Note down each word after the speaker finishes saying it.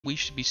we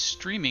should be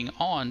streaming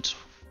on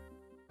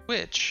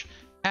Twitch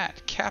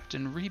at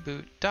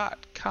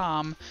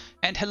CaptainReboot.com.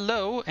 And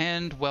hello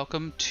and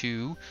welcome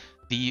to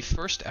the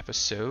first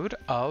episode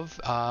of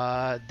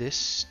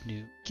this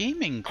new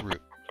gaming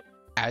group.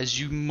 As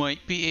you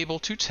might be able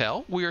to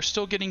tell, we are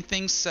still getting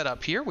things set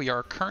up here. We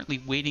are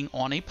currently waiting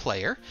on a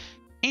player,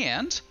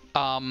 and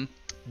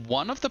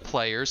one of the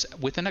players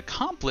with an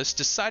accomplice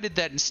decided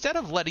that instead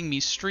of letting me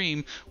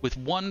stream with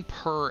one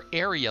per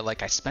area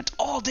like I spent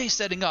all day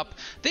setting up,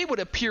 they would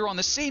appear on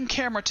the same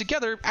camera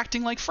together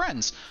acting like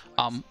friends,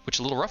 which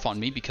is a little rough on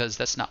me because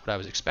that's not what I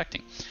was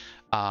expecting.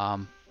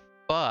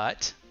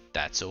 But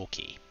that's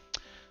okay.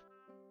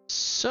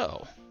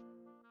 So,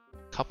 a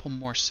couple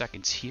more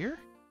seconds here,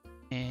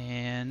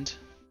 and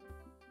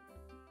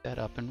that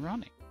up and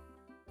running.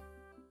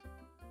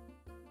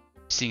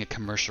 Seeing a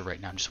commercial right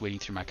now. I'm just waiting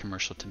through my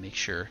commercial to make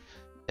sure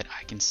that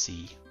I can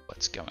see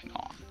what's going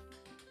on.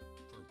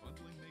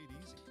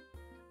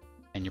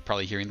 And you're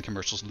probably hearing the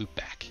commercials loop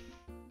back.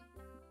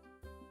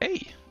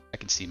 Hey, I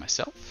can see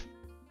myself.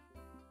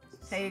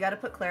 Hey, you gotta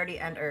put clarity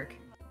and irk.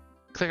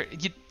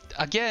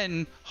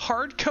 Again,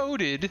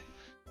 hard-coded.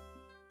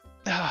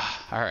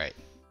 Alright.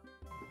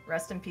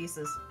 Rest in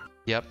pieces.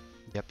 Yep.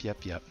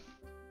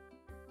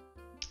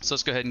 So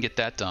let's go ahead and get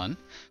that done.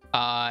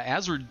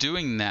 As we're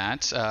doing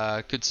that,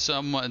 could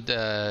someone,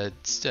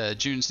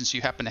 June, since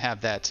you happen to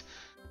have that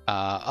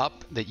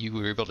up, that you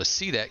were able to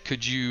see that,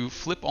 could you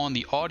flip on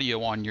the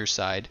audio on your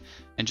side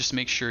and just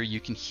make sure you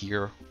can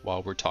hear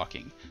while we're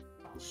talking?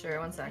 Sure,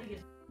 one sec.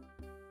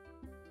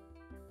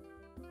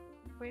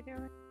 We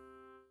doing?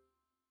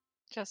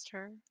 Just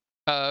her.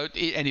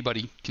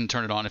 Anybody can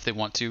turn it on if they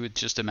want to. It's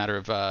just a matter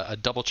of a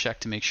double check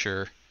to make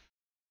sure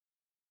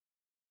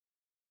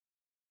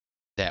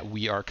that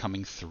we are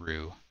coming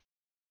through,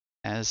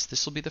 as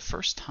this will be the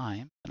first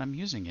time that I'm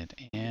using it.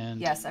 And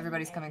yes,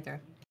 everybody's coming through.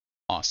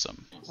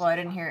 Awesome. Well, I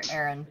didn't hear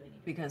Aaron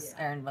because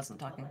Aaron wasn't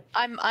talking.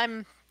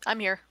 I'm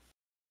here.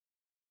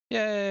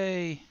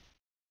 Yay!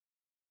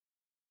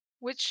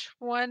 Which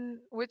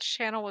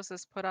channel was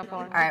this put up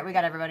on? All right, we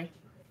got everybody.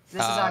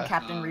 This is on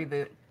Captain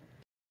Reboot.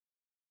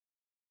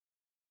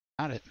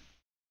 Got it.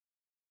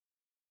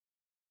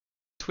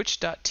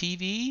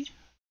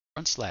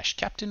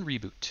 Twitch.tv/Captain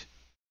Reboot.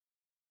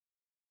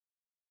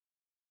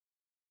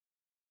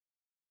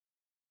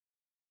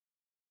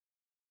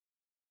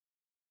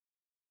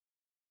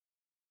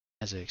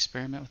 As I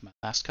experiment with my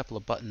last couple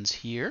of buttons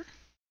here.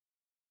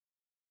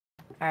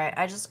 Alright,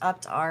 I just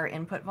upped our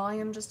input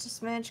volume just a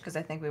smidge because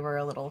I think we were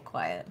a little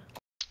quiet.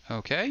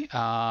 Okay,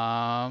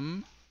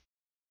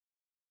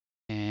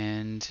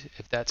 and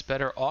if that's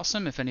better,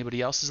 awesome. If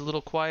anybody else is a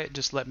little quiet,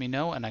 just let me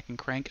know and I can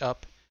crank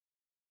up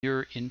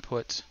your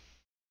input.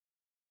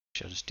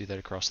 I'll just do that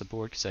across the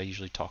board because I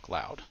usually talk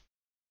loud.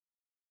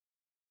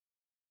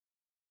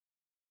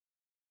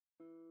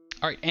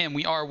 Alright, and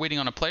we are waiting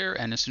on a player,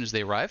 and as soon as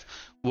they arrive,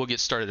 we'll get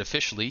started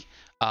officially.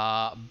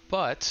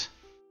 But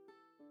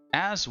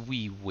as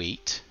we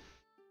wait...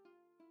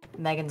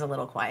 Megan's a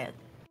little quiet.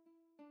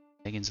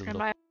 Megan's a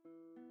little... Am I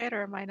quiet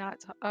or am I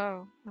not?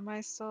 Oh, am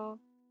I still...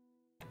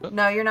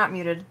 No, you're not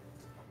muted.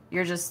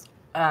 You're just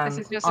This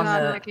is just on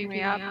not the... picking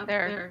me up.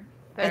 There.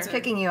 It's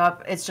picking you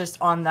up. It's just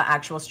on the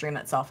actual stream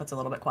itself. It's a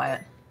little bit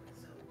quiet.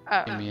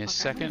 Oh, Give me a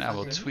second. I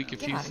will tweak a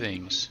few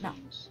things. No.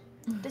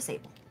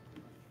 Disable.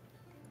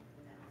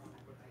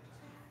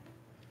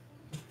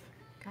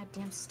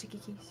 Goddamn sticky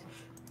keys.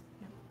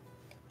 No.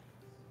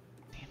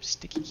 Damn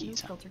sticky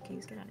keys. Filter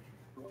keys. Get out of here.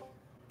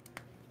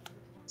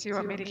 Do you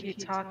want me to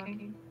keep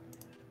talking?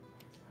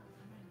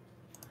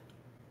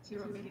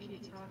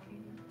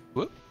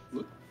 Whoop.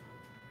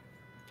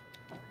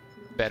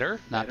 Better?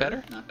 Not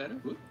better? Better.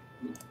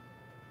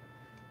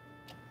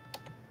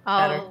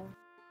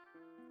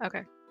 Okay.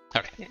 Okay.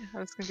 Yeah, I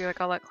was gonna be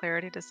like, I'll let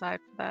Clarity decide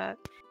for that.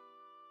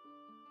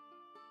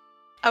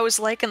 I was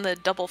liking the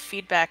double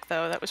feedback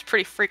though. That was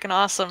pretty freaking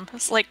awesome.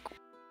 It's like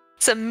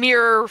it's a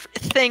mirror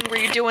thing where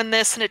you're doing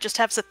this and it just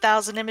has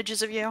 1,000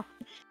 images of you.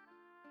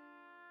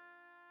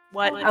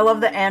 What? I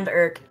love the and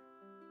irk.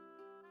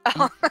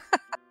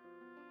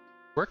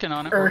 Working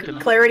on it. Irk. Working on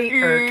it. Clarity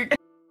irk.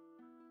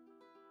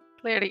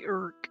 Clarity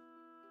irk.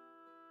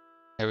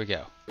 There we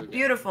go.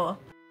 Beautiful.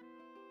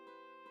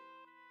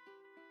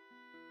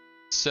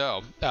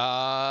 So, we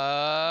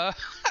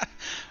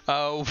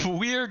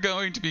are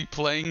going to be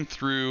playing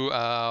through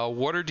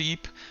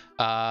Waterdeep,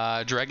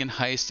 Dragon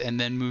Heist, and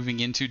then moving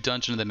into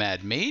Dungeon of the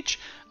Mad Mage.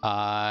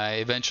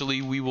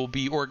 Eventually, we will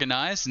be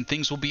organized, and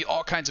things will be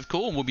all kinds of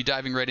cool, and we'll be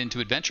diving right into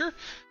adventure.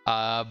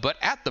 But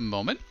at the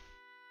moment,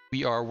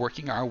 we are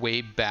working our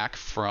way back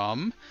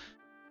from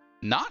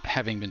not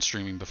having been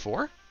streaming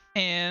before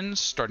and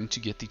starting to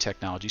get the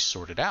technology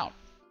sorted out.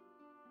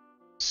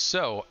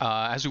 So,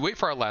 as we wait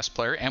for our last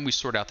player and we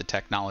sort out the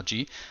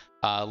technology,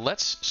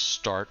 let's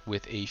start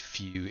with a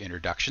few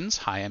introductions.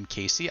 Hi, I'm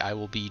Casey. I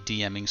will be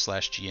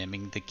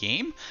DMing/GMing the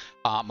game.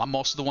 I'm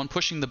also the one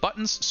pushing the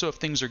buttons, so if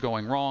things are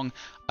going wrong,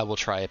 I will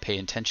try to pay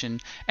attention.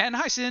 And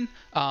hi, Sin.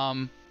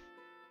 Do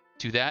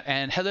that.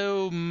 And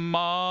hello,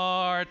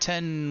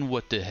 Martin.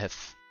 What the heck?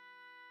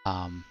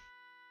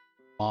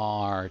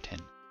 Martin.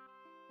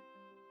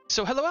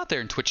 So hello out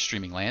there in Twitch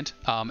streaming land.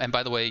 And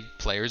by the way,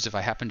 players, if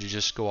I happen to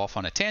just go off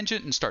on a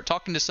tangent and start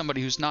talking to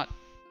somebody who's not,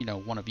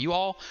 one of you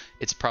all,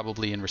 it's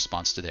probably in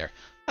response to their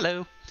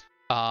hello.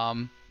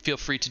 Feel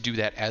free to do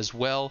that as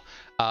well.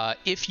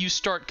 If you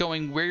start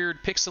going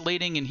weird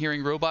pixelating and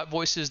hearing robot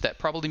voices, that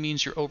probably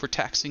means you're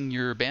overtaxing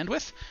your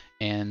bandwidth,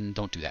 and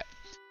don't do that.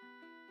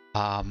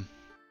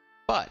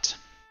 But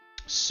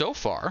so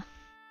far,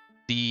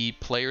 the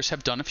players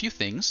have done a few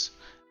things.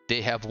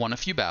 They have won a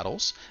few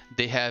battles.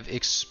 They have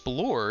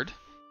explored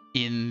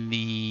in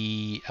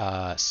the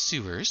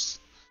sewers.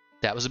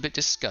 That was a bit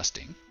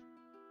disgusting.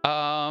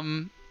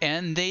 And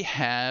they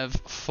have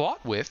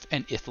fought with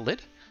an Ithlid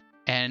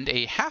and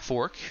a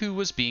half-orc who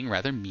was being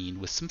rather mean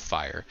with some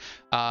fire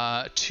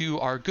to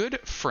our good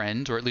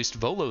friend, or at least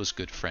Volo's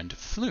good friend,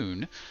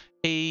 Floon,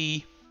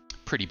 a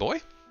pretty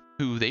boy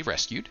who they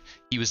rescued.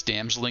 He was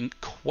damseling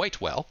quite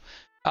well.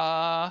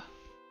 But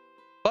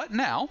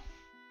now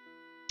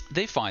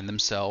they find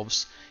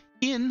themselves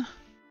in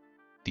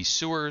the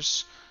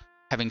sewers,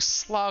 having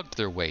slogged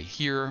their way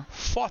here,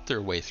 fought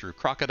their way through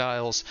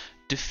crocodiles,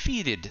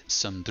 defeated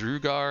some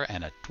Drugar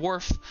and a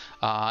dwarf.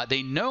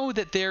 They know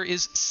that there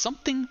is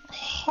something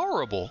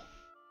horrible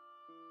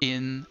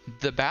in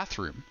the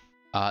bathroom.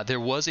 There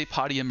was a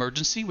potty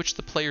emergency, which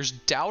the players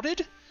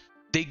doubted.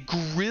 They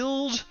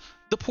grilled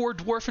the poor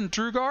dwarf and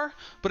Drugar,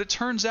 but it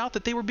turns out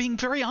that they were being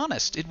very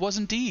honest. It was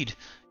indeed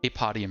a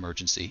potty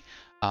emergency.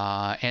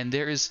 And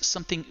there is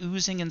something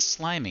oozing and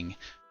sliming,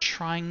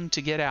 trying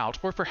to get out,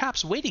 or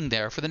perhaps waiting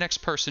there for the next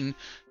person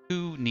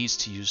who needs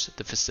to use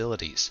the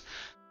facilities.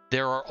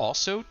 There are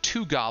also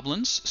 2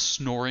 goblins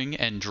snoring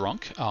and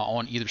drunk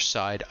on either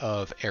side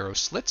of arrow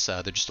slits.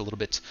 They're just a little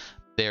bit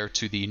there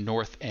to the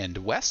north and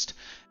west.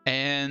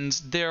 And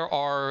there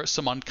are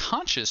some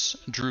unconscious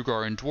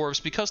Drugar and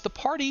dwarves because the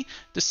party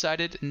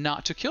decided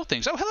not to kill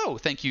things. Oh, hello!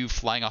 Thank you,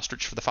 Flying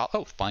Ostrich, for the follow.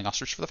 Oh, Flying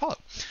Ostrich for the follow.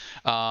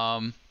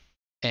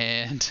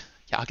 And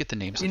yeah, I'll get the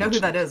names. You know who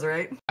that is,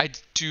 right? I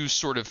do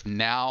sort of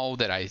now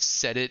that I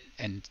said it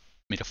and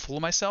made a fool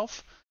of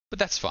myself, but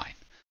that's fine.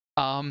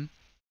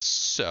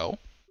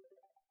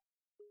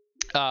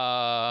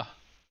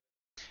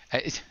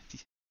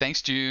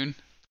 Thanks, June.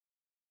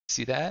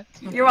 See that?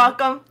 You're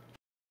welcome.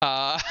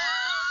 I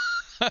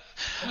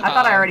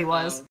thought I already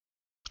was.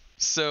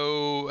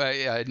 So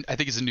I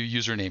think it's a new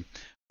username.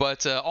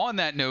 But on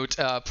that note,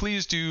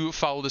 please do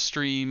follow the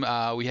stream.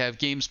 We have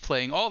games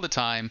playing all the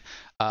time.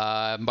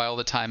 By all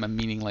the time, I'm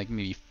meaning like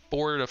maybe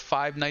 4 to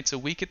 5 nights a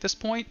week at this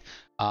point.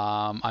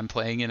 I'm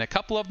playing in a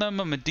couple of them.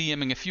 I'm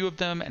DMing a few of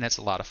them, and it's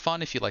a lot of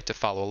fun. If you'd like to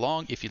follow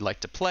along, if you'd like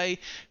to play,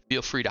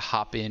 feel free to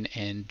hop in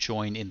and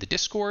join in the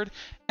Discord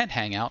and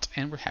hang out,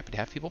 and we're happy to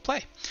have people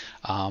play.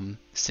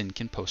 Sin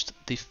can post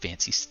the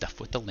fancy stuff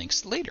with the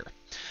links later.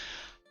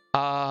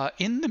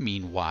 In the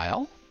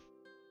meanwhile,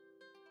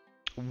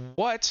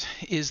 what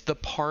is the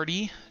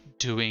party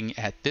doing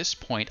at this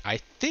point? I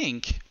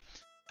think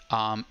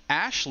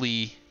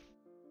Ashley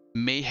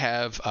may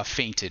have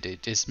fainted.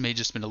 It may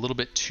just been a little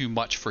bit too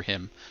much for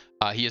him.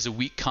 He has a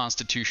weak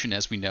constitution,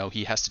 as we know.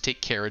 He has to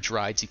take carriage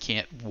rides. He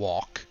can't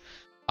walk.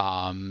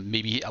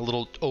 Maybe a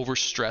little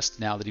overstressed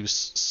now that he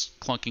was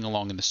clunking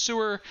along in the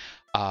sewer.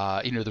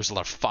 There's a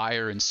lot of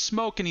fire and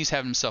smoke, and he's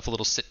having himself a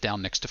little sit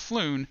down next to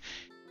Floon.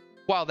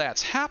 While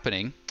that's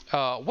happening,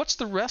 what's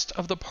the rest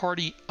of the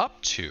party up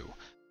to?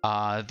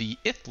 The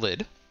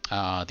Ithlid,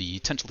 the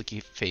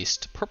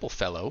tentacle-faced purple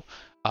fellow,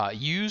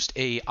 used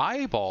a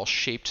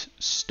eyeball-shaped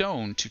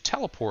stone to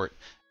teleport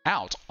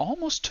out.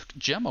 Almost took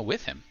Gemma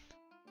with him.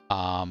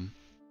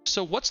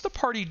 So what's the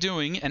party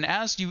doing? And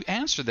as you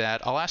answer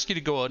that, I'll ask you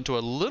to go into a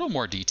little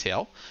more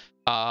detail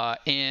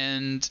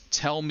and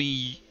tell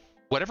me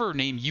whatever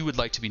name you would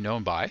like to be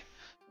known by.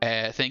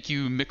 Thank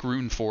you, Mick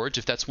Runeforge.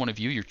 If that's one of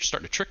you, you're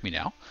starting to trick me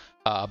now.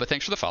 But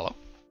thanks for the follow.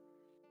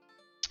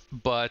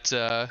 But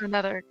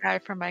another guy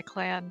from my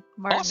clan,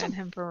 Martin, awesome. And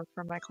him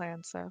from my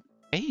clan. So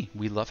hey,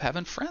 we love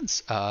having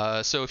friends.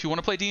 So if you want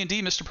to play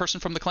D&D, Mr. Person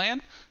from the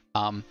clan,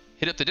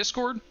 hit up the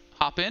Discord,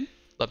 hop in.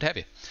 Love to have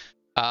you.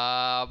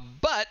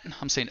 But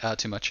I'm saying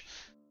too much.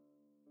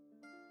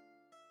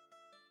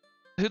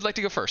 Who'd like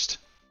to go first?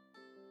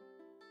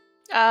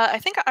 I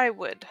think I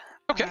would.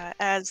 Okay.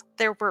 As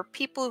there were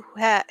people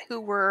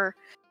who were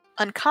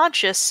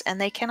unconscious,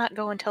 and they cannot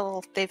go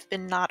until they've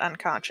been not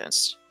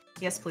unconscious.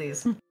 Yes,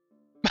 please.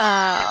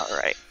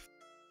 Right.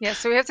 yeah,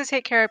 so we have to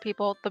take care of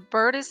people. The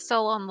bird is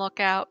still on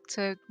lookout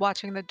to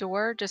watching the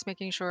door, just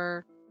making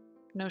sure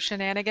no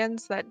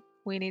shenanigans that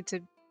we need to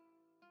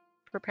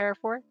prepare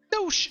for.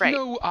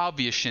 No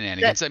obvious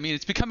shenanigans. I mean,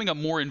 it's becoming a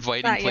more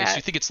inviting place. Yet.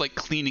 You think it's like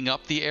cleaning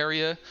up the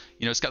area.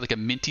 It's got like a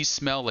minty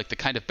smell, like the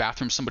kind of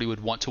bathroom somebody would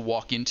want to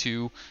walk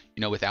into,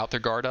 without their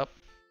guard up.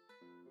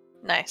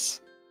 Nice.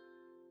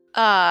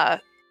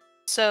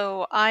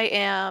 So I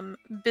am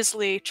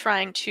busily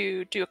trying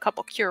to do a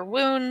couple cure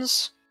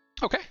wounds.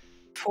 Okay.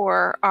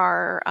 For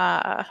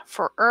our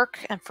for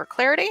Urk and for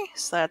Clarity.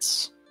 So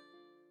that's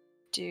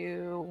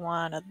do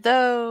one of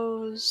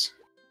those.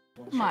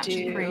 Much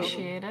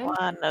appreciated.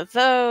 One of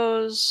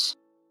those.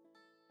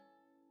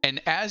 And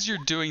as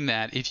you're doing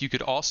that, if you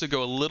could also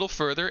go a little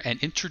further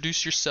and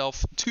introduce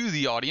yourself to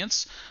the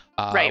audience.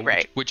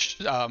 Right. Which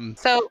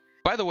So,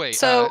 by the way,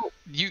 so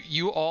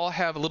you all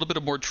have a little bit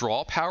of more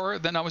draw power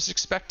than I was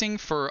expecting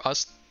for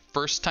us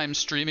first time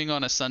streaming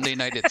on a Sunday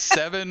night at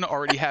 7,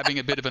 already having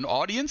a bit of an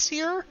audience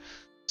here.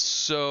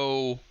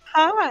 So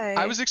hi.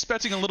 I was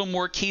expecting a little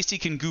more Casey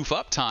can goof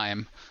up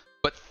time,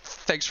 but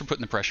thanks for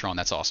putting the pressure on.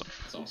 That's awesome.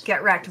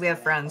 Get wrecked. We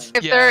have friends.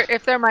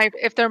 If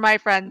they're my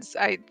friends,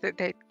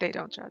 they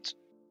don't judge.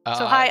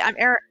 So hi,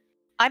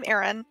 I'm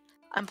Aaron.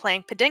 I'm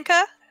playing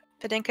Padinka.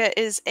 Padinka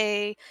is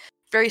a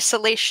very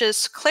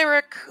salacious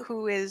cleric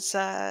who is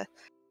a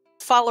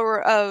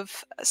follower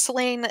of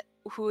Selene,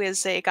 who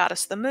is a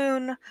goddess of the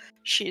moon.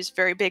 She's a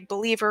very big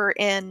believer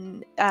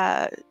in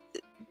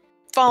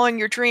following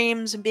your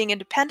dreams and being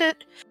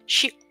independent.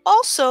 She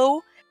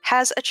also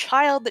has a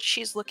child that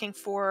she's looking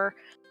for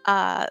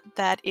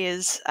that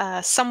is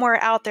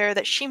somewhere out there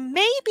that she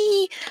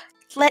maybe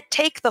let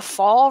take the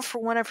fall for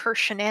one of her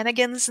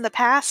shenanigans in the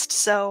past.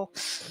 So,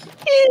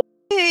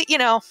 you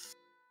know.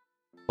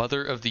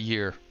 Mother of the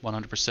year,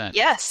 100%.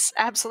 Yes,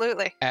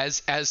 absolutely.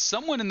 As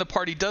someone in the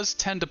party does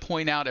tend to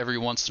point out every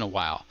once in a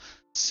while.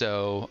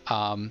 So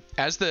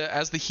as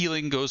the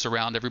healing goes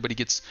around, everybody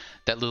gets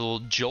that little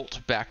jolt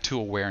back to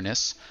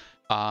awareness.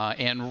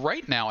 And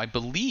right now, I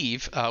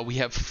believe we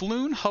have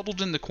Floon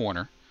huddled in the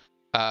corner.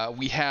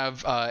 We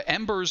have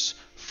embers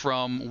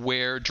from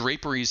where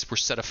draperies were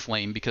set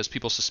aflame because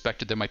people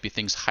suspected there might be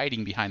things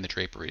hiding behind the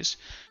draperies.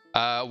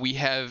 We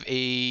have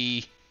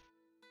a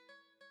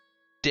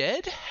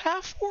dead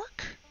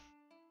half-orc?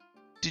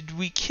 Did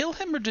we kill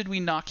him or did we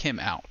knock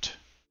him out?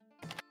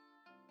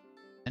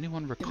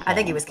 Anyone recall? I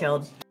think he was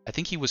killed. I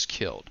think he was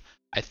killed.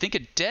 I think a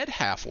dead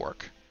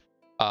half-orc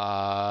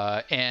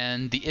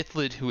and the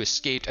Ithlid who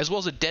escaped, as well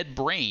as a dead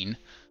brain,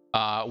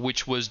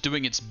 which was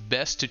doing its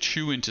best to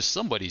chew into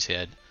somebody's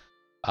head.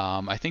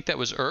 I think that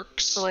was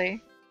Urk's.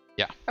 Really?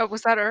 Yeah. Oh,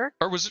 was that Urk?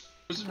 Or was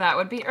That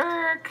would be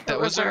Urk. that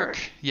was Urk?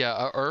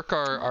 Yeah, Urk,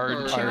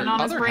 our Chewing on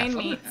his other brain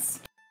half-orc.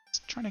 meats.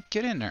 Just trying to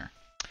get in there.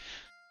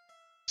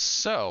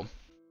 So,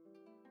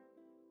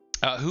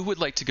 who would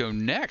like to go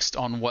next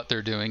on what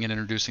they're doing and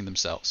introducing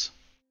themselves?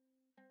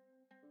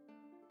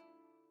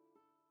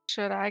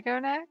 Should I go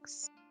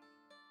next?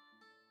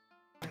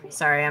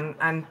 Sorry,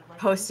 I'm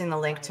posting the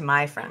link to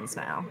my friends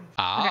now.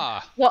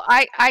 Ah, Well,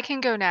 I can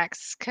go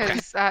next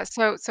because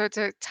so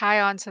to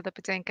tie on to the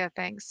Padinka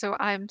thing. So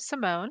I'm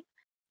Simone,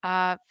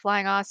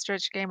 Flying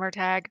Ostrich, gamer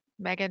tag,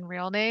 Megan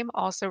real name,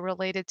 also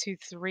related to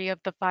 3 of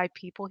the 5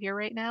 people here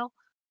right now.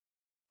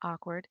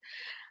 Awkward.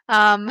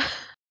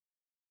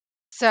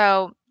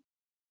 So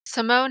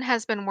Simone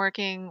has been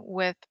working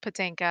with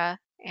Padinka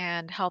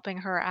and helping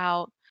her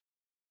out.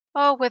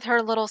 Oh, with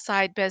her little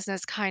side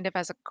business, kind of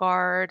as a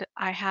guard.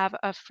 I have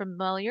a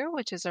familiar,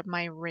 which is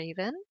my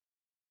raven.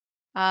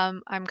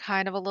 I'm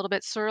kind of a little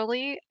bit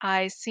surly.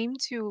 I seem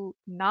to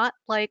not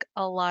like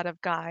a lot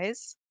of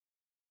guys.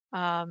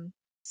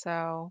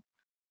 So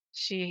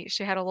she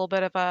had a little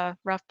bit of a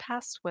rough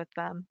past with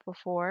them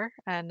before,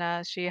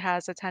 and she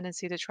has a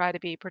tendency to try to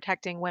be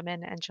protecting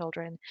women and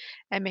children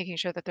and making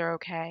sure that they're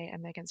okay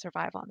and they can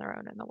survive on their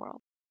own in the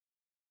world.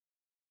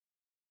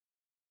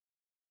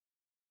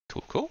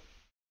 cool.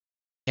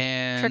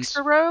 And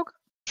Trickster rogue?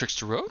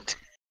 Trickster Rogue?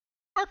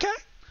 Okay.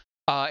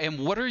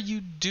 And what are you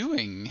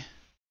doing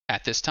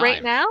at this time?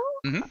 Right now?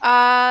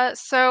 Mhm.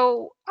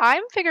 So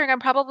I'm figuring I'm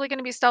probably going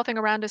to be stealthing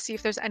around to see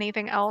if there's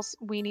anything else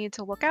we need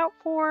to look out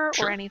for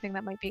Sure. or anything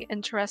that might be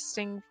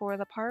interesting for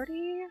the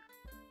party.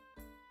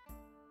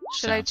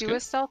 Should I Sounds do good. a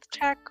stealth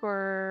check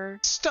or?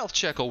 Stealth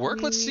check will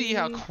work. Let's see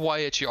how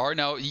quiet you are.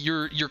 Now,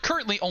 you're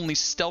currently only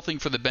stealthing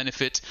for the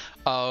benefit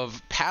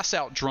of Pass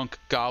Out Drunk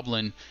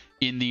Goblin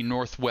in the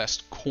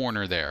northwest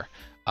corner there.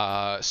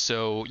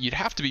 So you'd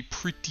have to be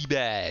pretty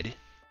bad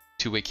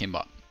to wake him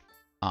up.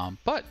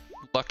 But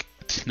luck,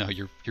 no,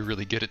 you're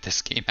really good at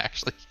this game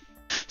actually.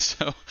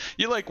 So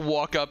you like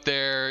walk up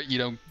there, you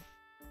know,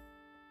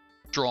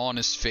 draw on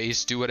his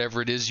face, do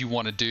whatever it is you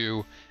want to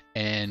do,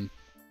 and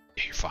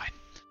yeah, you're fine.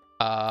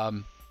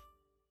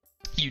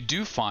 You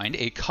do find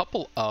a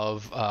couple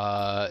of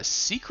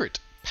secret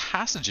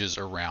passages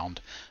around.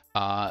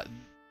 Not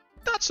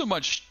so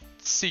much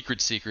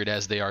secret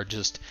as they are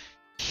just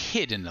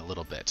hidden a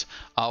little bit.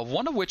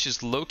 One of which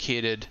is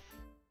located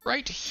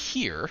right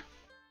here.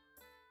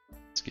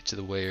 Let's get to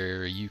the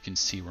where you can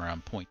see where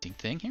I'm pointing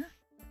thing here.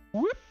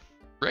 Whoop!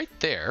 Right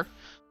there.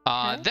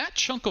 Okay. That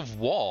chunk of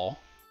wall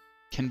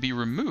can be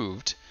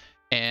removed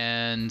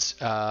and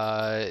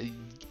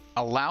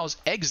allows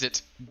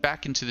exit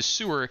back into the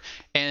sewer,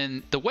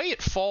 and the way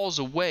it falls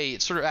away,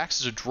 it sort of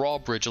acts as a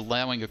drawbridge,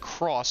 allowing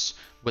across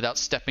without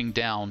stepping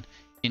down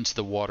into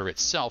the water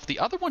itself. The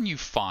other one you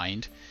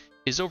find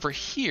is over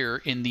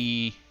here in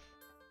the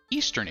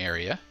eastern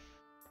area,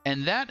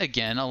 and that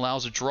again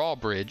allows a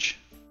drawbridge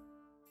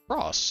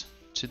across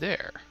to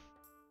there.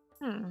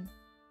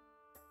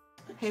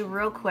 Hey,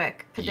 real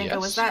quick, Padinka, Yes?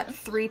 was that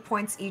 3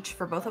 points each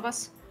for both of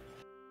us?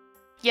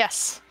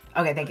 Yes.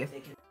 Okay, thank you.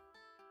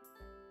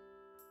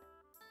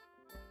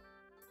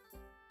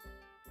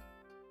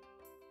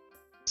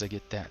 as I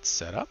get that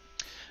set up.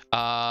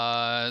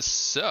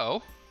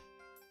 So,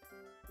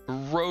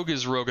 Rogue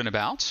is roguing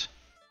about.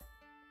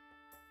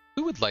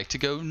 Who would like to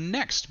go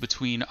next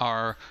between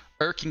our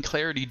Urk and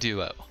Clarity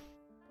duo?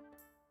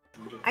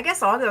 I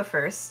guess I'll go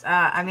first.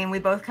 I mean, we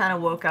both kind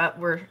of woke up.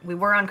 We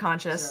were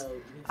unconscious.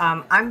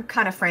 I'm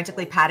kind of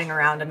frantically patting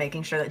around and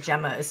making sure that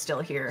Gemma is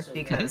still here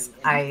because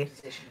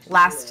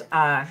last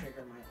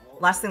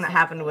thing that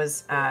happened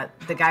was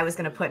the guy was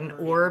going to put an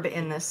orb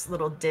in this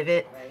little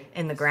divot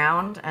in the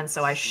ground, and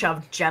so I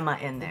shoved Gemma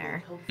in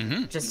there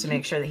just to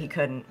make sure that he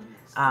couldn't.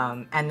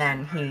 And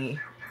then he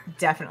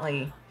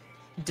definitely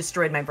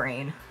destroyed my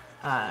brain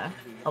a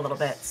little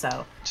bit.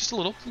 So just a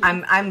little.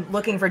 I'm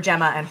looking for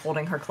Gemma and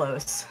holding her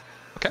close.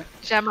 Okay.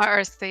 Gemma,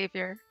 our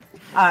savior.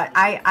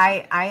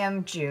 I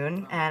am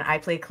June, and I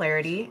play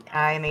Clarity.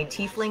 I am a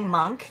Tiefling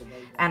monk,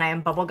 and I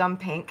am bubblegum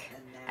pink,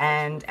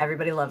 and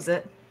everybody loves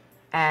it.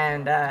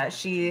 And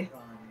she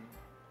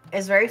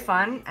is very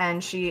fun,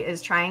 and she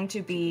is trying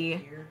to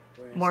be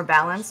more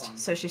balanced.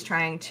 So she's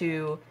trying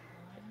to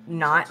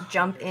not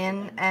jump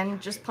in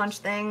and just punch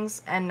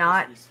things, and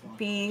not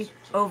be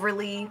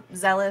overly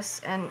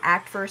zealous and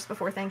act first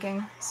before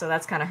thinking. So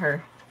that's kind of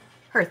her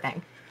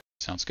thing.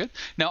 Sounds good.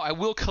 Now, I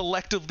will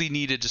collectively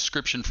need a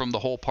description from the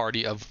whole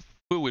party of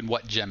who and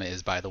what Gemma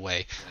is, by the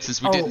way,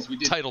 since we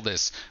did title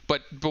this.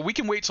 But we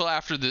can wait till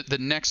after the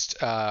next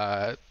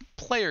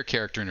player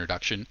character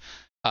introduction.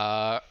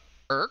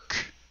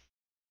 Urk.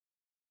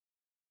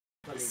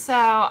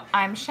 So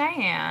I'm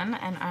Cheyenne,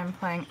 and I'm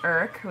playing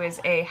Urk, who is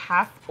a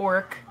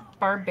half-orc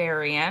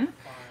barbarian.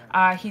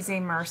 He's a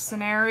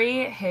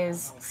mercenary.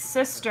 His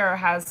sister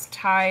has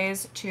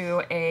ties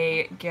to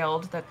a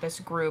guild that this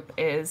group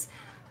is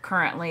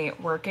currently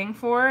working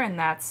for, and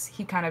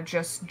he kind of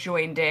just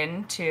joined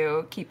in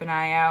to keep an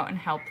eye out and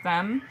help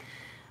them.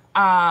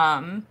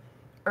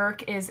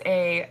 Urk is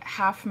a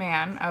half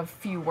man of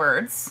few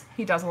words.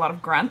 He does a lot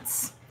of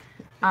grunts.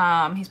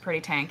 He's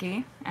pretty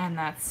tanky, and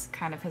that's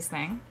kind of his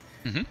thing.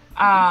 He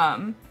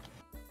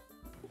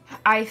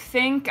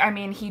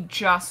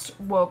just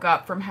woke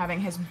up from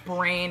having his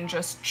brain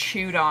just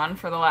chewed on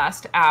for the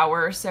last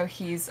hour, so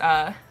he's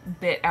a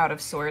bit out of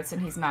sorts, and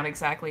he's not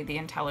exactly the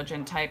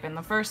intelligent type in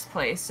the first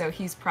place, so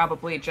he's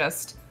probably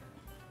just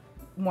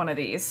one of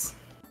these.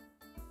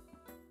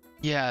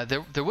 Yeah,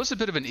 there was a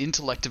bit of an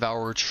intellect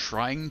devour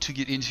trying to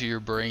get into your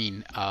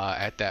brain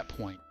at that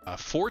point.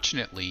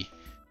 Fortunately,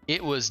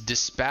 it was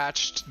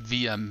dispatched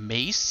via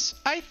mace,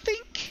 I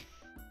think,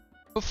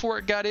 before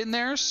it got in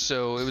there,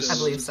 so it was... I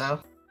believe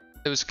so.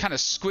 It was kind of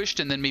squished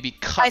and then maybe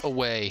cut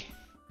away.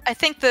 I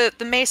think the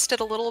mace did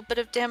a little bit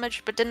of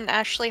damage, but didn't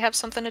actually have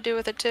something to do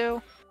with it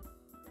too.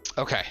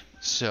 Okay,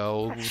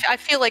 so... I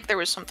feel like there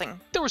was something...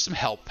 There was some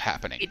help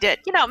happening. He did.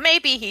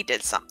 Maybe he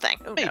did something.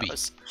 Who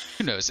knows?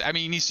 Who knows? I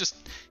mean,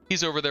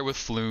 he's over there with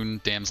Floon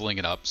damseling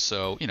it up,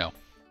 so,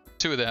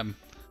 two of them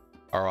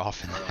are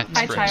off in that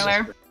Hi,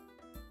 Tyler.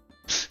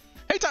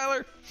 Hey,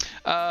 Tyler!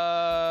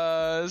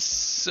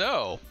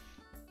 So...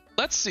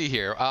 Let's see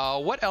here.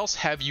 What else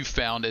have you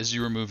found as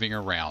you were moving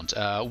around?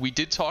 We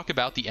did talk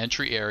about the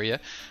entry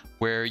area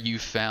where you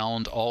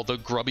found all the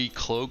grubby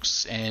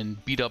cloaks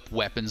and beat up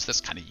weapons.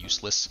 That's kind of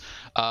useless.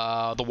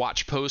 The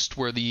watch post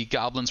where the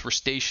goblins were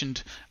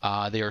stationed.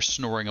 They are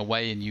snoring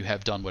away and you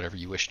have done whatever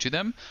you wish to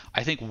them.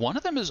 I think one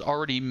of them is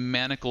already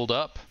manacled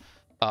up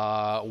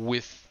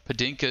with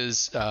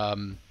Padinka's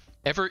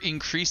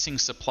ever-increasing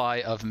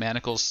supply of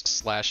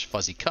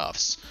manacles/fuzzy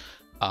cuffs.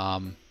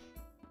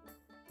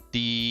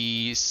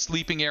 The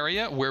sleeping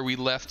area where we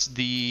left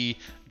the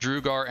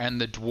Drugar and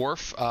the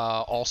dwarf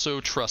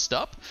also trussed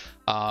up,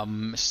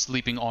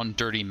 sleeping on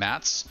dirty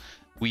mats.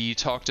 We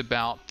talked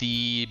about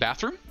the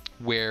bathroom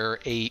where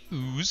a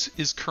ooze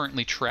is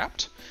currently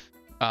trapped.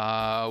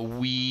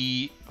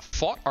 We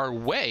fought our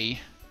way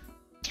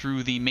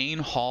through the main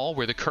hall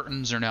where the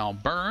curtains are now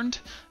burned.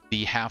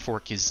 The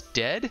half-orc is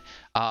dead.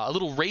 A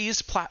little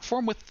raised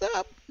platform with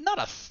not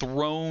a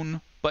throne,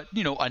 but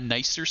a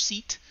nicer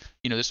seat.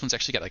 This one's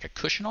actually got like a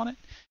cushion on it.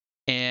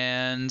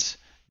 And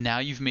now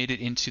you've made it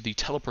into the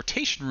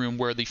teleportation room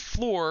where the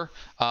floor,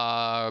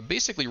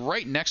 basically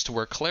right next to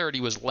where Clarity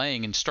was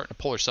laying and starting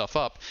to pull herself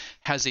up,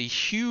 has a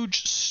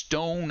huge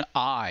stone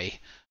eye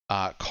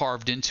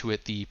carved into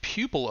it, the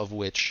pupil of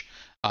which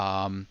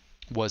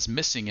was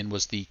missing and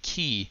was the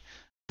key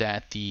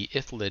that the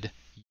Ithlid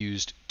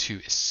used to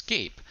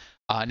escape.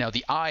 Now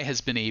the eye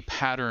has been a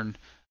pattern,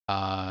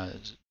 a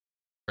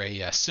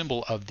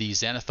symbol of the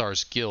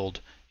Xanathar's Guild,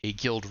 a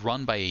guild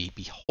run by a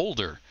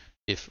beholder,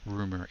 if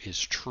rumor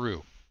is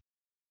true.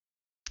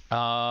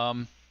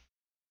 Let's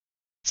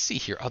see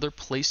here. Other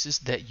places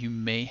that you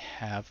may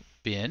have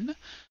been.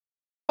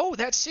 Oh,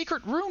 that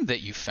secret room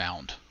that you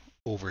found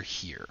over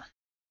here.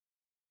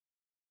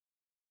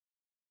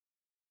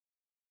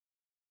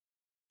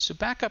 So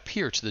back up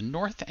here to the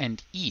north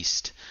and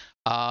east.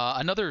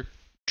 Another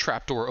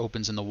trapdoor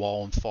opens in the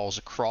wall and falls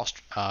across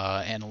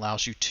and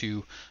allows you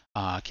to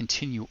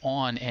continue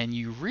on, and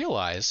you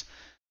realize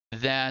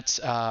that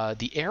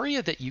the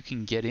area that you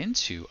can get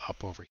into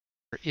up over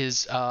here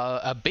is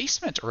a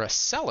basement or a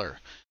cellar.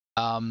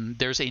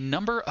 there's a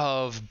number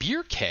of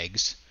beer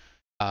kegs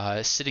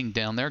sitting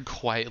down there,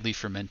 quietly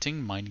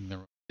fermenting, minding their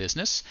own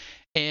business,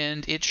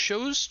 and it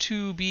shows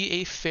to be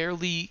a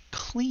fairly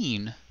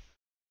clean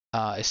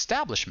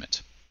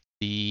establishment.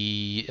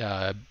 The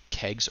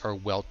kegs are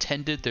well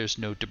tended, there's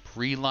no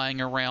debris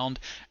lying around,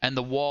 and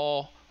the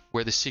wall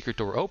where the secret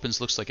door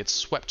opens looks like it's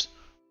swept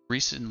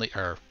recently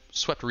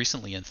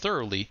and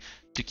thoroughly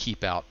to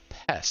keep out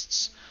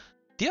pests.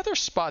 The other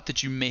spot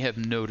that you may have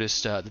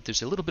noticed that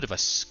there's a little bit of a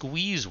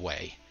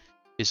squeezeway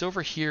is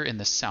over here in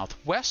the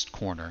southwest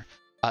corner.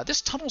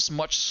 This tunnel's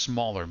much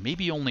smaller,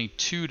 maybe only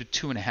 2 to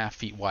 2.5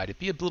 feet wide. It'd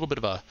be a little bit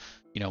of a,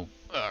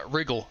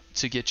 wriggle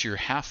to get your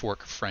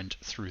half-orc friend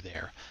through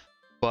there.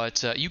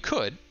 But you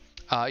could.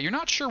 You're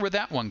not sure where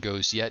that one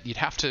goes yet. You'd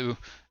have to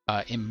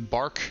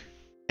embark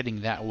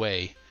heading that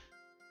way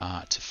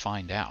to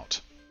find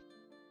out.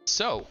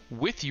 So,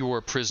 with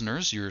your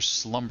prisoners, your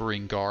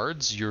slumbering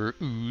guards, your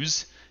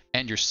ooze,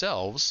 and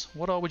yourselves,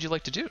 what all would you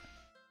like to do?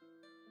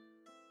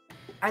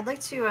 I'd like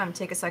to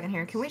take a second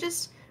here. Can we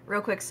just,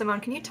 real quick, Simone,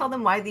 can you tell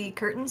them why the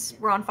curtains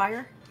were on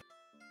fire?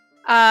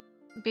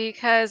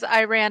 Because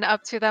I ran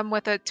up to them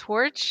with a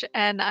torch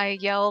and I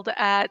yelled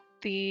at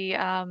the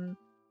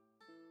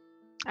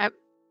I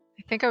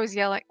think I was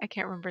yelling. I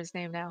can't remember his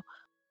name now.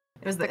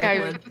 It was the guy,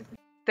 Ithlid.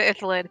 the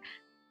Ithlid.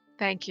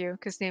 Thank you,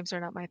 because names are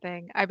not my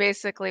thing. I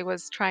basically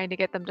was trying to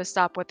get them to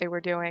stop what they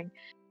were doing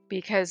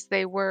because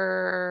they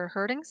were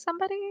hurting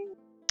somebody.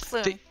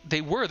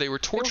 They were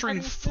torturing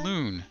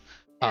Floon.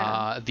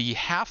 Yeah. The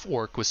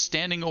half-orc was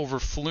standing over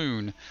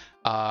Floon,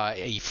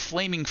 a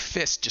flaming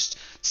fist just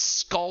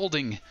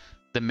scalding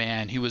the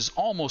man. He was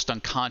almost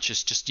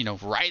unconscious, just,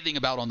 writhing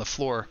about on the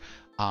floor,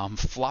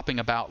 flopping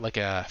about like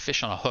a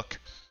fish on a hook.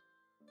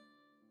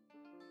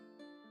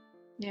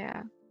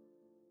 Yeah.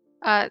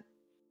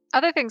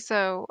 Other things,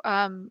 though,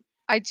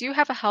 I do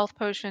have a health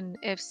potion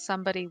if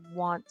somebody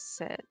wants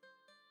it.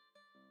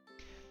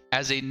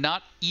 As a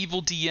not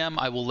evil DM,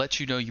 I will let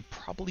you know you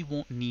probably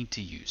won't need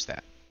to use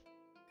that.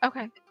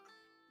 Okay.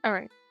 All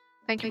right.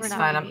 Thank you It's for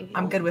not fine. being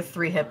I'm evil. good with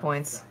 3 hit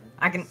points.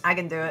 I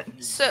can do it.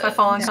 So, If I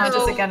fall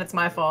unconscious again, it's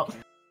my fault.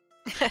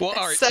 Well,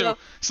 all right. So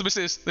let me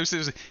say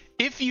this.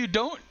 If you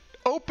don't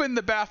open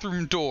the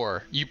bathroom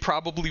door, you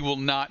probably will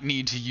not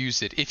need to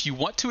use it. If you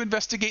want to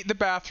investigate the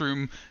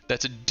bathroom,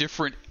 that's a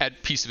different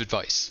piece of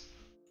advice.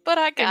 But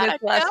I In gotta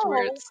his last go.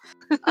 words.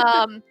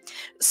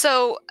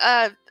 So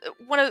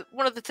one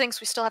of the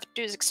things we still have to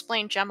do is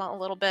explain Gemma a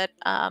little bit.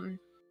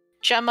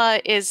 Gemma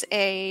is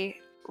a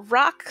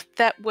rock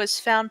that was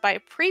found by a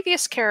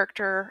previous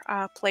character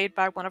played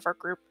by one of our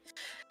group,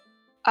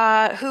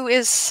 who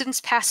is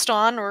since passed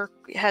on or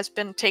has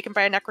been taken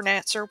by a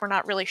necromancer. We're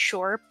not really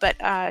sure, but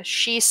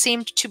she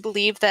seemed to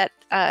believe that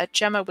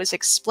Gemma was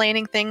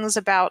explaining things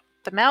about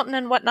the mountain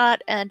and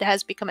whatnot, and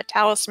has become a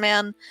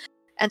talisman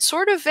and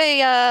sort of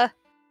a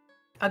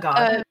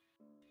god.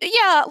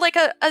 yeah, like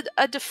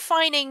a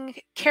defining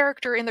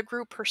character in the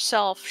group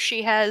herself.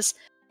 She has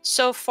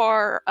so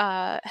far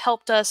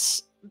helped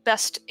us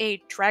best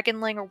a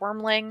dragonling or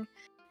wormling.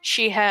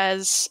 She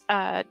has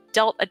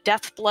dealt a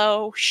death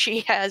blow.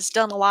 She has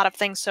done a lot of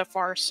things so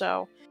far,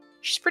 so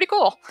she's pretty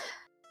cool.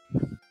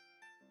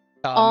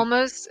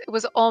 It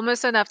was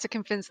almost enough to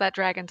convince that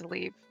dragon to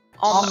leave.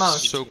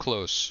 Almost. So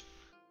close.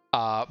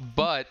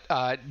 But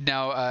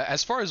now,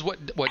 as far as what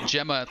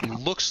Gemma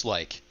looks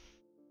like,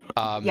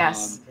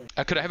 Yes.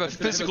 could I have a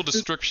physical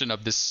description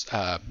of this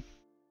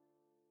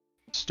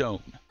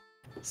stone?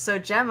 So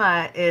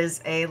Gemma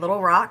is a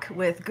little rock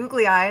with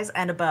googly eyes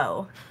and a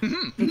bow.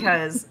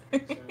 Because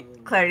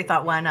Clarity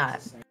thought, why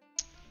not?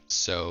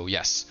 So,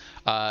 yes.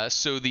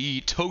 So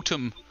the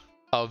totem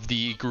of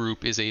the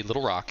group is a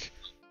little rock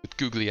with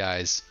googly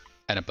eyes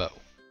and a bow.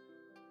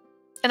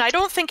 And I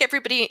don't think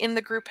everybody in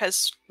the group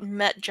has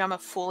met Gemma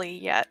fully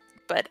yet,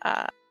 but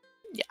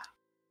yeah.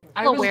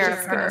 I was Aware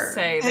just of going to her.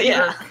 say that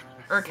Yeah.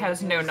 Urk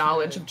has no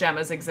knowledge of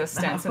Gemma's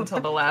existence until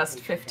the last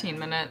 15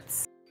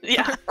 minutes.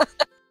 Yeah.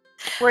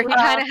 Where he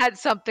kind of had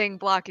something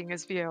blocking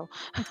his view.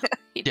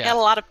 He Yeah. had a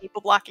lot of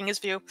people blocking his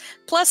view,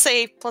 plus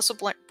a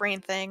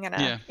brain thing,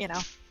 and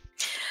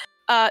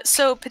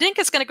So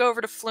Padinka's going to go over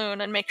to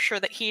Floon and make sure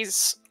that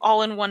he's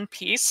all in one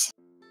piece.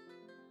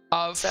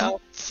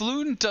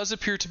 Floon does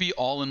appear to be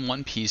all in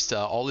one piece.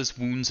 All his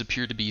wounds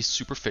appear to be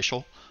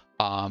superficial.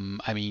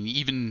 I mean,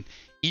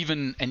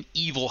 even an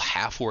evil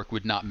half-orc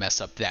would not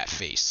mess up that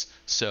face.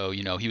 So,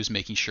 he was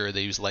making sure that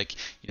he was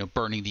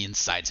burning the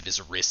insides of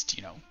his wrist.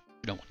 You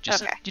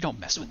don't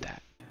mess with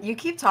that. You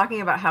keep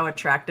talking about how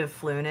attractive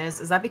Floon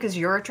is. Is that because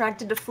you're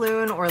attracted to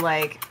Floon, or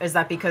is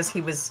that because he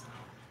was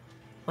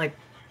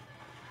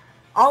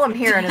all I'm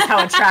hearing is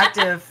how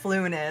attractive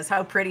Floon is,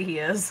 how pretty he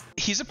is.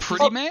 He's a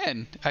pretty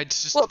man.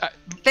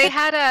 They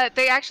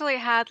actually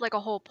had like a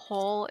whole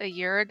poll a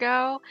year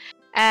ago,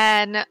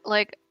 and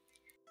like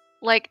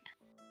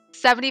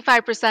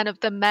 75% of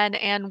the men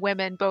and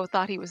women both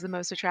thought he was the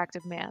most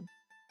attractive man.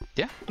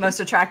 Yeah. Most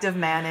attractive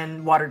man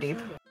in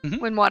Waterdeep.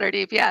 When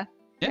Waterdeep, yeah.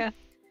 Yeah.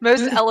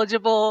 Most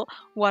eligible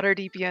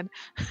Waterdeepian.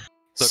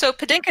 So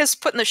Padinka's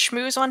putting the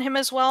schmooze on him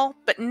as well,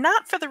 but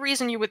not for the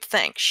reason you would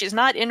think. She's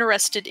not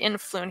interested in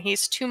Floon.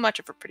 He's too much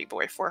of a pretty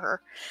boy for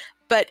her.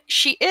 But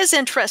she is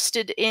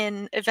interested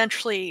in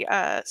eventually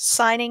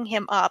signing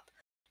him up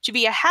to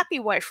be a happy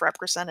wife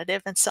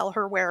representative and sell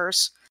her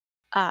wares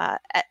to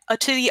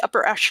the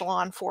upper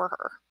echelon for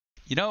her.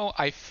 You know,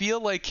 I feel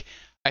like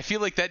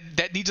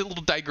that needs a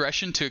little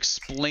digression to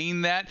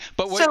explain that,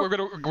 but we're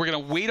gonna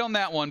wait on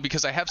that one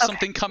because I have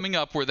something coming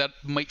up where that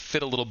might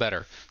fit a little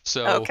better.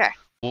 So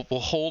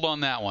we'll hold on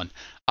that one.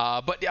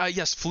 But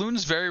yes,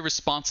 Floon's very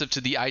responsive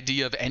to the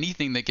idea of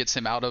anything that gets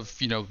him out of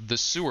the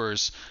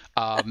sewers.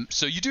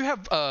 So you do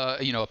have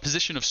a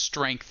position of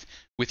strength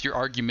with your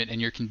argument,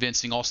 and you're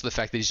convincing also the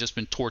fact that he's just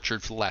been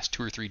tortured for the last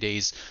 2 or 3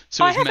 days.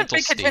 So I haven't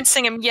been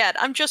convincing him yet.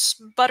 I'm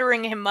just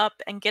buttering him up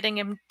and getting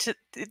him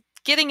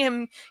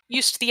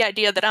used to the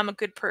idea that I'm a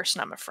good person.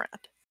 I'm a friend.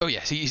 Oh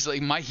yes, he's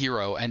like my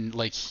hero, and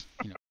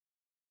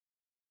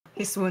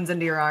he swoons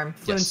into your arm.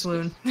 Floon, yes.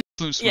 swoon.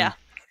 Floon, swoon. Yeah.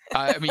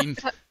 I mean,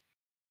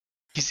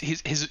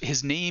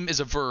 his name is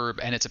a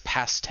verb and it's a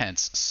past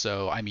tense,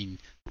 so I mean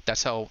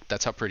that's how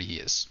pretty he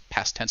is.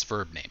 Past tense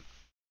verb name.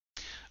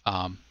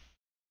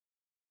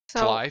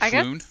 Fly,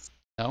 Floon.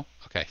 No,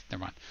 okay,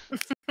 never mind.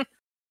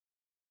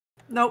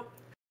 Nope.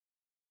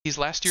 He's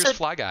last year's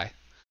fly guy.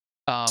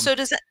 So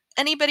does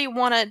anybody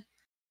want to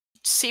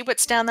see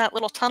what's down that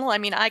little tunnel? I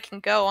mean, I can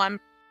go. I'm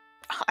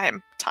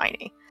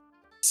tiny.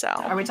 So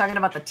are we talking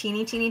about the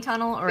teeny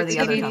tunnel or the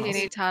other tunnels?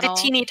 The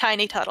teeny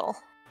tiny tunnel.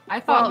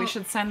 I thought we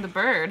should send the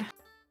bird.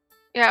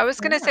 Yeah, I was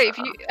gonna say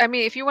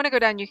if you want to go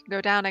down, you can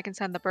go down. I can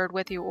send the bird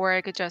with you, or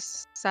I could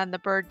just send the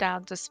bird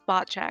down to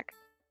spot check.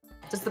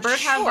 Does the bird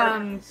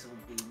have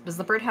Does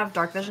the bird have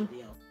dark vision?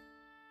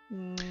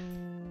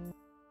 No.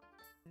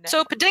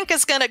 So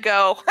Padinka's gonna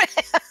go.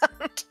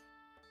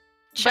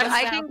 But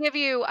I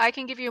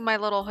can give you my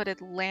little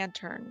hooded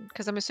lantern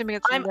because I'm assuming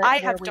it's. I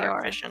have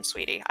dark vision,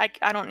 sweetie.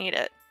 I don't need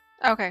it.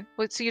 Okay,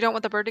 well, so you don't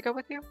want the bird to go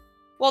with you?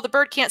 Well, the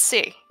bird can't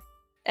see,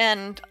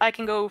 and I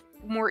can go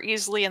more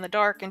easily in the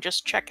dark and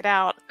just check it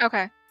out.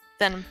 Okay.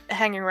 Than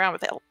hanging around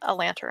with a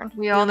lantern.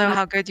 We all know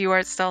how good you are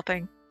at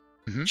stealthing.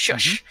 Mm-hmm,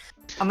 Shush.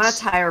 I'm gonna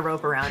tie a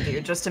rope around you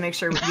just to make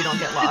sure you don't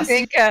get lost.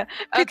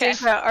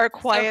 Padinka, our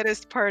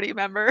quietest party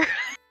member.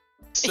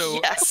 So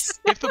yes.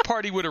 If the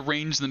party would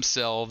arrange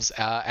themselves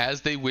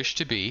as they wish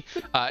to be,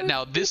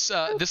 now this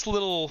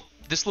little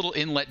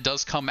inlet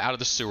does come out of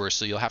the sewer,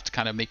 so you'll have to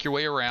kind of make your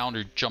way around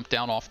or jump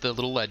down off the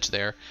little ledge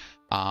there,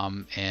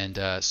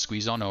 and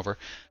squeeze on over.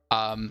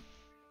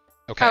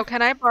 Okay. Oh,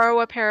 can I borrow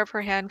a pair of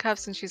her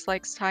handcuffs? And she's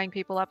like tying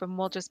people up, and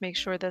we'll just make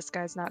sure this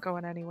guy's not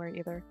going anywhere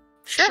either.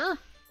 Sure.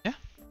 Yeah,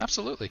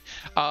 absolutely.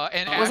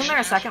 And wasn't there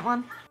a second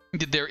one?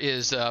 There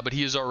is, but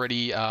he is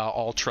already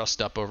all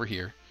trussed up over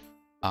here.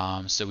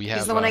 So we have.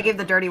 He's the one I gave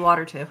the dirty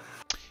water to.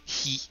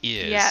 He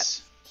is. Yep.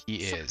 He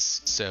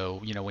is.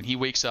 So when he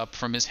wakes up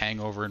from his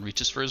hangover and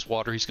reaches for his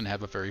water, he's gonna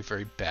have a very,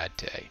 very bad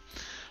day.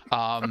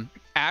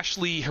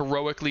 Ashley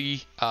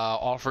heroically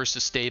offers to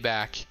stay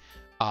back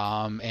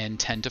and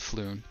tend to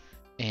Floon,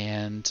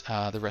 and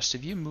the rest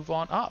of you move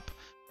on up.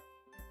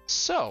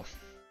 So,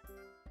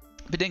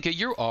 Padinka,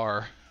 you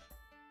are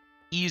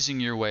easing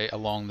your way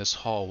along this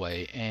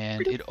hallway,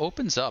 and it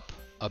opens up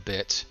a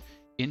bit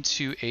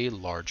into a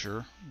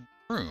larger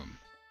room.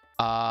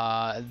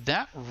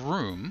 That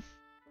room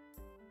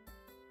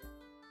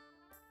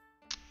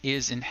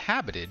is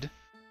inhabited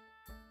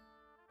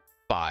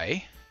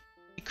by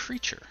a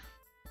creature.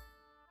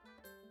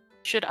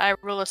 Should I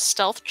roll a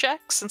stealth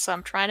check since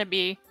I'm trying to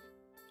be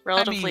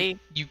relatively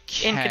you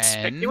can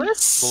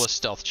inconspicuous? Roll a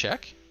stealth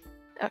check.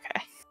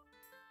 Okay.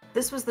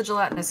 This was the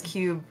gelatinous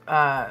cube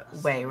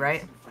way,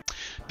 right?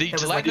 The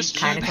gelatinous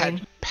cube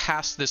had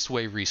passed this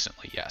way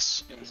recently,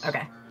 yes.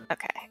 Okay.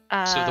 Okay.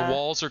 So the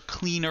walls are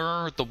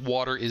cleaner, the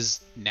water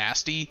is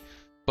nasty,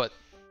 but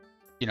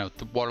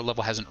the water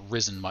level hasn't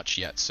risen much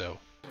yet, so.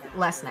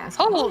 Less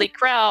nasty. Holy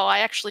crow, I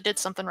actually did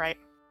something right.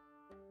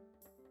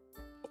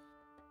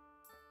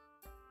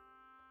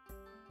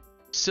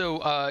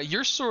 So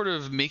you're sort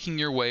of making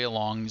your way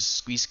along,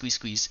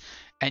 squeeze,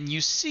 and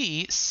you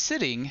see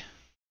sitting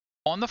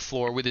on the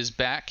floor with his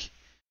back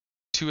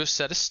to a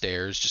set of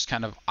stairs, just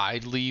kind of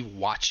idly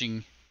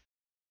watching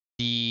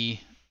the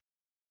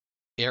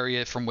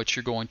area from which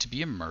you're going to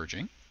be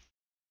emerging,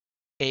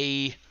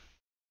 a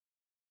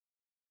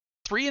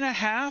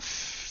 3.5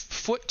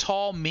 foot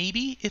tall,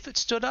 maybe if it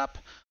stood up,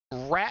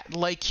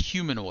 rat-like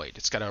humanoid.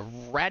 It's got a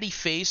ratty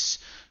face,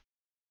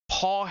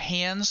 paw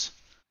hands,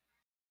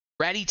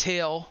 ratty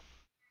tail,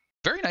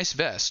 very nice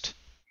vest.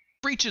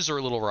 Breeches are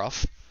a little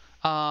rough,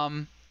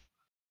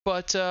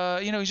 but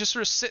he's just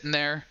sort of sitting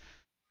there.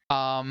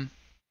 I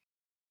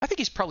think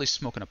he's probably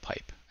smoking a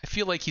pipe. I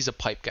feel like he's a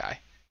pipe guy.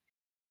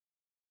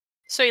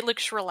 So he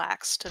looks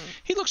relaxed.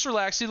 He looks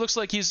relaxed. He looks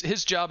like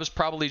his job is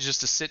probably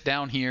just to sit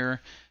down here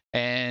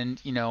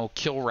and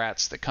kill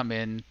rats that come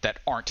in that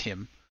aren't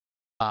him.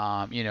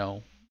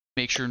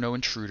 Make sure no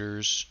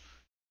intruders.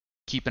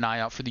 Keep an eye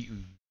out for the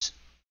ooze.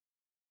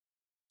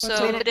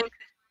 So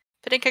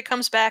Padinka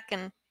comes back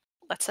and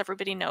lets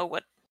everybody know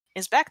what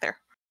is back there.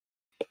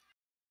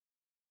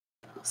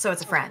 So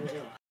it's a friend.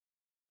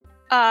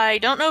 I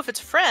don't know if it's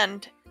a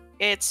friend.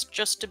 It's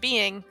just a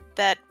being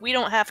that we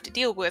don't have to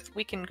deal with.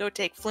 We can go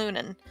take Floon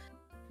and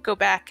go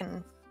back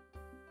and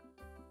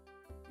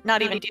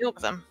not even deal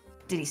with them.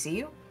 Did he see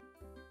you?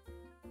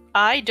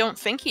 I don't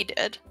think he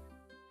did.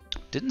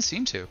 Didn't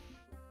seem to.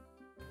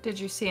 Did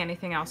you see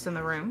anything else in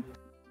the room?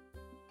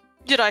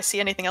 Did I see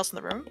anything else in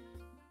the room?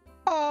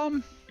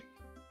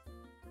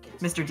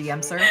 Mr.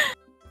 DM, sir?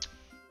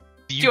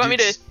 Do you want me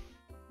to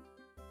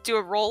do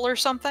a roll or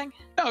something?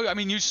 No, I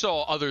mean, you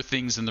saw other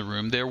things in the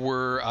room. There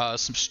were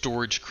some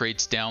storage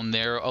crates down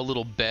there, a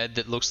little bed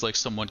that looks like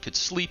someone could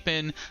sleep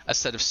in, a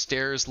set of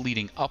stairs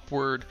leading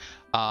upward,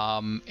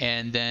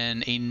 and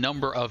then a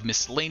number of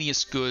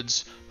miscellaneous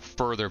goods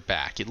further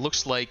back. It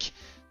looks like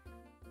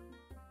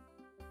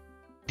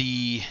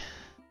the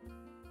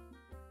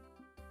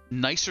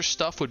nicer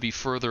stuff would be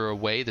further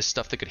away. The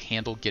stuff that could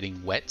handle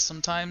getting wet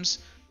sometimes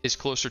is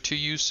closer to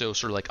you, so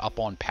sort of like up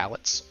on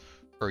pallets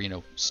or,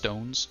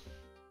 stones.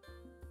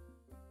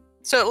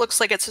 So it looks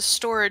like it's a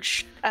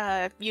storage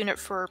unit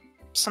for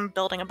some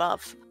building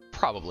above.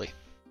 Probably.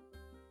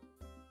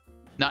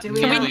 Not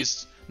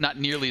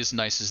nearly as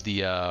nice as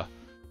the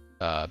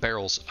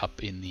barrels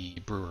up in the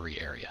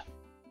brewery area.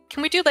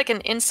 Can we do like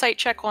an insight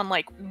check on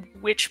like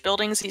which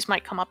buildings these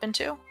might come up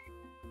into?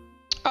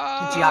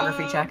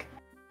 Geography check.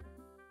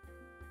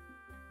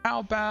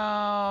 How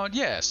about,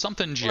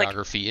 something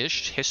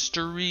geography-ish.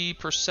 History,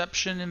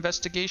 perception,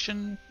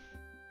 investigation?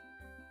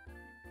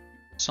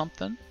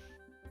 Something?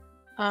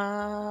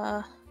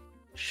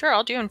 Sure,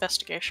 I'll do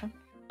investigation.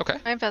 Okay.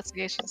 My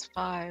investigation's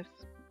 5.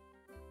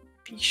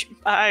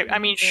 I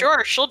mean,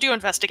 sure, she'll do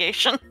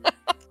investigation.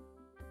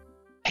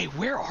 Hey,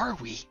 where are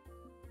we?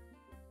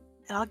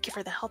 And I'll give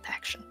her the help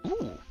action.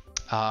 Ooh.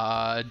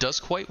 Does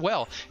quite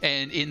well.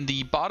 And in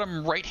the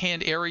bottom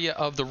right-hand area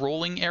of the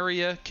rolling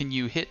area, can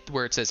you hit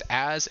where it says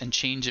as and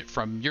change it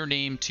from your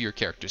name to your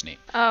character's name?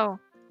 Oh,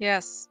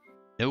 yes.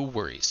 No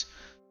worries.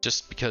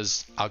 Just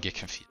because I'll get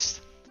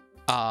confused.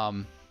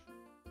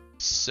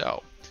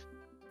 So.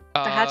 The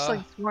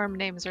hatchling swarm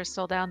names are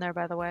still down there,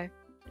 by the way.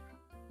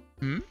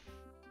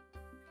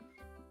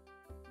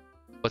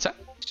 What's that?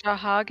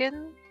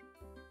 Shahagan,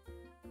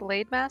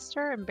 Blade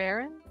Master, and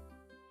Baron?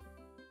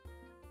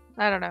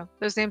 I don't know.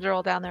 Those names are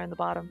all down there in the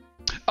bottom.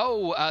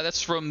 Oh,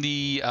 that's from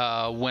the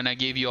when I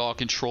gave you all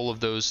control of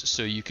those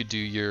so you could do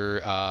your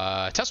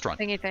test run.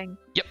 Thingy thing.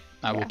 Yep,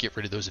 I will get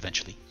rid of those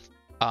eventually.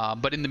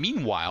 But in the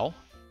meanwhile,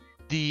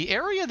 the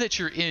area that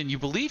you're in, you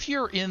believe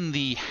you're in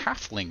the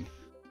Halfling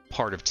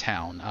part of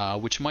town,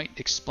 which might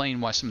explain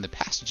why some of the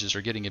passages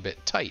are getting a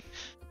bit tight.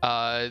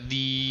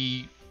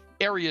 The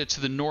area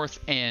to the north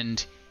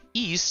and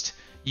east,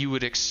 you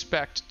would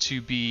expect to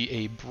be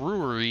a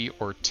brewery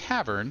or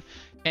tavern.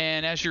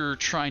 And as you're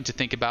trying to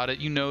think about it,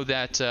 you know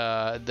that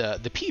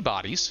the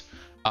Peabodys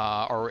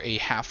are a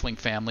halfling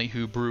family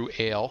who brew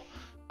ale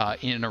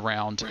in and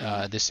around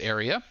this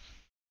area.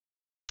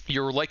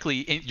 You're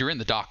in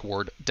the dock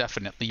ward,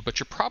 definitely, but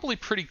you're probably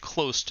pretty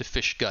close to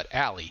Fish Gut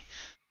Alley.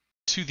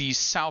 To the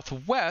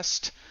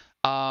southwest,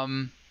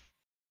 that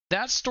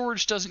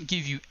storage doesn't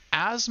give you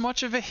as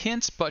much of a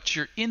hint, but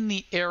you're in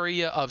the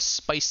area of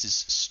Spices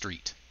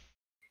Street.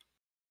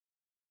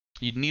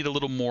 You'd need a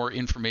little more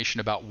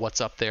information about what's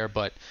up there,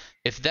 but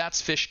if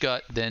that's Fish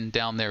Gut, then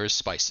down there is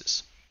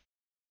Spices.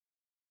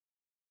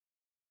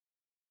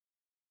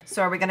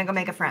 So are we gonna go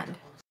make a friend?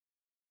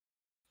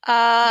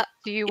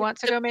 Do you want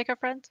to go make a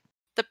friend?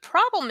 The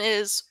problem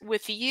is,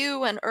 with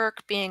you and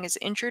Urk being as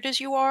injured as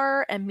you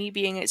are, and me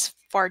being as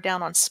far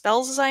down on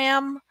spells as I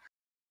am,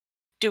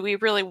 do we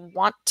really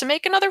want to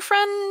make another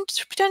friend,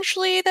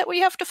 potentially, that we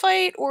have to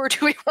fight? Or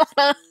do we want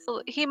to...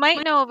 He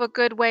might know of a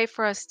good way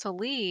for us to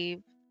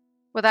leave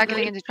without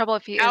getting into trouble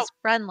if he is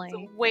friendly.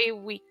 The way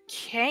we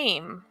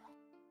came.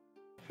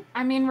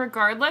 I mean,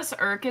 regardless,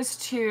 Urk is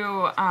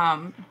too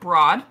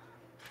broad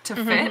to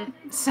fit,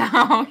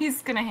 so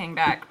he's gonna hang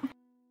back.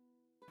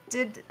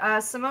 Did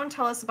Simone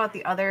tell us about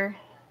the other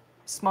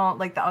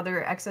the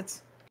other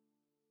exits?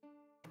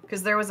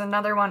 Because there was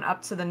another one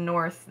up to the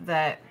north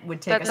that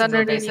would take us into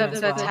the basement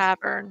as well. That's underneath the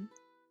tavern.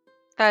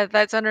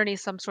 That's underneath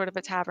some sort of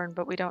a tavern,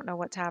 but we don't know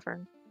what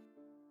tavern.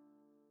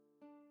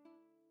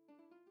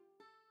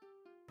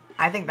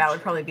 I think that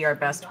would probably be our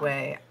best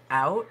way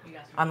out,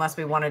 unless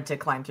we wanted to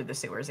climb through the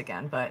sewers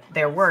again, but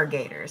there were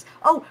gators.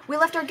 Oh, we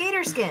left our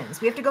gator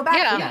skins! We have to go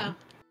back for them.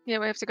 Yeah,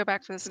 we have to go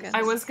back for the skins.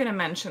 I was gonna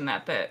mention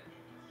that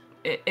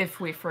if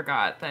we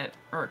forgot, that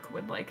Urk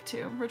would like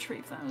to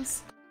retrieve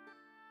those.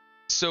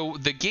 So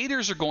the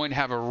gators are going to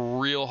have a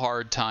real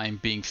hard time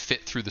being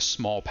fit through the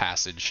small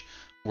passage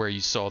where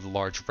you saw the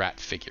large rat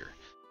figure.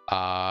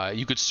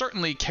 You could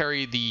certainly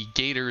carry the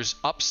gators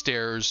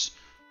upstairs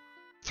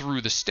through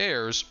the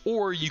stairs,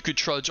 or you could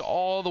trudge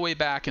all the way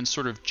back and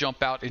sort of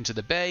jump out into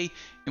the bay,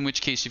 in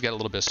which case you've got a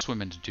little bit of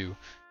swimming to do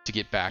to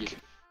get back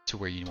to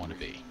where you want to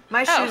be.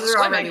 My shoes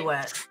are already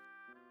wet.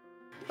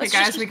 Hey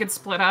guys, we could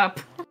split up.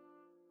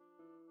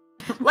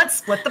 Let's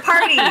split the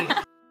party!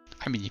 I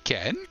mean, you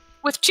can.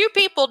 With 2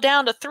 people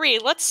down to 3,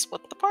 let's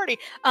split the party.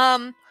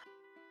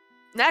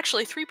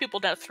 Actually, 3 people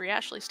down to 3.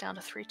 Ashley's down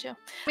to 3 too. I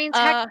mean,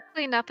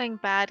 technically, nothing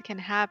bad can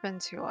happen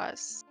to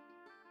us.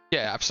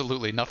 Yeah,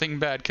 absolutely. Nothing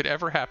bad could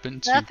ever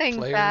happen to Nothing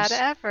players. bad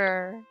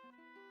ever.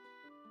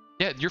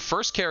 Yeah, your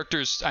first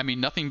characters, I mean,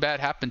 nothing bad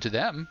happened to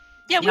them.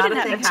 Yeah, we Not didn't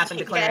a thing have happened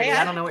to Clarity.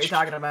 I don't know what you're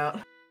talking about.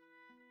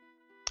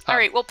 All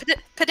right, well,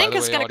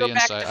 Padinka's going to go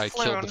back to I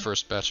Floon. killed the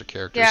first batch of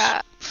characters.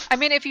 Yeah, I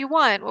mean, if you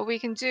want, what we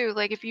can do,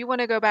 like, if you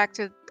want to go back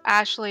to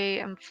Ashley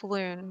and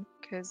Floon,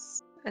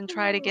 and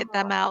try to get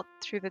them out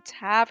through the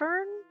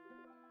tavern.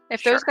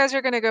 If those guys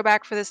are going to go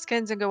back for the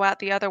skins and go out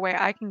the other way,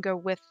 I can go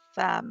with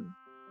them.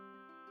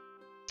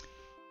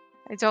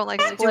 I don't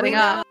like splitting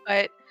up,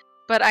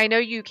 but I know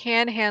you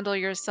can handle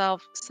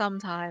yourself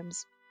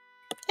sometimes.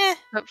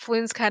 But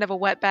Floon's kind of a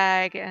wet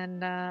bag,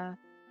 and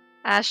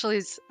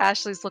Ashley's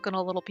looking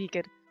a little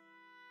peaked.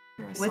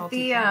 With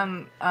the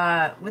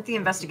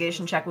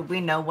investigation check, would we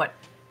know what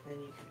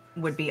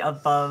would be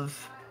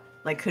above?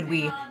 Like, could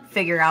we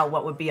figure out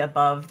what would be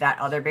above that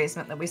other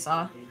basement that we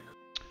saw?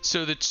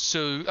 So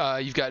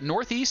you've got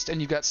northeast and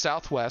you've got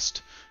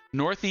southwest.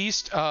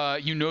 Northeast,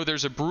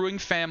 there's a brewing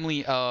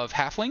family of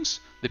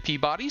halflings, the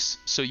Peabodys.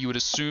 So you would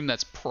assume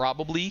that's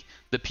probably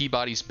the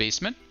Peabody's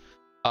basement.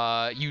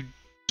 You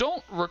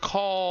don't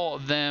recall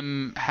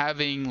them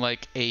having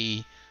like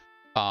a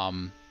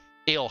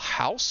ale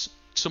house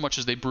so much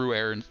as they brew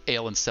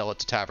ale and sell it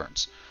to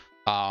taverns.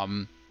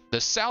 The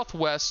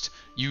southwest,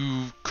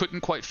 you couldn't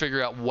quite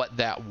figure out what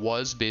that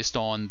was based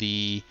on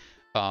the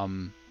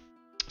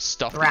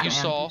stuff that you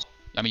saw.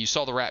 I mean, you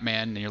saw the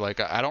Ratman, and you're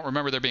like, I don't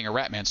remember there being a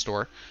Ratman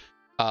store.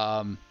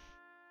 Ratman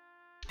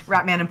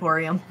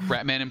Emporium.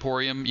 Ratman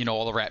Emporium,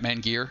 all the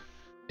Ratman gear.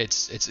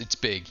 It's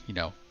big,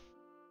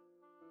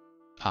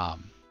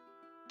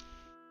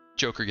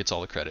 Joker gets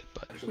all the credit,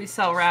 but we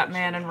sell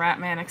Ratman and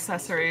Ratman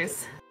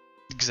accessories.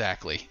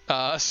 Exactly.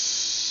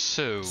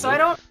 So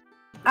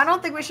I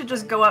don't think we should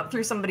just go up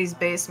through somebody's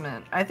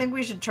basement. I think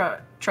we should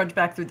trudge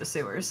back through the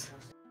sewers.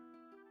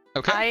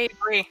 Okay. I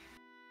agree.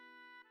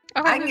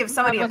 I can give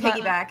somebody a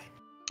piggyback.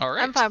 All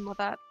right. I'm fine with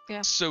that.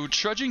 Yeah. So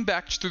trudging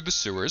back through the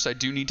sewers, I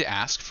do need to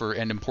ask for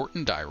an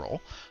important die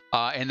roll,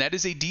 and that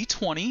is a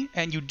d20,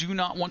 and you do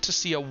not want to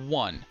see a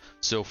 1.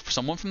 So for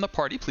someone from the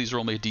party, please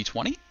roll me a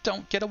d20.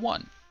 Don't get a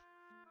 1.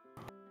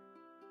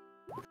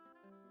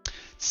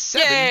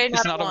 7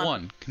 is not a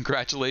 1.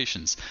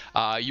 Congratulations.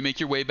 You make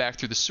your way back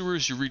through the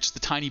sewers. You reach the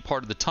tiny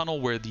part of the tunnel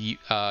where the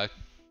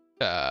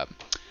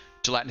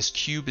gelatinous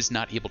cube is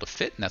not able to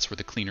fit, and that's where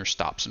the cleaner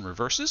stops and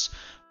reverses.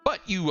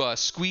 But you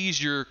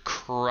squeeze your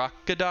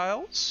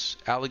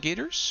alligators.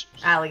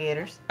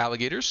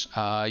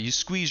 You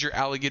squeeze your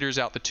alligators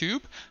out the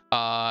tube,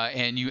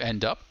 and you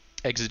end up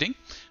exiting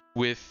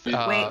with...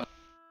 Wait.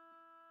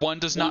 1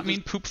 does not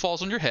mean poop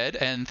falls on your head,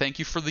 and thank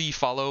you for the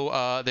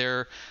follow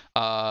there,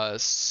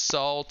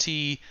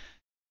 salty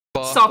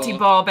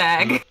ball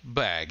bag.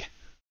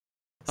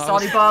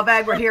 Salty ball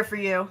bag, we're here for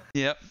you.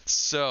 Yep,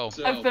 so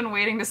I've been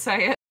waiting to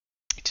say it.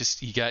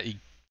 Just, you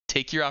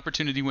take your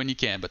opportunity when you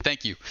can, but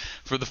thank you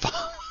for the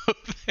follow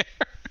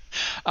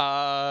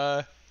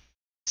there.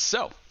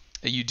 So,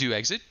 you do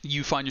exit.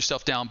 You find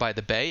yourself down by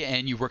the bay,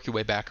 and you work your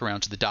way back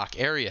around to the dock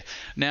area.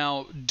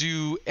 Now,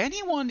 do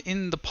anyone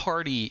in the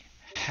party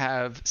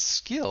have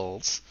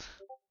skills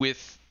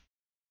with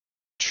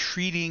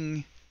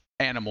treating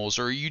animals,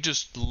 or are you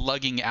just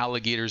lugging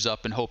alligators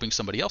up and hoping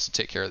somebody else will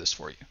take care of this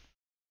for you?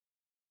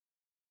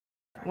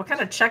 What kind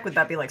of check would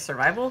that be, like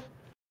survival?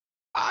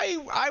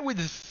 I would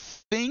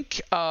think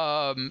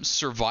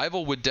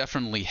survival would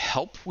definitely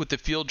help with the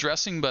field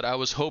dressing, but I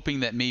was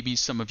hoping that maybe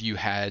some of you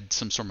had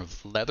some sort of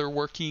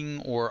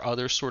leatherworking or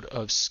other sort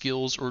of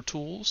skills or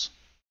tools.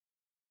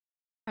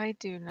 I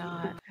do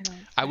not.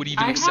 I would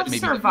even I accept have maybe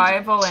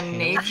survival and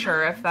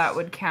nature, if that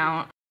would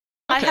count.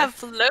 Okay. I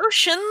have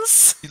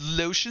lotions.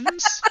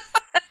 Lotions?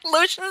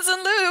 Lotions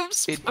and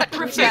lubes.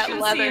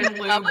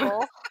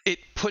 It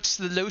puts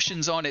the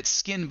lotions on its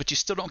skin, but you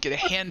still don't get a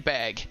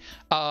handbag.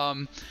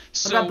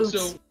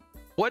 So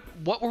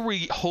what were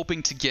we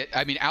hoping to get?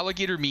 I mean,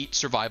 alligator meat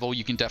survival.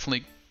 You can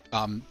definitely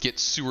get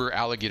sewer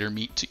alligator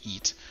meat to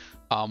eat.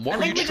 What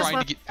were you trying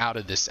to get out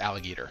of this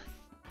alligator?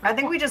 I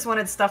think we just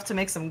wanted stuff to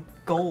make some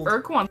gold.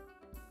 Urk wants.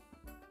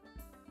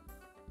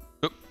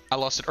 Oop, I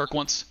lost it. Urk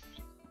once.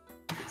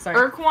 Sorry.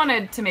 Urk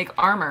wanted to make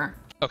armor.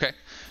 Okay,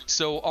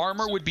 so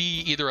armor would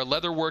be either a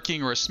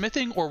leatherworking or a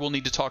smithing, or we'll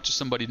need to talk to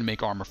somebody to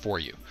make armor for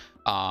you.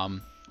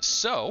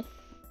 So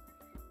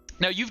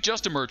now you've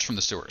just emerged from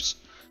the sewers.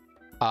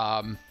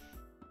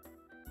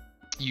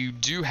 You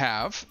do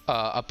have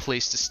a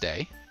place to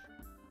stay.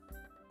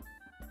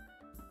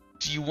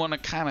 Do you want to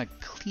kind of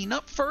clean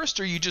up first,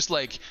 or you just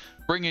like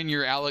bringing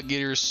your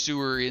alligator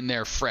sewer in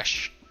there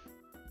fresh?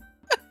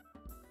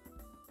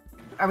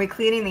 Are we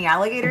cleaning the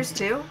alligators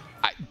too?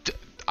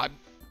 I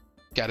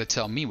gotta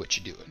tell me what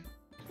you're doing.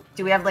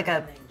 Do we have like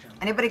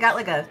anybody got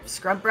like a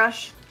scrub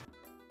brush?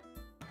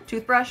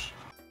 Toothbrush?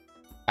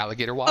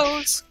 Alligator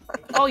wash?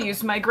 I'll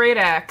use my great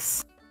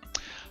axe.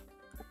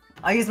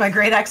 I'll use my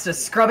great axe to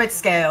scrub its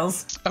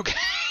scales. Okay.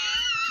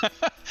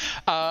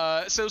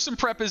 So some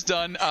prep is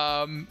done.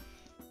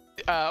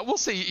 we'll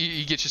say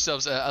you get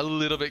yourselves a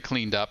little bit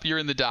cleaned up. You're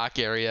in the dock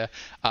area,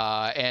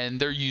 and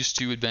they're used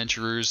to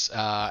adventurers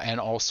and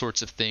all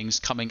sorts of things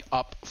coming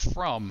up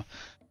from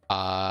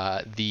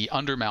the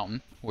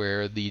Undermountain,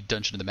 where the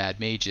Dungeon of the Mad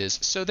Mage is.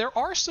 So there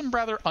are some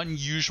rather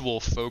unusual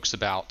folks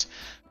about.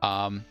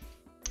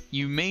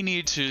 You may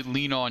need to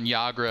lean on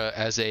Yagra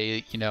as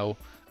a,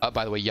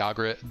 by the way,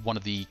 Yagra, one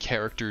of the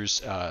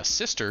characters'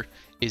 sister,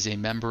 is a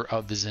member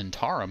of the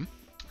Zentarum,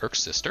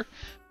 Urk's sister,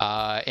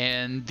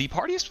 and the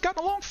party has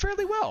gotten along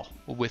fairly well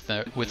with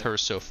her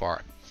so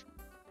far.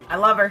 I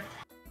love her.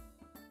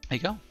 There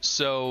you go.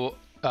 So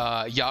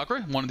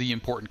Yagra, one of the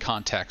important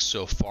contacts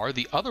so far.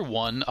 The other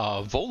one,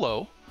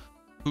 Volo,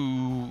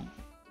 who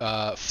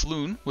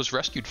Floon was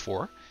rescued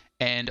for,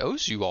 and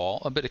owes you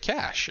all a bit of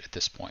cash at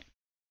this point.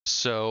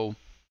 So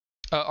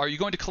are you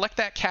going to collect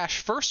that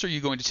cash first, or are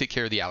you going to take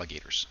care of the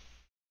alligators?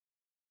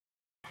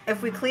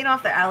 If we clean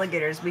off the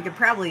alligators, we could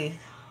probably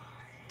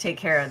take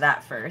care of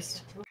that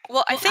first.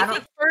 Well, I think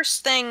the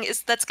first thing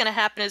that's going to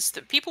happen is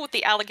the people with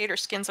the alligator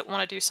skins that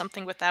want to do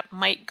something with that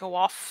might go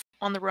off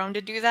on their own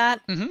to do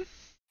that. Mm-hmm.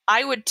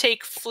 I would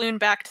take Floon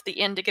back to the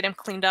inn to get him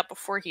cleaned up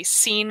before he's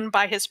seen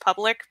by his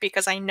public,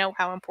 because I know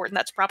how important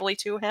that's probably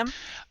to him.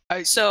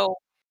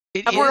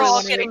 We're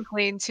all getting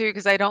clean too,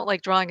 because I don't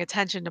like drawing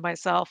attention to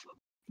myself.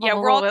 Yeah,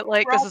 we're all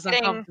this is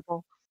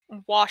uncomfortable.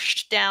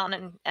 Washed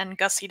down and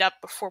gussied up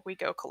before we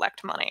go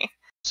collect money.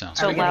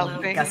 Sounds Are we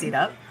good. getting gussied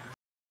up?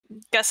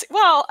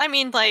 Well, I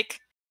mean, like,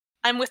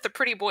 I'm with the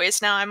pretty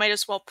boys now. I might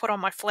as well put on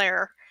my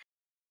flare,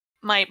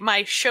 my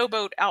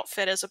showboat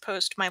outfit, as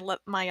opposed to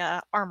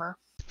my armor.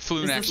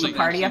 Floon Is this the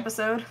party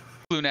episode?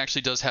 Floon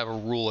actually does have a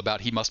rule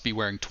about he must be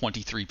wearing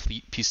 23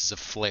 pieces of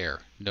flare,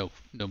 no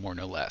more,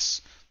 no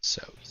less.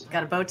 So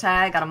got a bow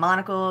tie, got a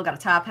monocle, got a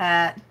top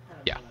hat.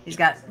 Yeah. He's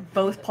got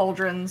both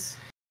pauldrons.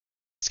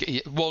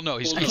 Well, no,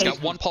 he's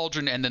got one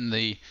pauldron and then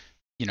the,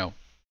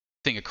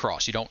 thing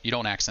across. You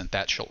don't accent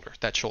that shoulder.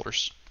 That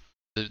shoulder's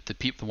the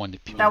one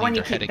that people that lean one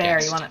you their head keep bare.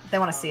 against. They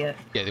want to see it.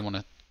 Yeah, they want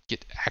to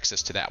get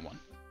access to that one.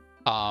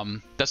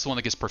 That's the one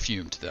that gets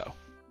perfumed though.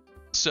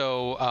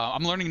 So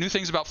I'm learning new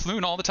things about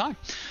Floon all the time.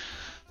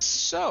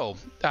 So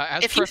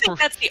if you think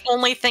that's the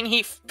only thing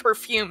he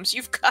perfumes,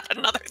 you've got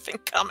another thing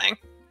coming.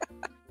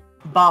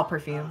 Ball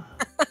perfume.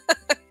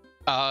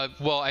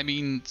 Well, I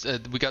mean,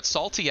 we got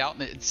Salty out,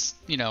 and it's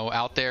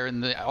out there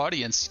in the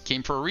audience,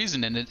 came for a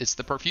reason, and it's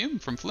the perfume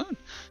from Floon.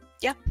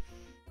 Yeah.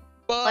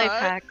 But, Life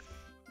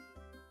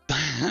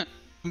hacks.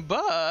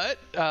 But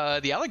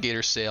the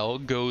alligator sale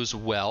goes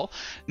well.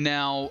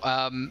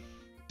 Now,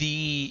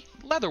 the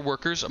leather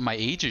workers, my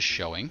age is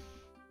showing.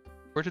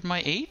 Where did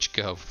my age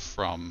go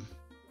from?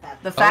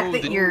 The fact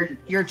that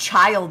your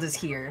child is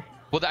here.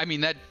 Well, I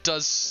mean, that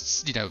does,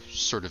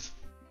 sort of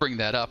bring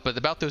that up. But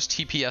about those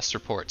TPS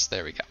reports,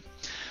 there we go.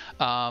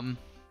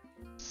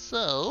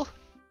 So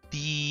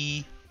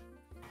the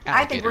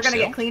I think we're gonna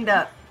get cleaned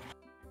up.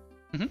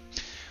 Mm-hmm.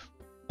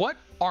 What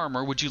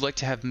armor would you like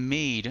to have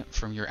made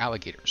from your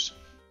alligators?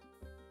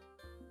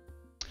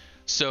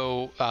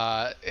 So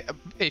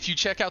if you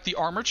check out the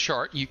armor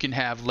chart, you can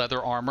have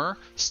leather armor,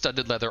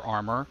 studded leather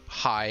armor,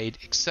 hide,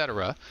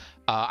 etc.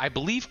 I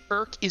believe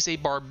Urk is a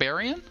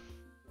barbarian.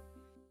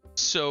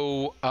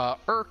 So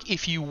Urk,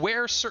 if you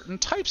wear certain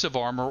types of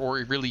armor, or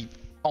really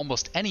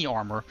almost any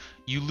armor,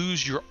 you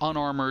lose your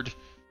unarmored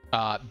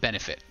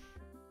benefit.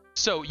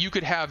 So you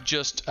could have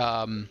just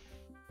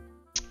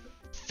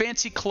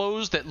fancy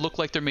clothes that look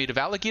like they're made of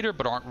alligator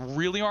but aren't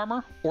really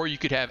armor, or you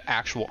could have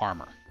actual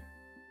armor.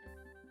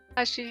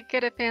 I should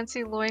get a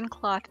fancy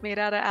loincloth made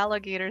out of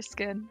alligator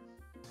skin.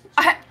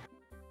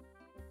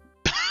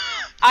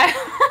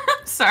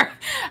 Sorry.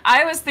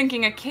 I was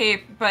thinking a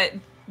cape, but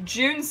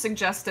June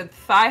suggested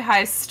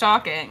thigh-high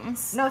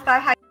stockings. No,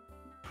 thigh-high.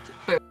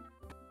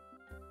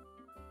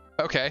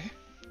 Okay.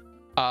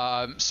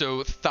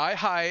 So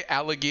thigh-high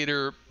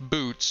alligator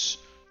boots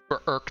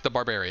for Urk the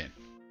Barbarian.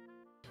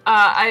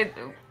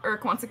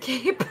 Urk wants a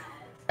cape.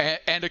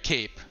 And a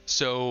cape.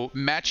 So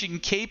matching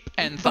cape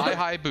and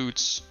thigh-high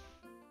boots.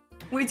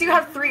 We do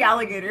have 3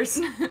 alligators.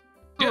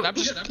 Yeah, I'm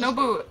just... No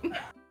boot.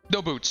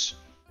 No boots.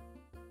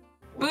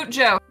 Boot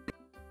joke.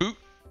 Boot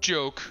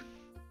joke.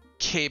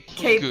 Cape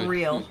good.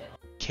 Real.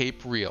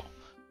 Cape real.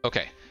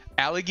 Okay.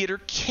 Alligator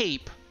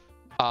cape.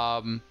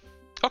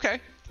 Okay.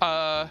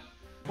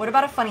 What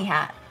about a funny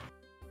hat?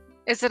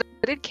 Is it a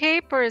hooded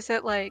cape, or is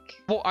it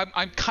like... Well,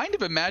 I'm kind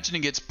of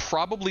imagining it's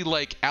probably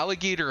like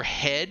alligator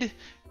head,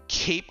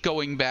 cape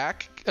going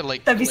back,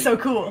 like... That'd be so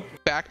cool.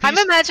 Back piece.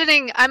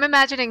 I'm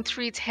imagining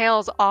 3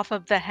 tails off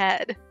of the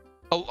head.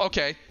 Oh,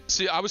 okay.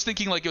 See, I was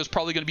thinking like it was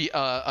probably going to be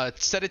a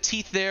set of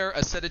teeth there,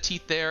 a set of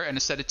teeth there, and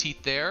a set of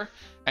teeth there,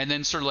 and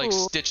then sort of like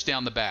stitched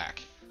down the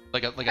back,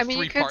 like a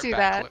 3-part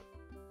back clip.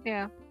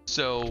 Yeah.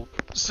 So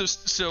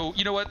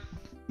you know what?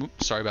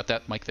 Oops, sorry about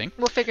that mic thing.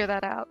 We'll figure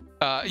that out.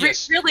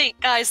 Yes. Really,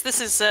 guys, this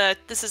is a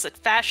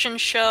fashion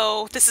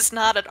show. This is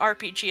not an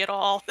RPG at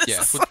all.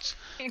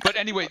 But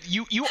anyway,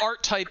 you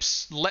art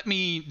types, let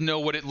me know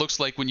what it looks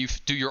like when you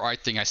do your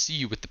art thing. I see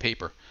you with the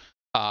paper.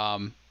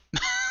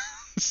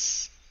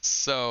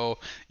 So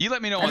you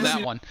let me know on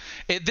that one.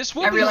 This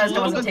will I be realized a I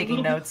little wasn't bit,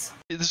 taking notes.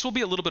 This will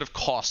be a little bit of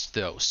cost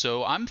though.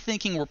 So I'm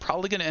thinking we're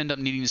probably going to end up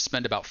needing to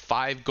spend about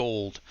 5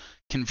 gold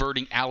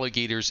converting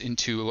alligators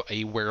into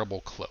a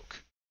wearable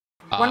cloak.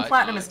 1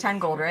 platinum is 10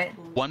 gold, right?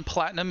 1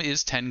 platinum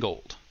is 10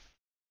 gold.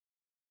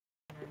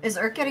 Is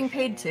Urk getting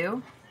paid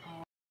too?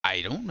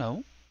 I don't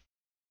know.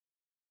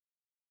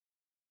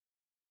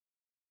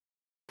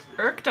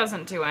 Urk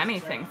doesn't do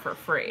anything for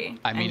free.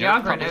 I mean, and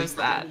Urk Yagra probably knows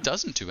that.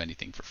 doesn't do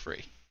anything for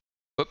free.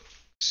 Oh,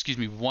 excuse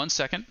me 1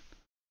 second.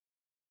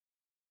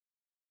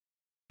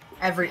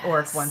 Every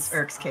orc wants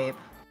Urk's cape.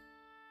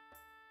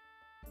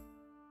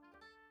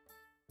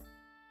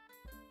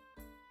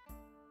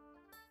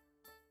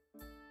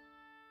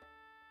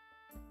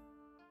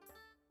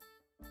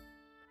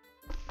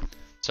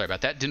 Sorry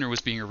about that. Dinner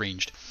was being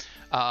arranged.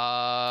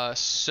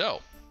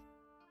 So.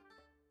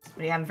 What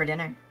do you have for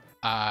dinner?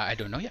 I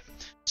don't know yet.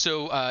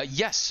 So,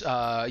 yes,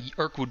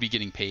 Urk would be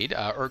getting paid.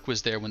 Urk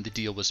was there when the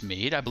deal was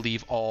made. I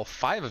believe all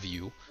 5 of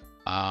you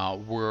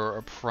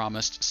were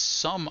promised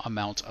some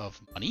amount of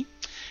money.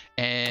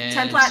 And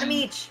 10 platinum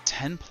each.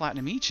 10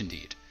 platinum each,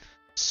 indeed.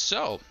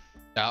 So,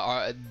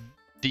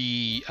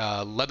 the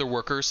leather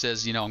worker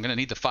says, you know, I'm going to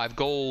need the 5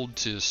 gold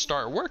to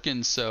start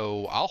working,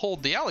 so I'll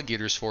hold the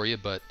alligators for you,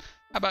 but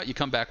how about you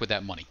come back with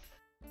that money?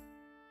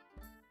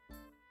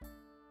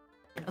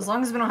 As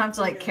long as we don't have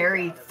to, like,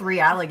 carry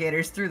 3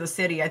 alligators through the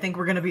city, I think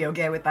we're gonna be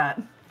okay with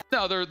that.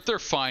 No, they're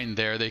fine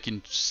there. They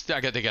can.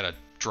 They gotta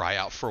dry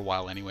out for a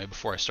while anyway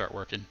before I start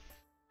working.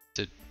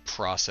 It's a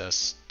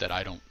process that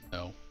I don't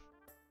know.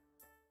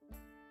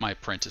 My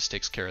apprentice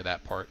takes care of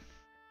that part.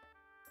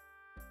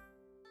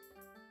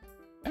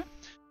 Okay.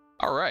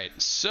 All right.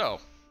 So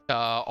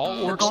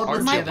all orcs gold are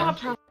was given.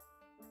 given.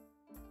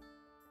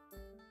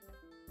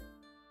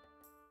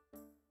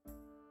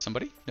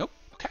 Somebody? Nope.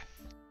 Okay.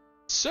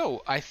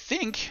 So I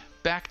think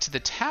back to the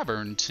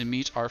tavern to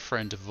meet our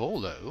friend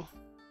Volo.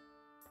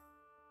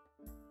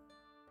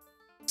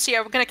 So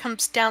yeah, we're gonna come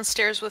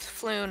downstairs with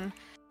Floon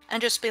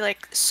and just be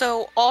like,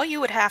 so all you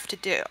would have to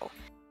do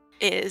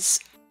is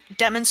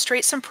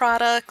demonstrate some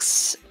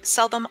products,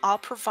 sell them, I'll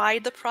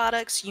provide the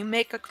products, you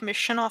make a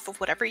commission off of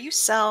whatever you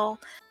sell.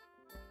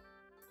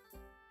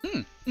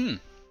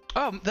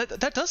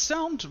 That does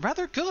sound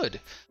rather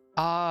good.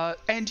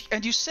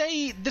 And you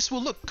say this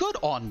will look good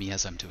on me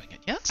as I'm doing it,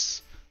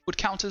 yes? Would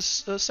count as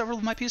several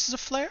of my pieces of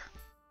flair?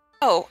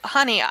 Oh,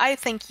 honey, I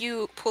think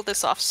you pull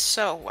this off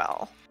so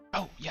well.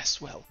 Oh,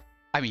 yes, well,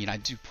 I mean, I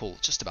do pull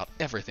just about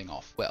everything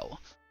off well.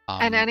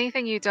 And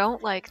anything you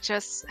don't like,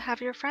 just have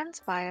your friends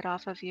buy it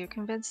off of you.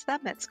 Convince them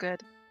it's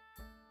good.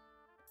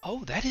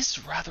 Oh, that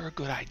is rather a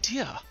good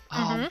idea.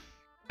 Mhm.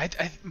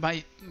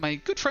 My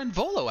good friend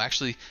Volo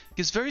actually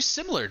gives very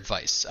similar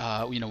advice.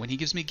 You know, when he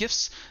gives me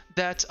gifts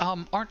that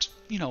aren't,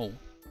 you know,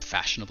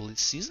 fashionable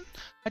this season,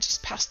 I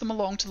just pass them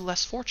along to the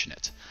less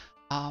fortunate.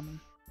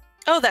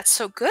 Oh, that's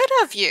so good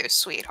of you,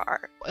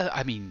 sweetheart.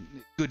 I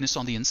mean, goodness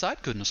on the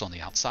inside, goodness on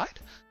the outside.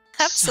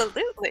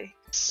 Absolutely.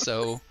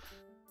 So,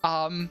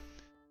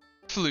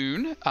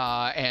 Floon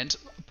and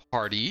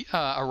party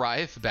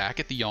arrive back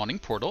at the Yawning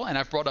Portal, and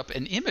I've brought up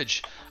an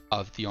image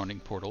of the Yawning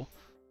Portal.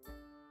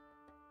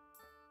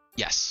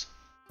 Yes.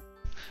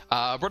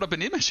 Brought up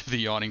an image of the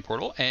Yawning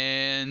Portal,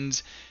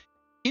 and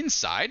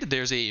inside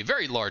there's a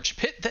very large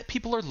pit that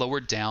people are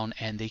lowered down,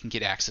 and they can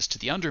get access to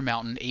the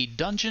Undermountain, a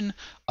dungeon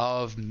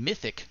of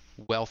mythic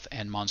wealth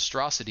and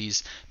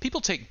monstrosities. People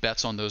take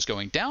bets on those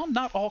going down.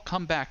 Not all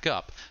come back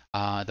up.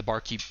 The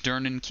barkeep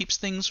Durnan keeps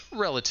things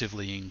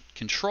relatively in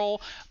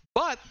control,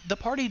 but the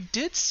party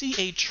did see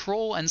a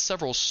troll and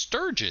several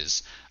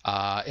sturges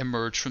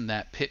emerge from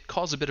that pit,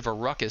 cause a bit of a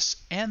ruckus,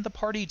 and the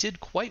party did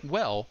quite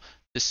well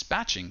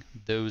dispatching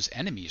those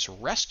enemies,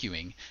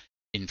 rescuing,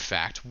 in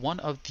fact, one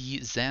of the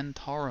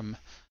Xantarum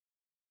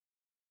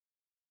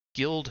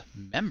guild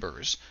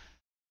members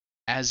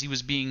as he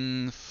was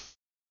being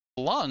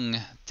flung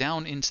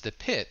down into the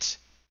pit.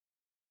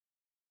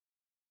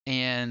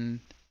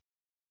 And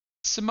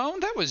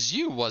Simone, that was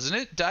you,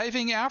 wasn't it?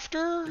 Diving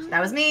after?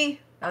 That was me.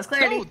 That was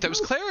Clarity. No, that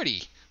was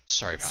Clarity.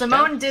 Sorry about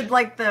Simone that. did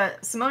the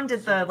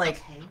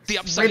The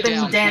upside ribbon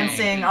down dancing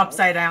thing.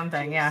 upside down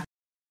thing, yeah.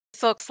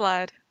 Silk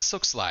slide.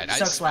 Silk slide.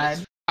 Silk slide.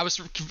 I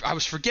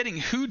was forgetting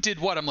who did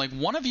what. I'm like,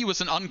 one of you was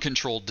an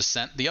uncontrolled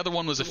descent. The other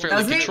one was a fairly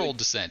was me. controlled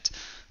descent.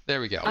 There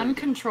we go.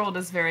 Uncontrolled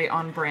is very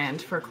on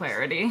brand for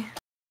Clarity.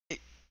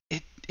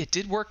 It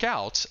did work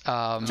out.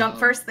 Jump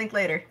first, think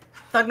later.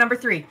 Thug number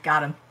 3,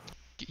 got him.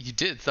 You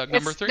did. Thug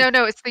number 3.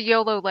 No, it's the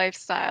YOLO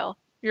lifestyle.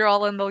 You're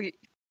all in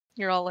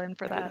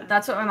for that.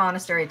 That's what my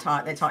monastery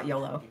taught. They taught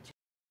YOLO.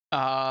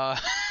 Uh,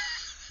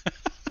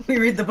 We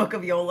read the book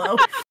of YOLO.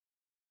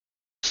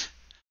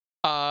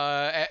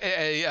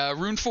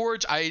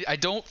 Runeforge, I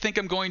don't think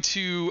I'm going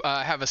to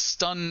have a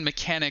stun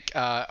mechanic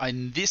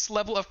in this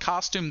level of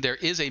costume. There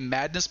is a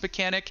madness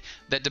mechanic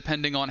that,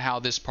 depending on how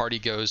this party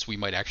goes, we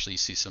might actually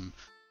see some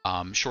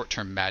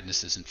short-term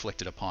madnesses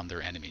inflicted upon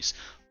their enemies.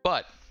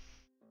 But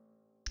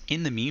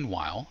In the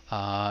meanwhile,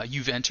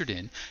 you've entered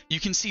in. You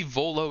can see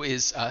Volo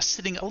is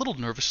sitting a little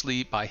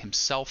nervously by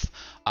himself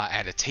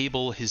at a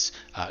table, his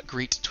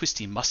great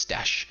twisty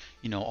mustache,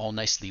 all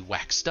nicely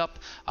waxed up.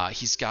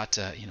 He's got,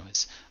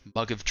 his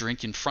mug of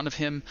drink in front of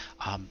him.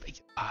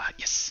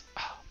 Yes,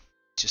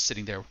 just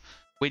sitting there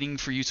waiting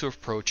for you to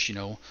approach,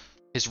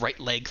 his right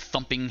leg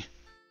thumping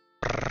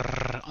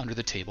under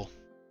the table.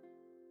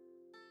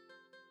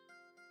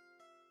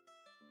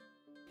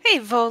 Hey,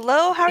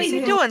 Volo, how are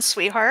you doing,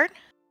 sweetheart?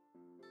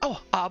 Oh,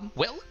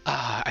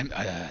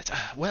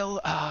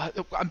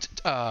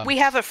 we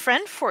have a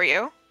friend for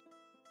you.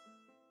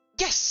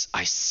 Yes,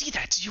 I see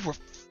that. You were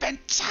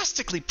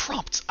fantastically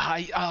prompt.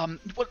 Let's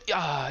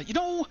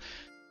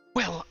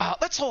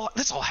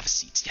all have a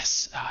seat.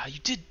 Yes, you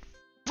did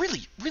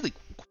really, really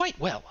quite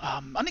well.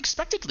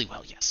 Unexpectedly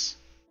well, yes.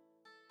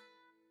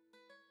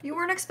 You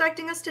weren't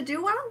expecting us to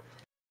do well?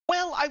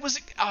 Well, I was,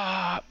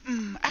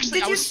 actually,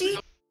 Did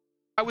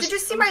you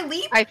see my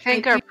leap? I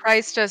think our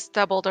price just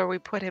doubled, or we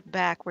put him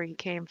back where he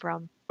came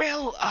from.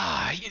 Well,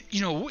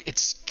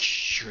 it's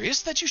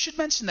curious that you should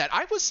mention that.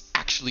 I was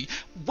actually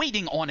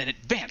waiting on an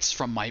advance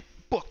from my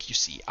book, you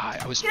see.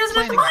 I was He doesn't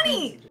have the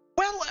money!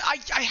 Well,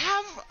 I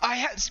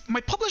had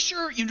my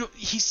publisher,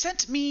 he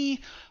sent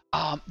me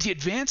the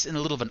advance in a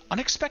little of an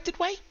unexpected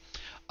way.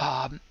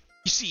 You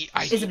see,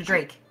 Is it a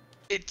drake?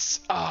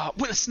 It's,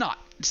 it's not.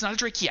 It's not a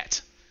drake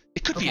yet.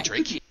 It could be a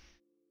drake.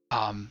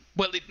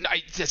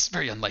 That's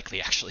very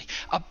unlikely, actually.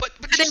 But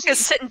Padinka's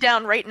sitting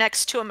down right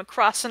next to him and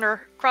crossing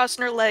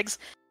her legs,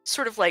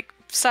 sort of like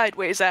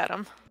sideways at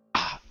him.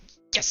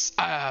 Yes.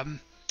 I'm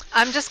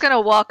just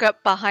gonna walk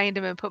up behind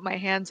him and put my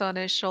hands on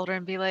his shoulder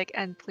and be like,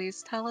 "And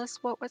please tell us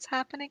what was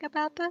happening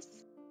about this."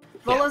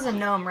 Volo's a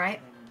gnome, right?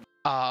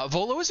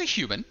 Volo is a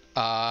human.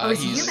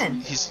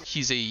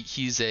 He's a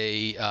human.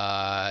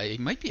 He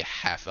might be a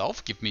half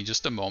elf. Give me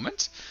just a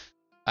moment.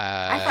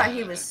 I thought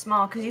he was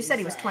small because you said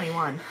he was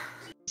 21.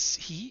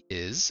 He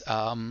is.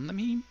 Let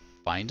me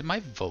find my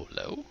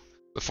Volo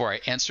before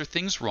I answer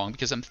things wrong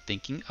because I'm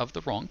thinking of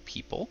the wrong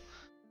people.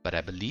 But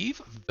I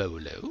believe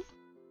Volo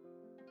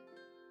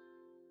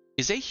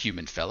is a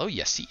human fellow.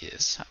 Yes, he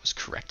is. I was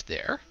correct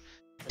there.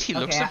 He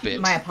looks a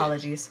bit. My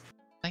apologies.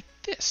 Like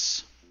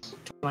this.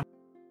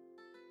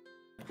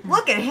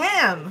 Look at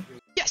him.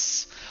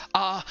 Yes.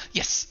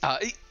 Yes.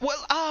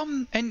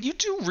 And you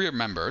do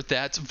remember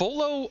that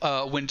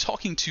Volo, when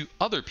talking to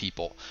other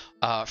people,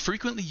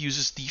 frequently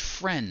uses the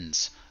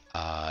friends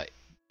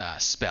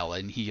spell,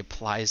 and he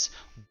applies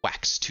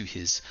wax to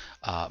his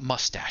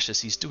mustache as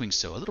he's doing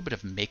so. A little bit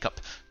of makeup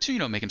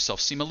to, make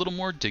himself seem a little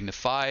more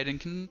dignified and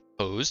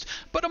composed.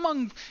 But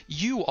among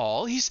you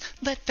all, he's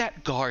let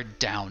that guard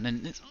down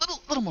and is a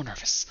little more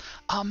nervous.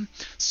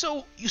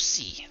 So you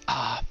see,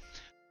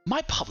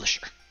 my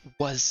publisher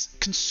was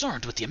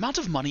concerned with the amount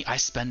of money I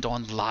spend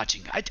on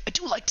lodging. I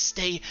do like to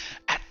stay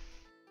at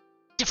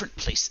different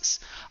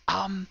places.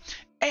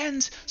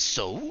 And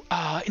so,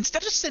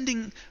 instead of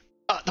sending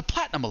the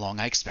platinum along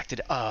I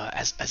expected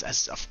as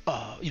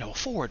a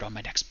forward on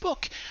my next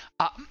book,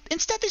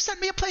 instead they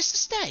sent me a place to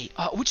stay,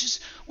 which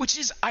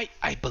is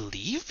I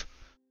believe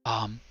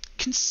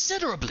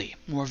considerably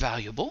more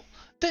valuable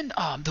than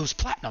those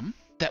platinum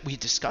that we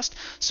discussed.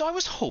 So I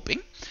was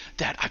hoping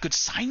that I could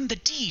sign the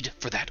deed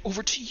for that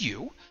over to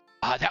you.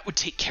 That would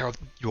take care of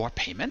your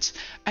payment,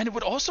 and it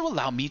would also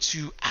allow me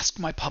to ask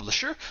my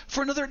publisher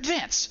for another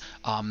advance,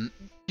 a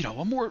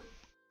more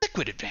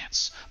liquid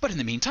advance. But in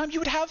the meantime, you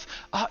would have,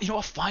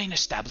 a fine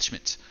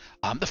establishment,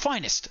 the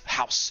finest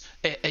house,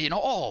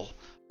 all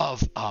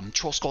of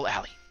Troll Skull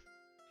Alley.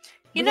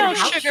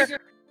 Sugar,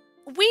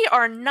 we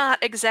are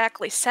not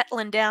exactly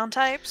settling down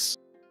types.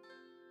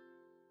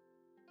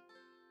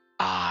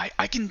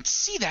 I can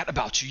see that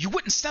about you. You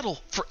wouldn't settle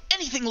for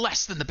anything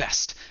less than the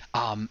best.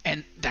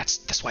 And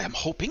that's why I'm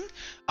hoping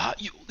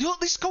you'll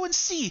at least go and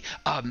see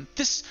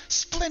this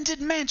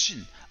splendid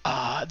mansion,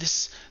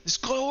 this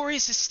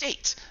glorious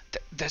estate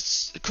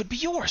that could be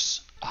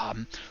yours.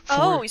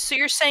 So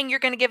you're saying you're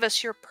going to give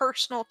us your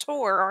personal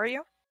tour, are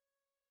you?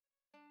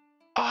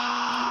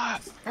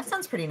 That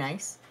sounds pretty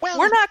nice. Well,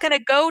 we're not going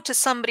to go to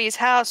somebody's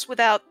house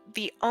without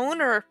the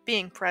owner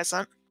being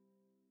present.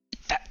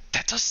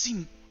 That does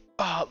seem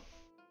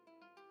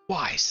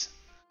wise.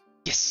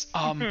 Yes.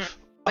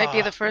 Might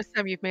be the first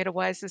time you've made a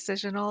wise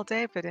decision all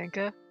day,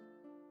 Padinka.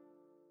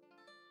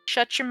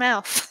 Shut your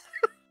mouth.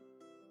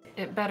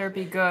 It better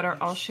be good, or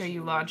I'll show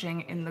you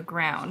lodging in the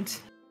ground.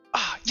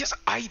 Yes,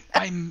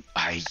 I'm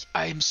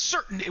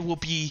certain it will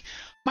be.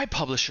 My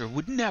publisher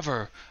would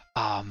never.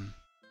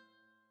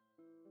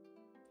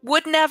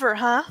 Would never,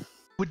 huh?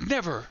 Would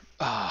never.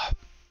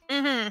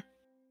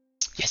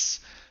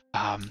 Yes.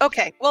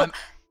 Okay. Well.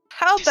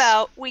 How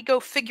about we go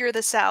figure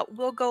this out?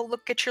 We'll go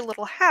look at your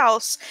little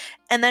house,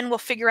 and then we'll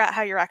figure out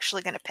how you're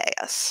actually going to pay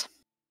us.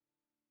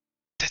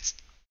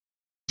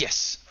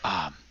 Yes.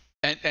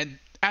 And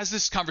as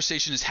this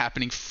conversation is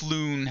happening,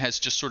 Floon has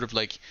just sort of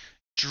like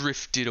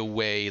drifted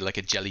away like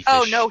a jellyfish.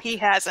 Oh no, he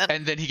hasn't.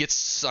 And then he gets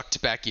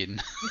sucked back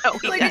in. No,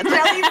 he like hasn't. a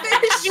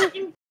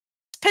jellyfish.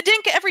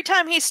 Padinka, every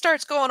time he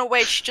starts going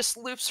away, she just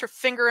loops her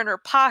finger in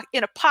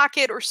a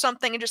pocket or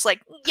something and just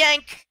like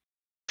yank.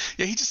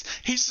 Yeah,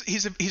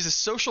 he's a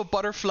social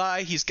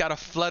butterfly. He's got a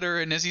flutter,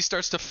 and as he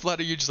starts to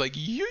flutter, you're just like,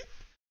 yeet,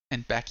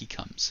 and back he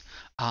comes.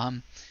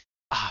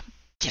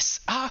 Yes.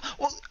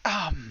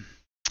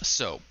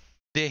 So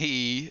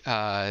they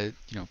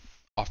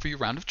offer you a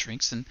round of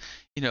drinks, and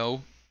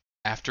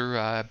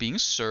after being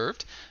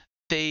served,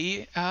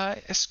 they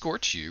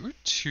escort you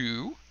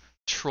to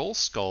Troll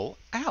Skull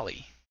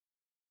Alley,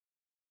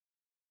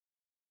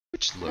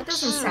 which looks. That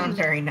doesn't sound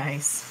very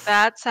nice.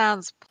 That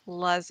sounds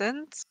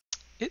pleasant.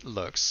 It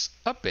looks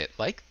a bit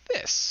like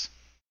this.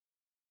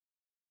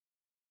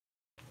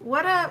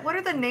 What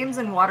are the names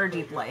in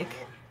Waterdeep like?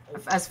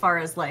 As far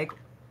as like,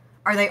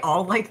 are they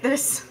all like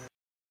this?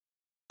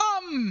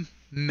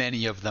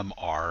 Many of them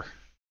are.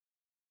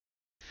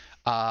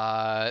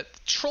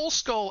 Troll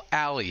Skull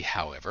Alley,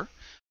 however,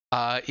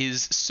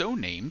 is so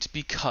named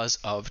because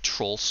of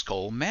Troll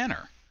Skull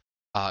Manor.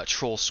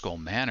 Troll Skull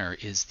Manor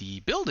is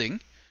the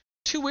building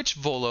to which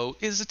Volo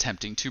is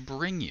attempting to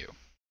bring you.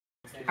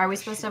 Are we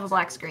supposed to have a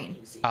black screen?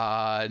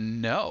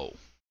 No.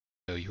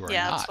 No, you are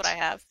Yeah, not. that's what I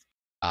have.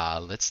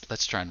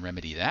 Let's try and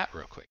remedy that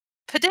real quick.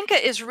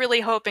 Padinka is really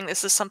hoping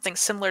this is something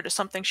similar to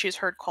something she's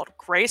heard called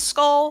Grey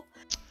Skull,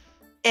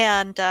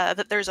 and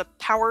that there's a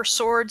power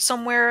sword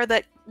somewhere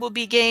that will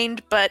be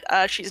gained, but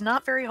she's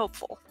not very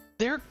hopeful.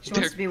 She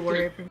wants to be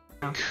Warrior Princess.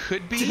 No.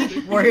 Could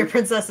be. Warrior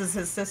Princess is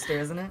his sister,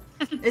 isn't it?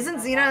 Isn't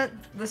Xena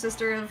the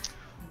sister of...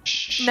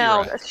 Shira.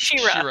 No, that's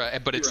Shira. Shira,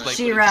 but it's like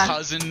Shira.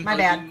 cousin. My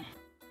bad.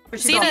 But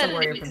she's also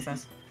Warrior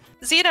Princess.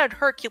 Xena and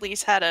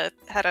Hercules had a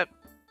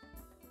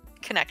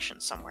connection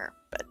somewhere,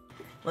 but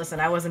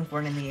Listen, I wasn't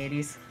born in the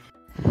 80s.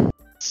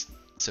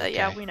 It's okay.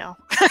 yeah, we know.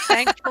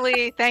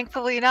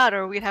 Thankfully not,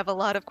 or we'd have a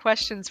lot of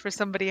questions for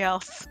somebody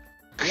else.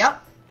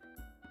 Yep.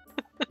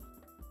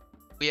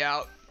 We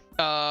out.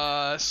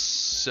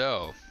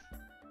 So,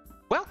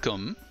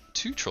 welcome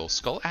to Troll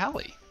Skull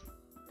Alley.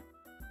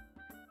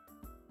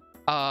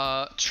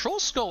 Troll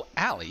Skull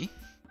Alley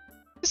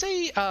is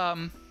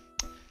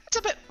it's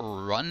a bit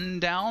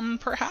run down,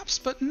 perhaps,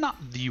 but not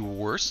the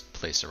worst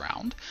place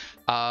around.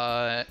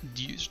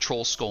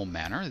 Troll Skull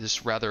Manor,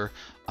 this rather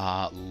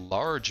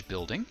large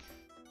building,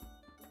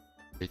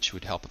 which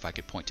would help if I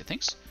could point to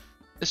things.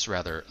 This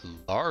rather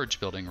large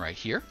building right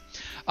here.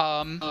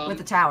 With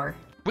the tower.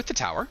 With the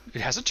tower.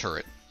 It has a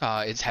turret.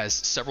 It has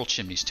several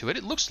chimneys to it.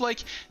 It looks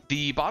like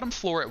the bottom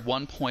floor at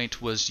one point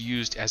was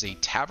used as a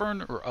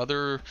tavern or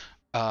other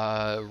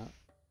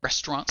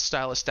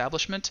restaurant-style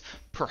establishment.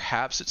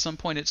 Perhaps at some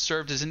point it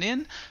served as an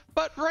inn,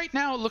 but right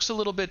now it looks a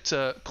little bit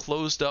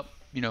closed up,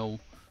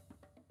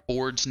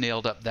 boards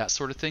nailed up, that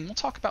sort of thing. We'll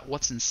talk about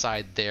what's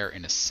inside there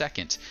in a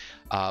second.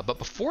 But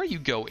before you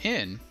go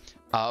in,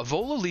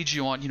 Vola leads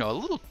you on, a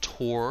little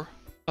tour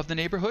of the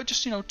neighborhood,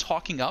 just,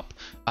 talking up.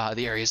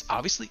 The area is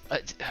obviously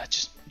it's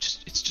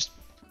just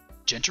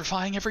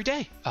gentrifying every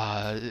day.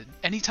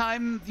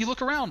 Anytime you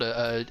look around,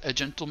 a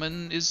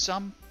gentleman is,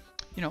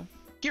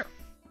 here.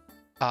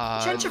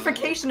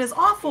 Gentrification is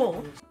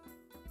awful.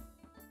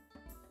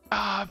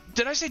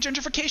 Did I say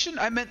gentrification?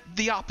 I meant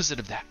the opposite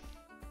of that.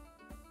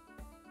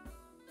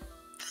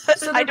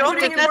 So I don't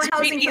think more that's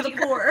housing for the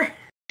poor.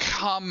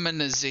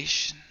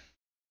 Commonization.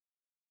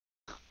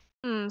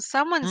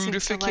 Someone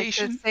seems to like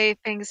to Rudification? say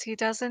things he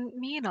doesn't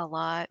mean a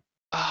lot.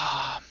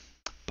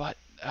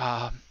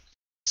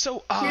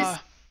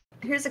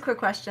 Here's a quick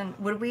question.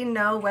 Would we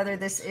know whether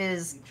this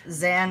is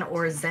Zan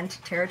or Zent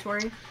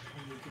territory?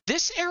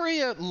 This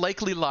area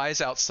likely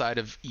lies outside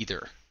of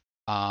either.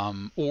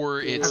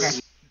 Or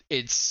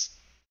it's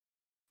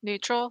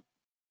Neutral?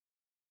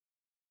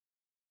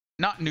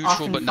 not neutral,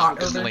 Often but not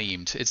fought over.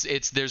 claimed.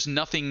 There's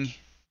nothing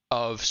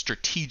of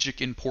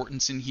strategic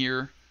importance in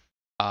here,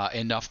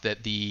 enough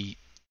that the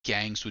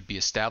gangs would be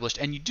established.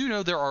 And you do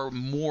know there are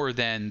more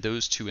than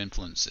those two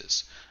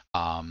influences.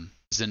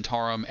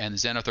 Zentarum and the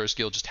Xanathar's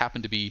Guild just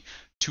happen to be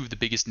two of the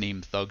biggest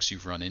named thugs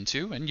you've run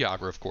into, and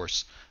Yagra, of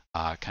course,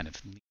 kind of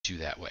leads you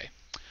that way.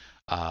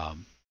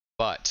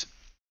 But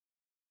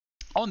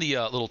on the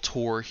little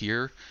tour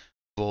here,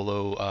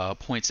 Volo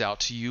points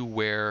out to you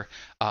where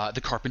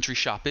the carpentry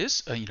shop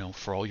is,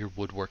 for all your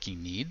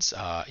woodworking needs.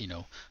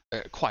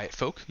 Quiet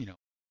folk,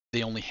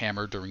 they only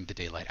hammer during the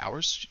daylight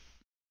hours.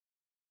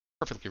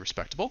 Perfectly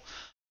respectable.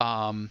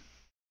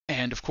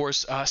 And of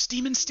course,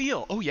 steam and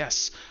steel. Oh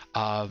yes.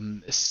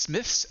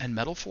 Smiths and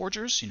metal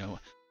forgers,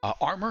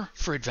 armor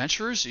for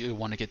adventurers. You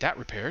want to get that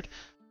repaired.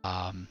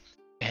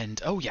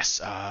 And oh yes,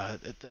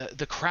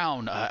 the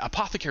Crown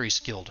Apothecary's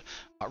Guild,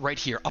 right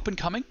here, up and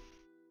coming.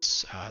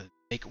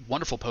 Make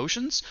wonderful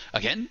potions.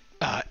 Again,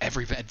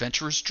 every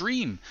adventurer's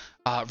dream.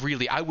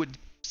 Really, I would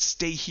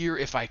stay here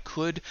if I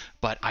could,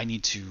 but I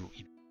need to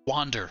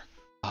wander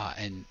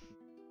and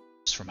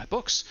for my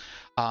books.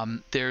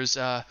 There's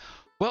the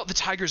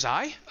Tiger's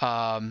Eye.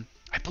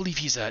 I believe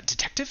he's a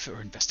detective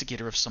or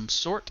investigator of some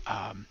sort.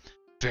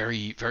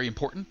 Very, very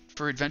important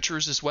for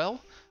adventurers as well.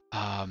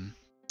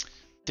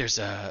 there's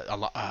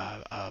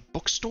a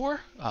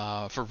bookstore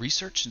for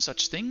research and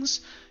such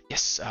things.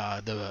 Yes,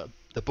 the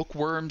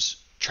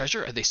bookworm's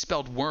treasure. They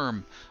spelled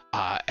worm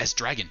as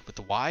dragon with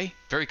the Y.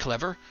 Very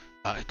clever.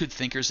 Good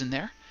thinkers in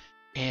there.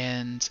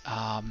 And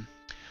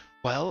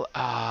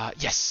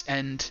yes,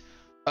 and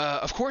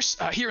of course,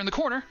 here in the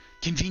corner,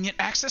 convenient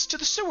access to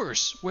the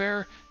sewers,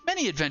 where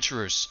many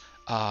adventurers.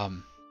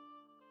 Yes,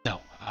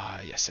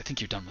 I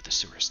think you're done with the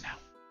sewers now.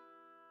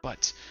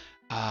 But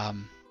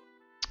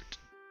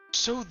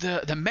so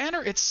the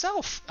manor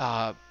itself.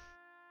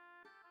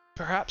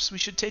 Perhaps we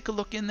should take a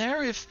look in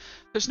there if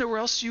there's nowhere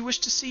else you wish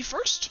to see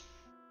first.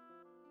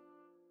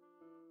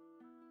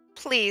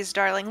 Please,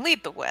 darling,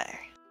 lead the way.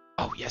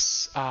 Oh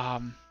yes.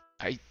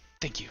 I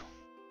thank you.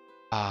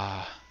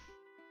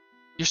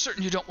 You're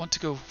certain you don't want to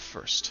go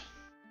first?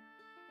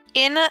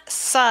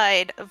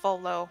 Inside,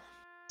 Volo.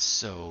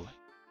 So,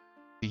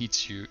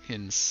 leads you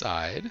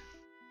inside.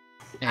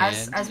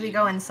 As we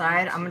go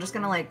inside, I'm just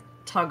gonna like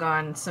tug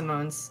on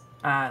Simone's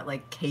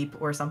like cape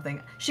or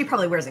something. She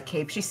probably wears a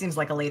cape. She seems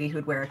like a lady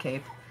who'd wear a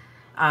cape.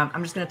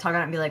 I'm just gonna tug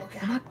on it and be like,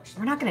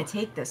 we're not gonna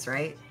take this,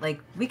 right?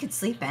 Like, we could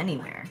sleep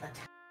anywhere.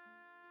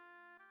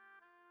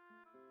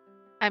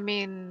 I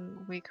mean,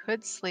 we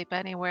could sleep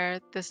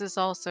anywhere. This is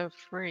also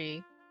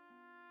free.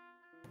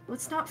 Well,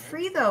 it's not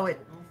free though.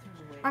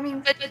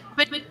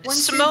 But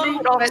once Simone you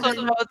would do-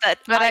 also know that.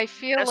 But I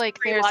feel like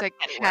free there's a lodging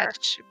anywhere.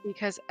 catch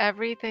because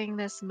everything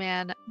this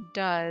man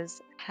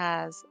does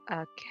has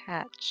a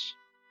catch.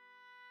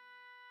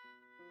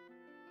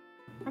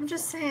 I'm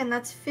just saying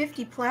that's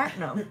 50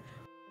 platinum.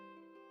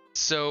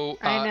 So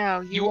I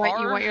know you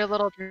want your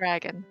little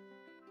dragon.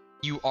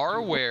 You are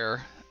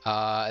aware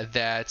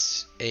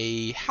that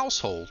a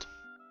household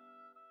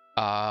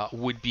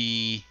would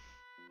be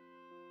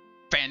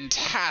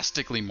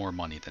fantastically more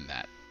money than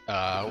that.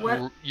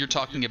 You're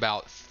talking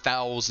about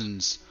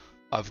thousands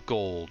of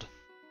gold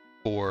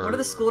for. What are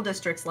the school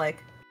districts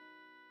like?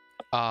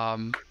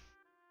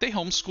 They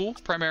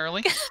homeschool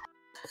primarily.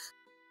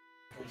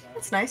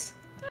 That's nice.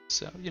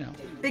 So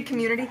Big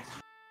community.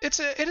 It's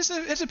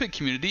a big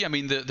community. I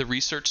mean, the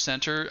research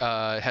center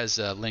has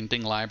a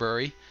lending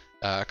library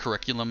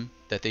curriculum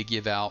that they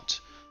give out.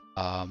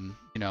 Almost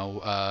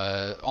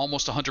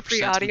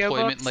 100%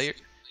 employment layer.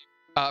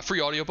 Free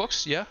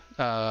audiobooks, yeah.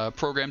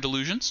 Program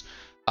delusions.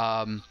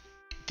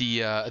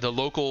 The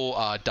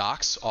local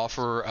docks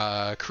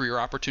offer career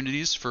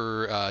opportunities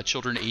for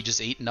children ages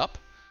 8 and up.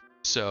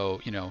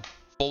 So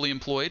fully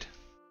employed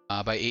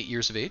by 8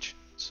 years of age.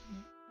 So,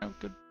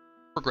 good,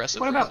 progressive.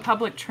 What about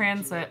public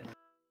transit?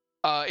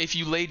 If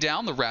you lay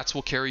down, the rats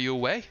will carry you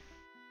away.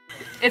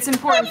 It's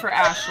important for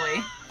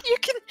Ashley. You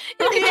can.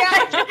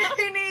 Yeah,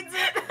 he needs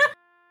it.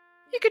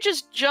 You could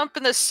just jump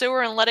in the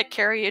sewer and let it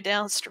carry you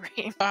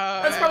downstream.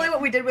 That's probably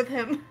what we did with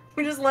him.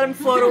 We just let him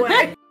float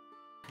away.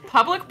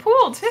 Public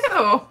pool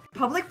too.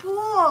 Public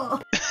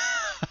pool.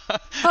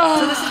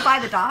 So this is by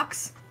the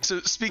docks? So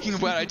speaking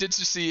of what, I did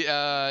just see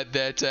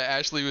that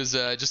Ashley was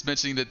just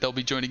mentioning that they'll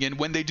be joining in.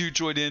 When they do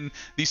join in,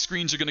 these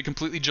screens are going to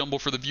completely jumble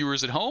for the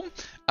viewers at home.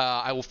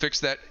 I will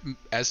fix that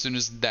as soon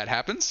as that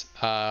happens,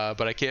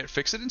 but I can't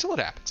fix it until it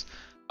happens.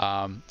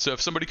 So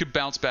if somebody could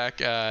bounce back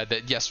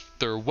that yes,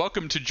 they're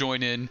welcome to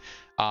join in.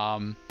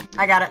 I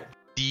got it.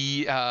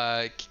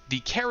 The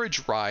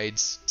carriage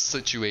rides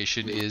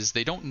situation is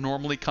they don't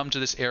normally come to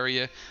this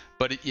area,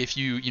 but if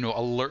you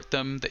alert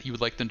them that you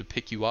would like them to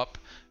pick you up,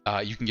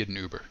 you can get an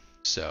Uber.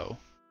 So,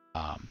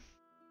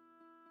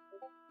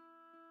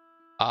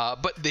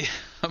 but the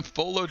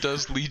Volo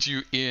does lead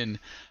you in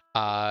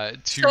to.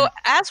 So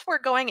as we're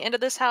going into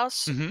this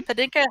house, Mhm.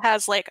 Padinka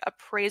has like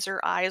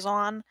appraiser eyes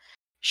on.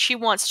 She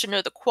wants to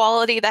know the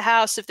quality of the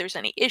house, if there's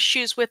any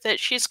issues with it.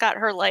 She's got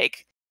her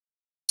like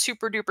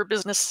super duper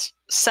business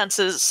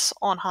senses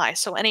on high.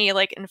 So any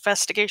like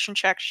investigation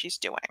checks she's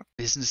doing.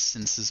 Business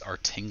senses are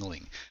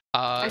tingling.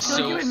 I feel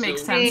like it would make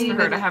sense for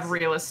her to have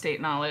real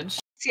estate knowledge.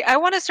 See, I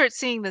want to start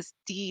seeing this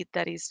deed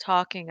that he's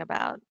talking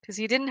about because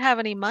he didn't have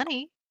any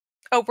money.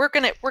 Oh, we're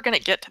gonna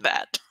get to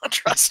that.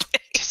 Trust me.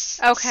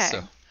 Okay.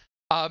 So,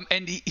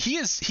 and he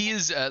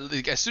is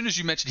like, as soon as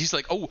you mentioned, he's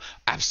like, oh,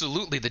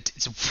 absolutely.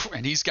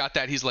 And he's got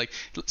that. He's like,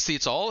 see,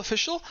 it's all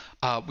official.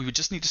 We would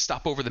just need to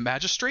stop over the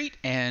magistrate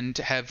and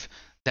have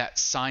that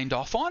signed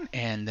off on,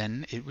 and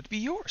then it would be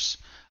yours.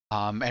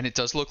 And it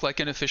does look like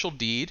an official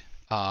deed.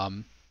 I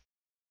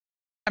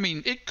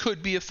mean, it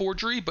could be a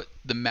forgery, but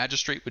the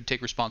magistrate would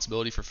take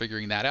responsibility for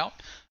figuring that out.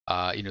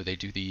 They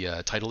do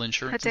the title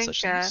insurance and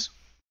such things.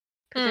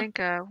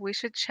 Padinka, we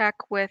should check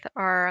with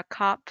our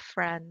cop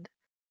friend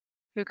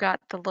who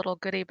got the little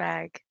goodie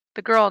bag.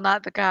 The girl,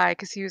 not the guy,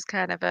 because he was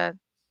kind of a.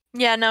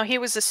 Yeah, no, he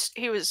was his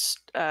still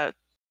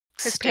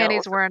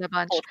panties weren't a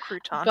bunch. old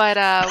crouton. But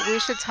we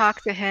should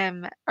talk to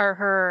him or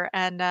her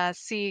and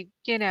see,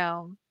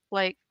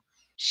 like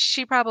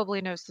she probably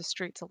knows the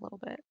streets a little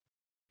bit.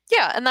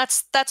 Yeah, and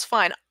that's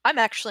fine. I'm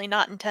actually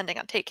not intending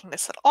on taking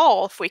this at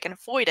all if we can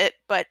avoid it,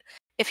 but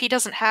if he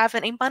doesn't have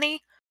any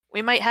money,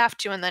 we might have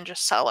to and then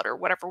just sell it or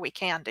whatever we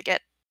can to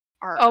get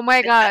our Oh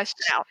my gosh.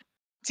 out.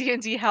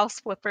 D&D house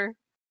flipper.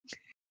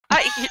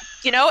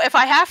 If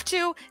I have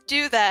to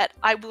do that,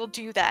 I will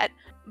do that.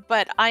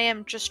 But I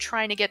am just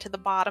trying to get to the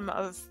bottom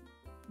of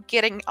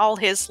getting all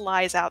his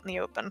lies out in the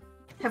open.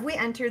 Have we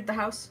entered the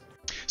house?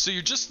 So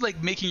you're just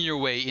like making your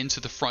way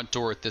into the front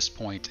door at this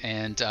point,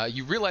 and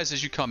you realize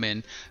as you come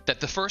in that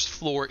the first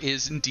floor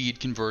is indeed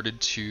converted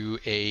to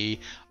a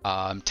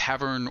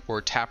tavern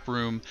or tap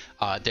room.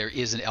 There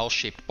is an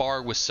L-shaped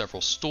bar with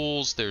several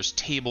stools. There's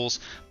tables,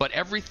 but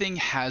everything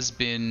has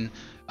been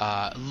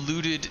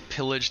looted,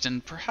 pillaged,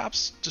 and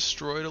perhaps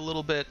destroyed a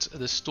little bit.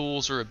 The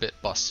stools are a bit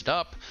busted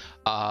up.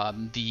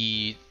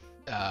 The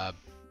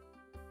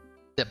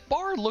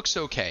bar looks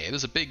okay. It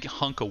was a big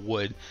hunk of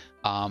wood.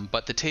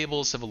 But the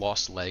tables have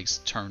lost legs,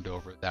 turned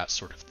over, that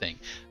sort of thing.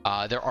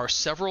 There are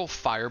several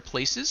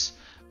fireplaces,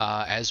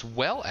 as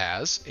well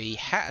as a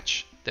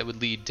hatch that would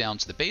lead down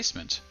to the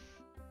basement.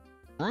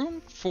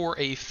 Room for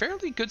a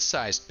fairly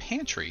good-sized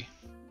pantry,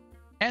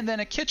 and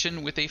then a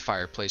kitchen with a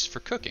fireplace for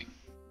cooking.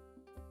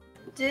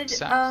 Did,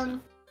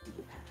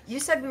 you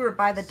said we were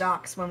by the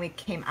docks when we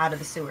came out of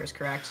the sewers,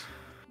 correct?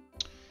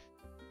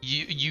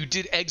 You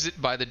did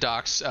exit by the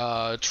docks.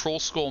 Troll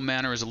Skull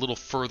Manor is a little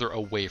further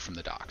away from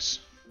the docks.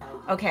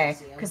 Okay,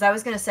 because I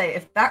was gonna say,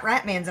 if that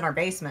rat man's in our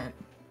basement,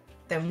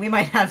 then we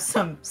might have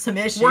some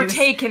issues. We're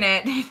taking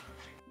it.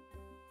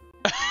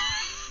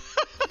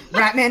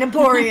 Ratman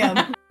Emporium.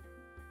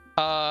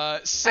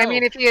 So I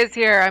mean, if he is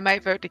here, I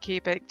might vote to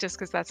keep it, just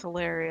because that's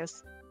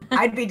hilarious.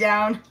 I'd be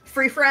down.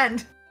 Free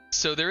friend.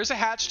 So there is a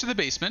hatch to the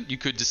basement. You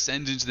could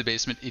descend into the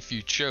basement if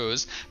you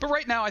chose. But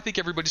right now, I think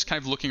everybody's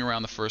kind of looking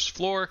around the first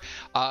floor.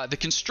 The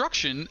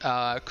construction,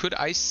 could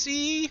I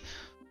see...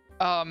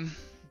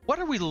 what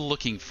are we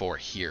looking for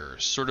here?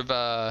 Sort of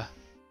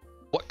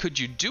what could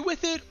you do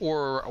with it,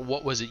 or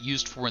what was it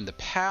used for in the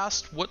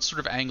past? What sort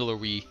of angle are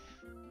we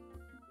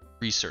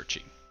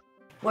researching?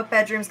 What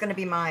bedroom's gonna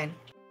be mine?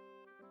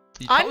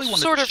 I'm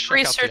sort of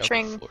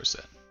researching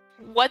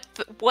what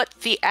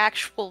the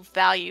actual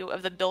value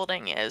of the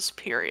building is,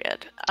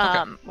 period.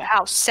 Okay.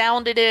 How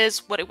sound it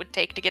is, what it would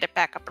take to get it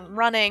back up and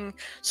running.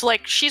 So,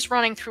 like, she's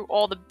running through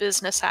all the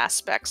business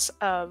aspects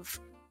of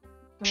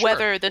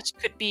whether this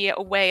could be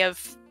a way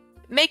of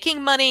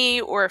making money,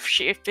 or if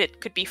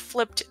it could be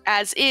flipped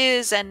as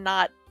is and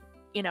not,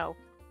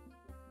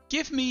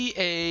 Give me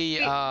a,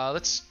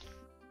 let's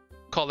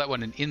call that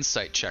one an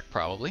insight check,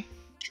 probably.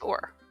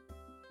 Sure.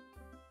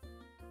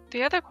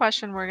 The other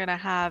question we're going to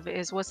have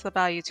is, what's the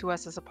value to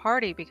us as a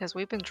party? Because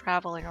we've been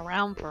traveling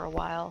around for a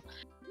while,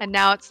 and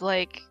now it's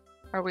like,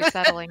 are we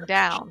settling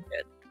down?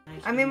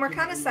 I mean, we're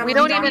kind of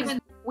settling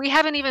We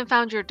haven't even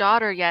found your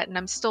daughter yet, and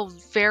I'm still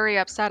very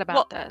upset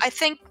about this. I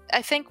think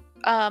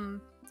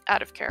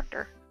out of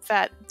character,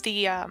 that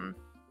the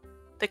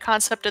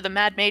concept of the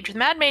Mad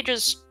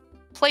Mage's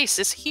place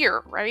is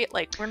here, right?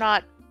 Like, we're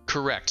not...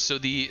 Correct. So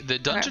the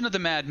Dungeon of the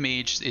Mad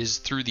Mage is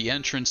through the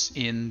entrance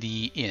in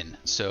the inn.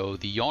 So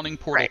the Yawning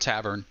Portal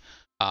Tavern,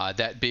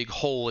 that big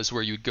hole is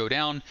where you'd go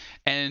down,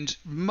 and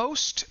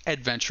most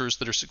adventurers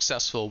that are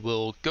successful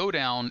will go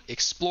down,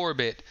 explore a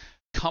bit,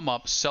 come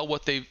up, sell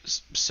what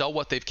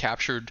they've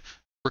captured,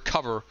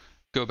 recover,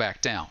 go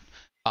back down.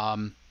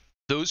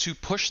 Those who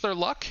push their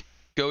luck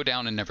go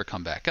down and never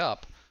come back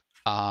up.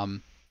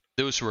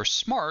 Those who are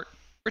smart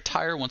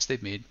retire once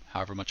they've made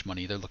however much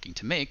money they're looking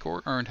to make,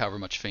 or earned however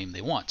much fame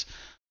they want.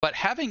 But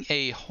having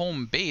a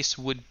home base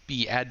would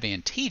be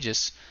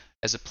advantageous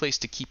as a place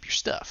to keep your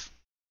stuff.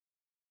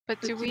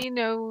 But do we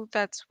know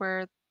that's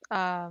where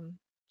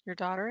your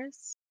daughter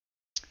is?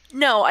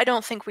 No, I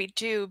don't think we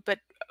do, but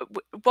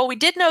we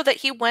did know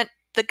that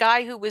the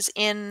guy who was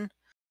in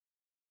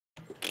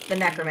the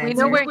necromancer. We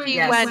know where he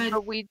went,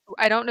 but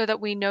I don't know that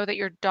we know that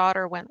your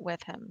daughter went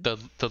with him.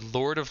 The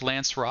Lord of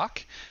Lance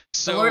Rock.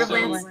 The Lord of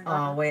Lance.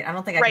 Oh wait, I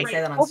don't think I can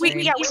say that on screen.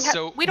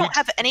 We don't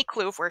have any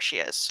clue of where she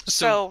is.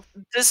 So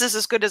this is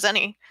as good as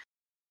any.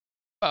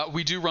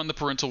 We do run the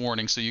parental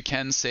warning, so you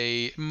can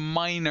say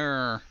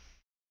minor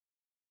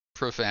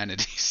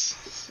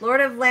profanities.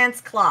 Lord of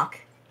Lance Clock.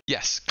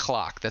 Yes,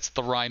 clock. That's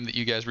the rhyme that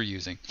you guys were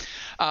using.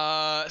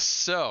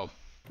 So.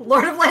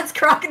 Lord of Lance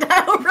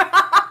Crocodile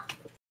Rock.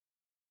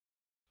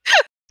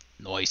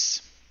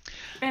 Nice.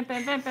 Bam,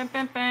 bam, bam, bam,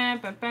 bam, bam,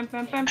 bam,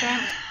 bam, bam,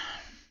 bam.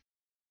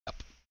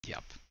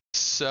 Yep.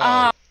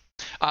 So,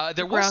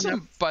 there was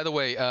some, by the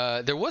way,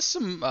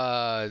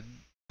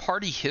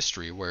 party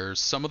history where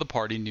some of the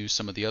party knew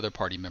some of the other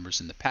party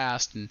members in the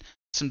past, and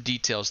some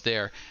details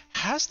there.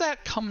 Has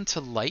that come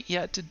to light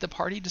yet? Did the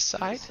party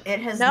decide?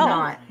 It has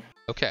not.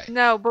 Okay.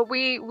 No, but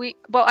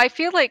well, I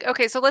feel like,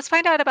 okay, so let's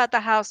find out about the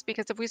house,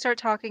 because if we start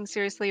talking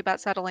seriously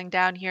about settling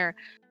down here,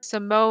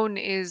 Simone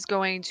is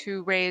going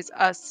to raise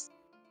a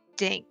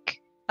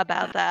stink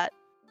about that.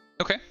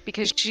 Okay.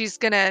 Because she's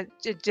gonna,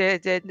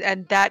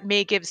 and that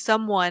may give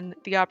someone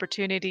the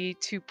opportunity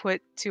to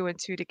put 2 and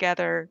 2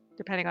 together,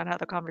 depending on how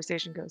the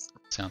conversation goes.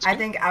 Sounds good. I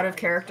think out of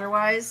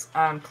character-wise,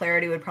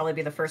 Clarity would probably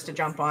be the first to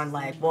jump on,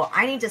 like, well,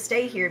 I need to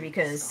stay here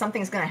because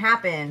something's gonna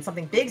happen,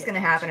 something big's gonna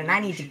happen, and I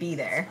need to be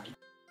there.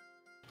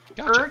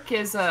 Gotcha. Urk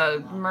is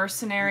a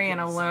mercenary and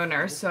a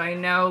loner, so I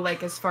know,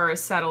 like, as far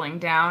as settling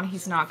down,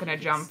 he's not going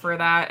to jump for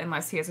that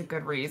unless he has a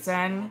good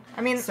reason.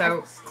 I mean,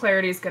 so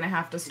Clarity's going to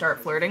have to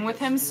start flirting with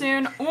him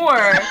soon,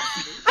 or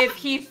if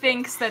he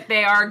thinks that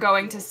they are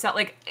going to sell,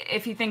 like,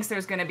 if he thinks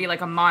there's going to be,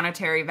 like, a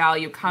monetary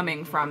value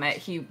coming from it,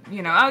 he,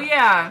 you know, oh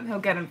yeah, he'll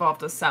get involved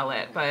to sell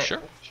it, but...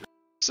 Sure.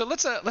 So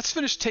let's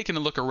finish taking a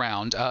look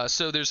around.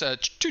 So there's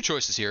two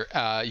choices here.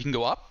 You can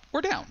go up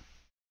or down.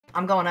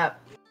 I'm going up.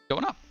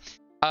 Going up.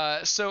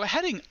 So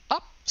heading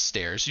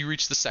upstairs, you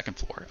reach the second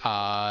floor.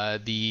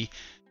 The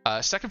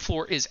second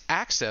floor is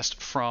accessed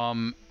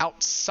from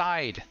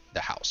outside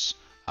the house.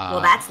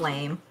 Well, that's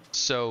lame.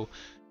 So,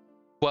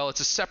 well, it's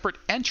a separate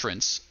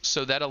entrance,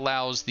 so that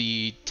allows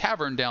the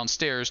tavern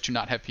downstairs to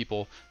not have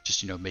people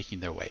just, making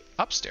their way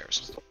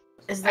upstairs.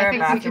 Is there a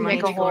bathroom on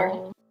each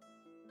floor?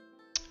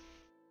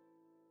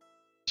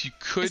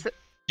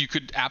 You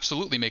could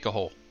absolutely make a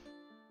hole.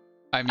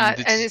 I mean,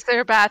 and is there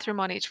a bathroom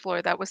on each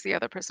floor? That was the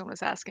other person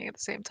was asking at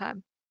the same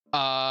time.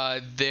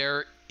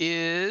 There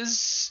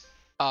is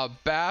a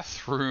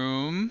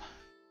bathroom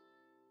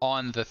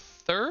on the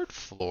third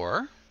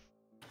floor.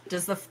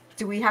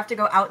 Do we have to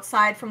go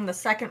outside from the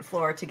second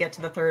floor to get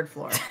to the third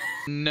floor?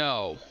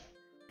 No.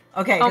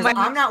 Okay, because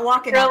I'm not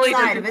walking really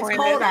outside if it's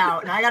cold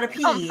out and I gotta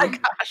pee. Oh my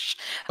gosh.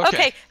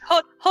 Okay,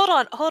 hold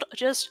on,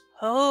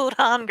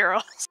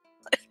 girls.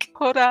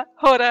 Hold on.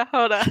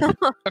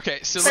 Okay,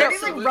 so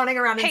Clarity's like running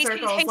around in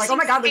circles, like, oh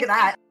my god, look at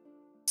that.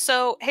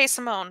 So, hey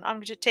Simone, I'm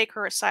going to take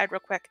her aside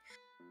real quick.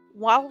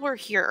 While we're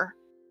here,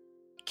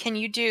 can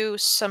you do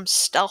some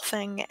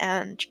stealthing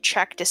and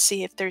check to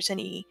see if there's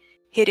any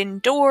hidden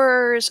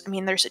doors? I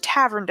mean, there's a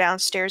tavern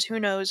downstairs. Who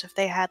knows if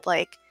they had,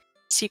 like,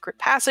 secret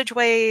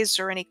passageways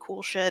or any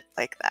cool shit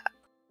like that.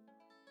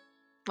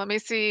 Let me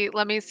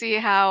see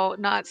how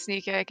not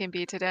sneaky I can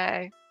be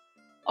today.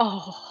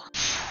 Oh.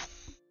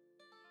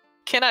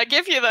 Can I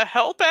give you the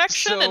help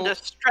action and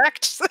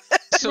distract?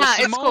 Yeah,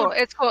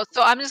 it's cool.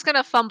 So I'm just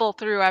gonna fumble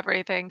through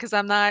everything because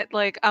I'm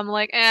like,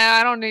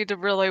 I don't need to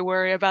really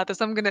worry about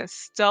this. I'm gonna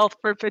stealth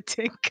for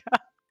Padinka.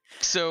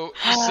 So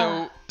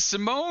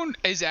Simone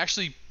is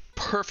actually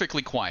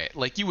perfectly quiet.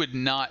 Like, you would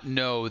not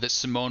know that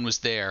Simone was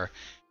there,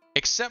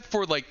 except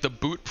for, like, the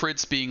boot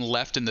prints being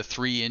left in the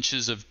 3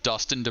 inches of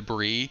dust and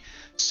debris.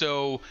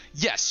 So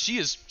yes, she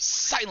is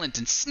silent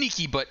and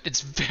sneaky, but it's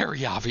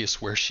very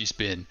obvious where she's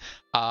been.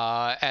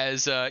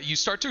 As you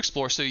start to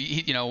explore, so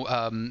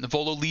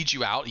Volo leads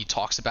you out. He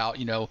talks about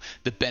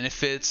the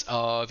benefits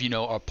of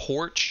a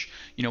porch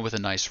with a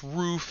nice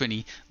roof, and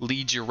he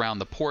leads you around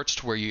the porch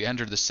to where you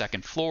enter the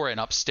second floor. And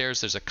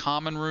upstairs there's a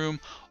common room.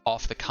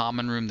 Off the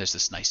common room there's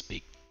this nice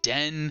big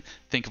den.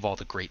 Think of all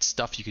the great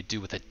stuff you could do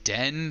with a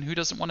den. Who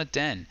doesn't want a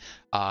den?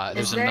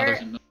 Is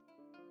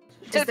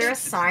there a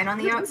sign on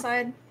the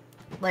outside,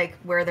 like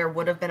where there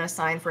would have been a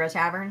sign for a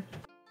tavern?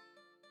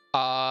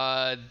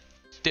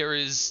 There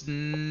is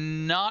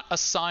not a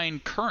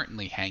sign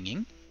currently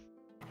hanging.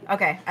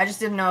 Okay, I just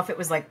didn't know if it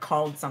was, like,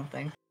 called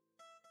something.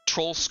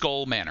 Troll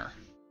Skull Manor.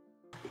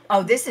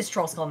 Oh, this is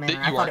Troll Skull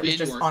Manor. I thought it was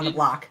just on the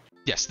block.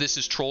 Yes, this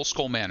is Troll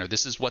Skull Manor.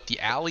 This is what the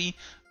alley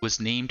was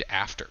named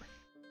after.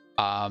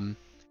 And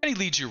he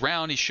leads you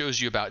around. He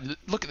shows you about.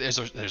 Look, there's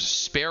a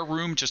spare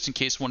room just in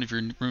case one of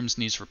your rooms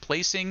needs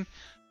replacing.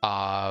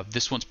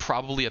 This one's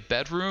probably a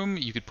bedroom.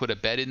 You could put a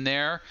bed in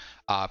there.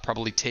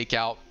 Probably take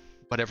out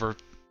whatever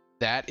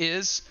that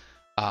is.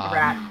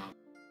 Rat.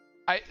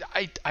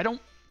 I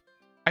don't.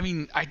 I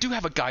mean, I do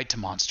have a guide to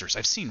monsters.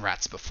 I've seen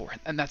rats before,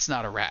 and that's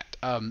not a rat.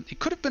 It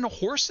could have been a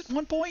horse at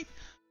one point,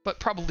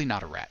 but probably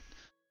not a rat.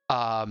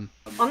 On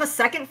the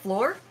second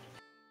floor?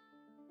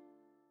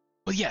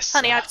 Well, yes.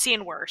 Honey, I've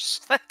seen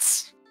worse.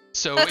 That's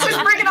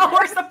just bringing a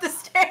horse up the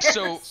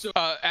stairs. So,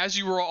 as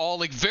you were all,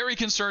 like, very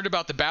concerned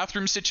about the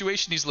bathroom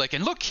situation, he's like,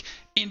 and look,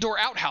 indoor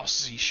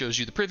outhouse. He shows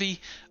you the privy,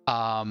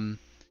 and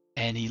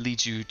he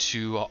leads you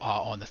to,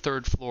 on the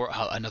third floor,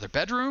 another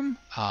bedroom.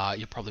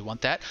 You'll probably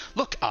want that.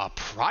 Look, a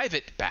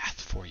private bath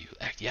for you.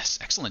 Yes,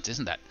 excellent,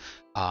 isn't that?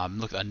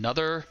 Look,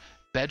 another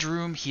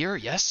bedroom here.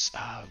 Yes,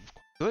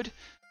 good.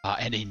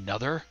 And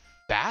another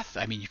bath.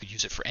 I mean, you could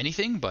use it for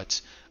anything, but,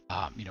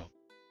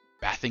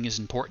 bathing is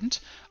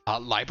important.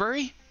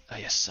 Library.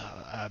 Yes,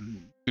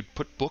 you could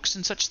put books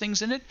and such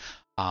things in it.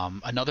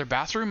 Another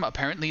bathroom.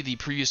 Apparently, the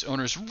previous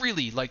owners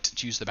really liked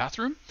to use the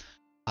bathroom.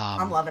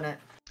 I'm loving it.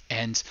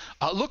 And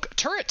look,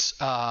 turret.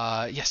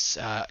 Yes,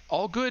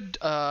 all good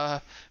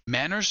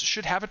manors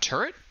should have a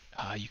turret.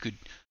 You could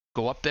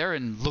go up there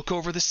and look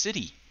over the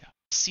city.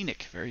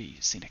 Scenic, very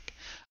scenic.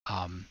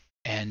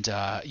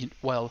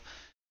 Well,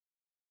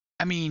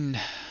 I mean,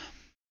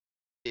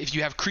 if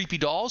you have creepy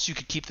dolls, you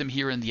could keep them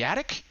here in the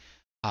attic,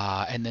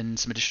 and then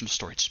some additional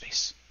storage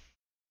space.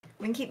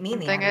 We can keep me in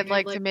the Something attic. I'd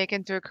like to make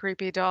into a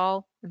creepy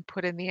doll and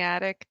put in the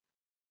attic.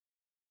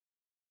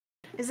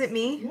 Is it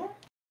me?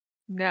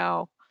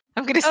 No.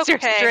 I'm going to stare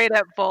straight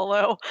at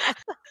Volo.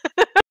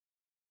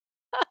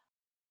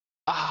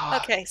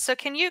 Okay, so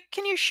can you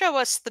show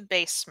us the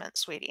basement,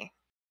 sweetie?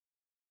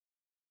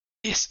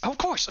 Yes, of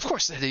course.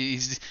 And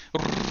he's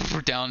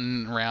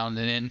down, around,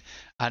 and in,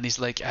 and he's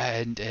like,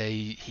 and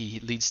he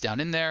leads down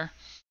in there,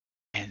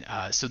 and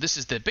so this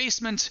is the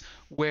basement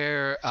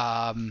where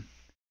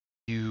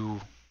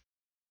you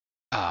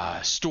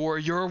store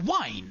your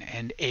wine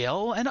and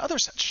ale and other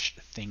such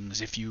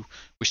things. If you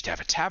wish to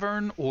have a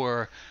tavern,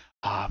 or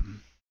I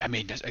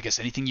guess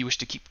anything you wish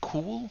to keep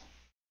cool.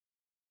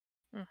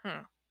 Mm-hmm.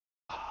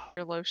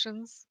 Your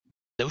lotions?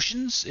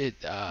 Lotions?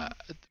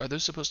 Are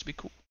those supposed to be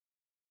cool?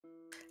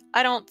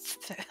 I don't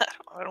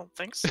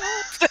think so.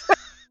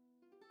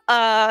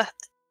 I'm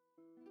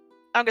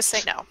gonna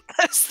say no.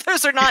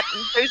 Those are not.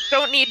 Those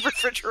don't need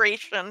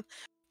refrigeration.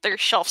 They're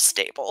shelf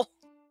stable.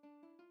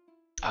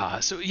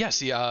 So yes,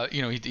 he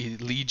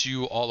leads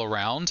you all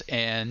around,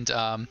 and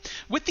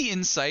with the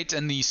insight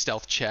and the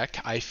stealth check,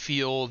 I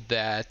feel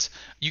that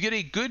you get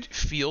a good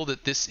feel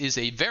that this is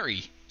a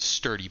very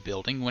sturdy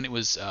building. When it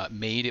was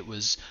made, it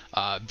was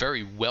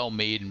very well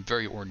made and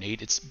very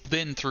ornate. It's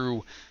been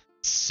through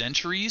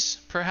centuries,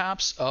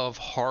 perhaps, of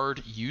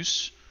hard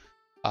use.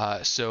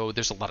 So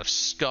there's a lot of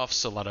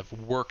scuffs, a lot of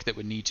work that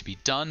would need to be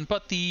done,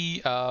 but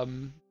the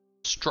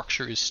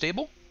structure is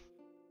stable.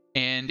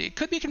 And it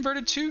could be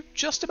converted to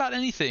just about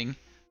anything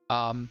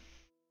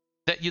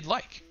that you'd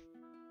like.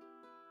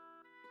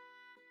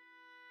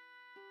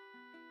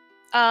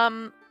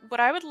 What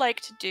I would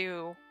like to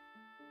do...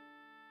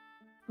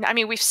 I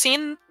mean, we've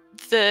seen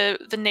the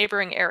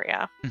neighboring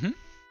area. Mm-hmm.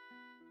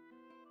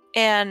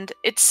 And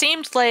it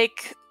seemed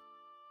like...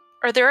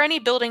 Are there any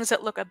buildings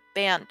that look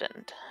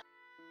abandoned?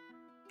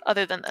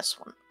 Other than this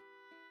one?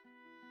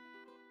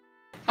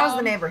 How's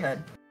the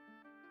neighborhood?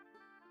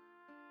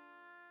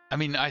 I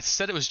mean, I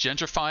said it was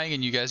gentrifying,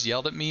 and you guys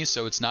yelled at me,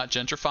 so it's not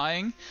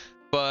gentrifying.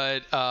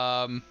 But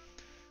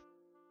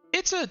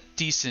it's a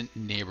decent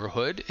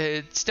neighborhood.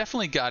 It's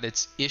definitely got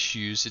its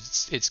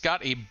issues. It's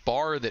got a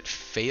bar that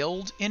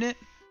failed in it,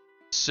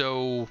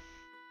 so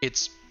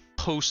it's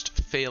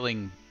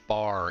post-failing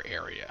bar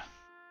area.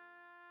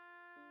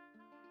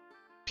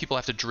 People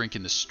have to drink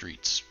in the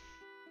streets.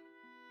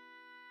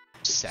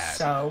 Sad.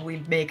 So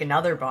we make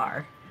another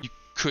bar. You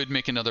could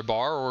make another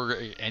bar, or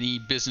any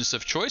business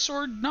of choice,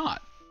 or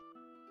not.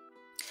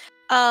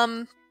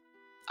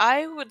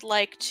 I would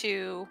like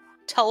to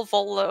tell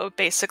Volo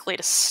basically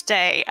to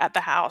stay at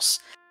the house.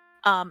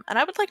 And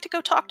I would like to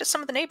go talk to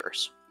some of the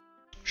neighbors.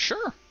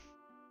 Sure.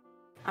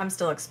 I'm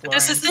still exploring.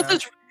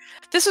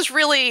 This is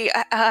really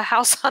a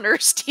House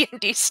Hunters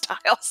D&D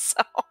style,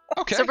 so...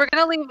 Okay. So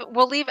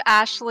we'll leave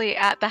Ashley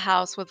at the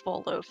house with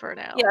Volo for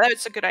now. Yeah,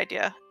 that's a good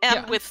idea.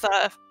 And with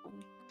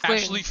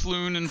Ashley,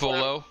 Floon, and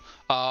Volo.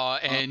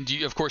 And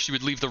you, of course, you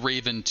would leave the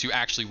Raven to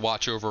actually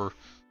watch over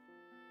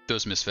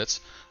those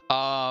misfits.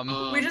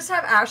 We just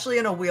have Ashley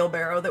in a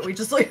wheelbarrow that we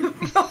just leave.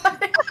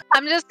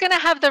 I'm just gonna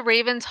have the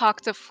Raven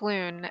talk to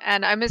Floon,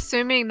 and I'm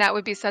assuming that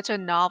would be such a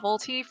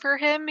novelty for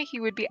him. He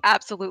would be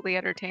absolutely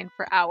entertained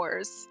for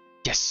hours.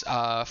 Yes,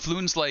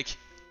 Floon's like,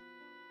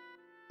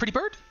 pretty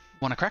bird,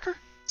 want a cracker?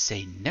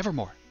 Say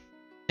nevermore.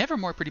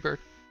 Nevermore, pretty bird.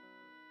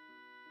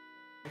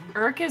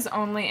 Urk is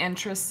only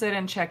interested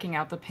in checking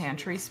out the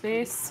pantry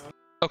space.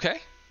 Okay.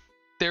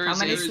 How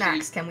many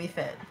snacks can we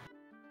fit?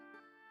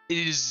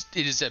 It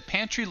is a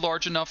pantry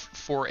large enough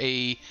for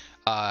a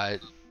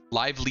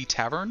lively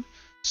tavern,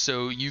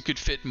 so you could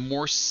fit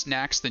more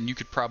snacks than you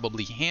could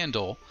probably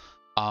handle.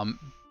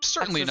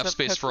 Certainly enough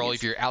space for all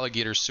of your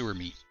alligator sewer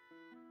meat.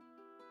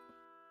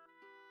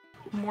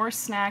 More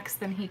snacks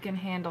than he can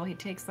handle. He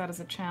takes that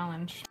as a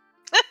challenge.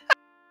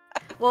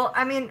 Well,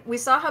 I mean, we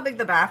saw how big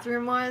the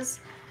bathroom was,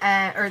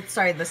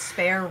 the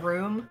spare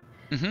room.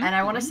 Mm-hmm. And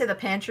I want to say the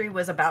pantry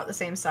was about the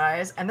same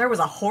size, and there was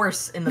a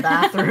horse in the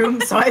bathroom,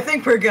 so I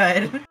think we're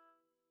good.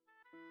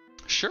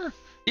 Sure.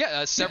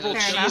 Yeah, several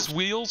cheese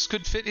wheels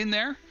could fit in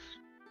there.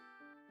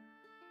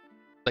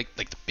 Like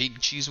the big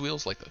cheese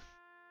wheels, like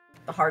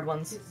the hard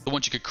ones. The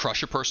ones you could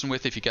crush a person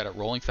with if you got it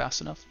rolling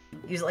fast enough.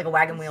 Use it like a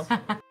wagon wheel.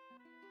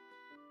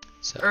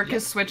 So, Urk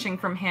is switching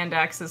from hand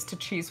axes to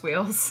cheese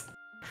wheels.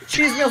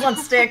 Cheese wheels on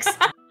sticks.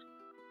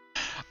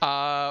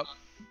 But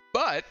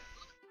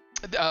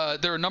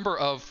there are a number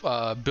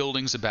of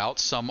buildings about.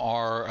 Some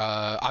are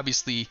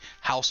obviously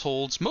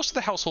households. Most of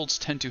the households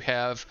tend to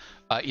have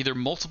either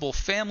multiple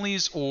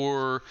families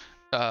or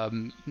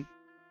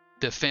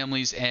the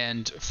families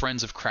and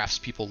friends of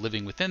craftspeople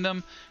living within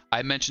them.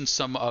 I mentioned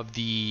some of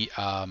the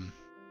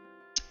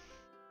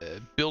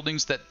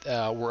buildings that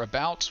were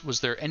about. Was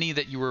there any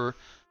that you were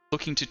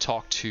looking to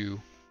talk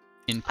to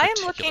in particular?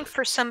 I am looking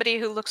for somebody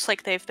who looks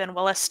like they've been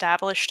well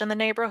established in the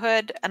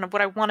neighborhood, and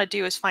what I want to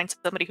do is find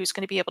somebody who's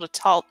going to be able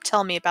to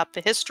tell me about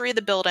the history of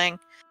the building,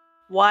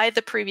 why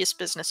the previous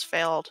business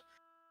failed.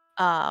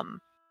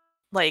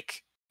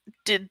 Like,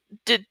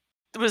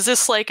 was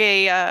this like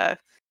a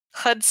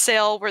HUD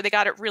sale where they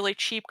got it really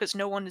cheap because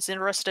no one is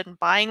interested in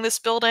buying this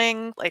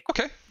building? Like,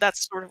 okay,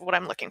 that's sort of what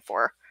I'm looking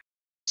for.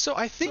 So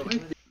I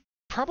think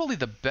probably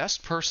the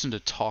best person to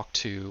talk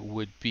to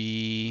would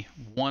be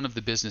one of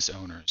the business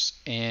owners.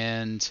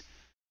 And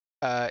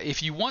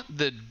if you want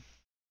the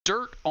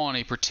dirt on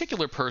a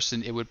particular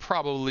person, it would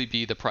probably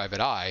be the private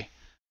eye.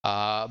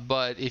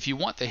 But if you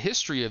want the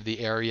history of the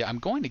area, I'm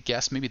going to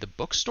guess maybe the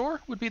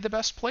bookstore would be the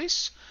best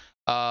place.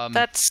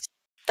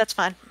 That's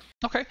fine.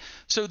 Okay,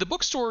 so the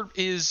bookstore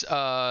is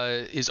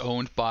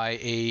owned by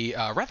a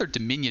rather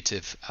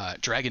diminutive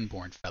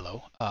dragonborn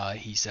fellow.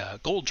 He's a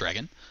gold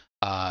dragon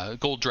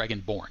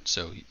born,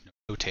 so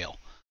no tail.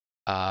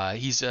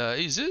 He's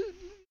a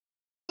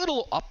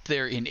little up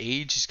there in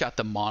age. He's got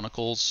the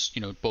monocles,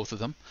 both of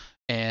them,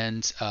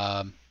 and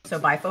So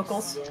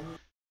bifocals.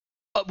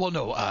 well,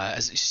 no.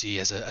 As you see,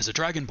 as a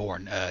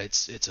dragonborn,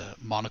 it's a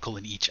monocle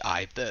in each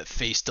eye. The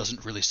face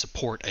doesn't really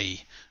support a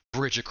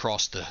bridge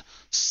across the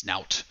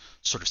snout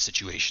sort of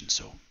situation,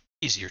 so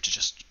easier to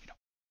just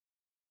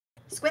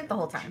Squint the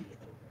whole time.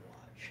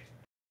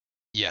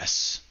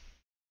 Yes.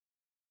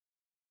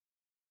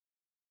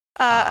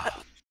 I'm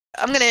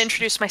going to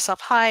introduce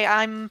myself. Hi,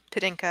 I'm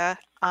Padinka.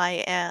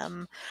 I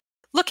am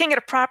looking at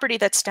a property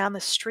that's down the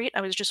street.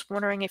 I was just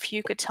wondering if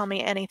you could tell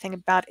me anything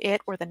about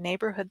it or the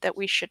neighborhood that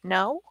we should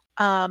know.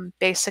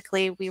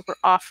 Basically, we were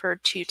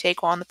offered to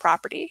take on the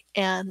property,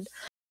 and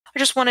I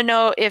just want to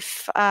know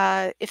if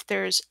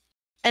there's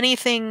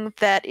anything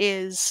that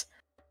is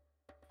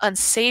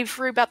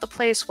unsavory about the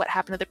place. What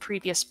happened to the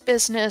previous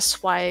business?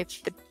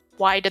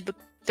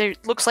 There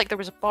looks like there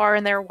was a bar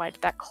in there. Why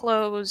did that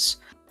close?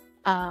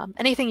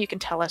 Anything you can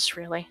tell us,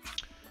 really.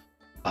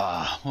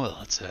 Well,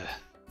 that's an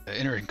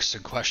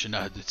interesting question.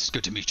 It's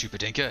good to meet you,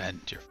 Padinka, and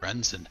your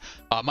friends. And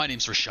my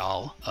name's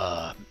Rashal.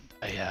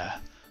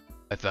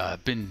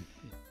 I've been in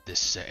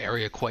this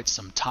area quite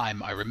some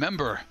time. I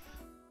remember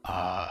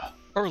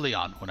early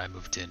on when I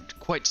moved in,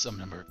 quite some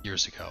number of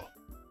years ago,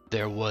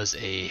 there was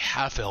a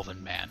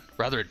half-elven man,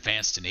 rather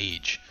advanced in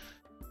age,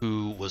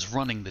 who was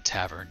running the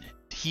tavern.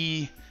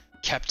 He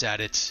kept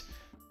at it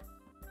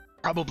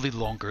probably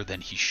longer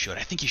than he should.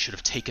 I think he should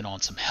have taken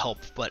on some help,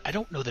 but I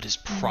don't know that his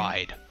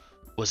pride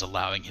was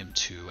allowing him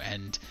to.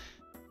 And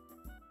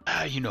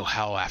you know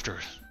how after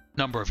a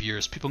number of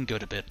years, people can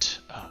get a bit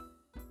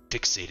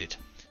fixated.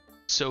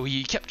 So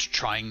he kept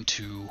trying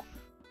to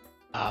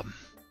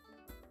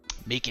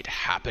make it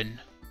happen.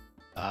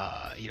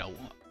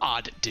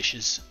 Odd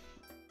dishes.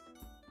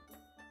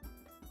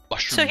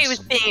 So he was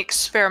being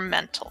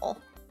experimental.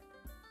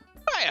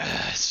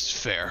 It's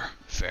fair.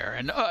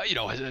 And,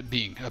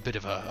 being a bit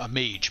of a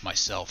mage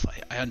myself,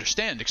 I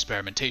understand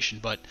experimentation,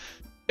 but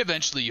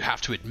eventually you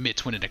have to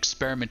admit when an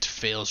experiment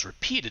fails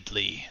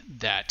repeatedly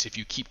that if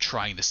you keep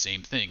trying the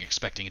same thing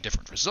expecting a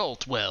different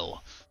result,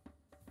 well,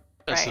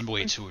 that's the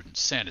way to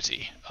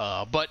insanity.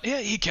 But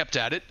yeah, he kept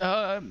at it,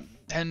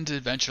 and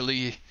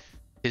eventually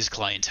his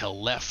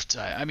clientele left.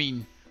 I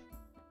mean,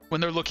 when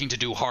they're looking to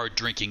do hard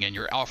drinking and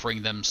you're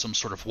offering them some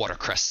sort of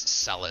watercress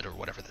salad or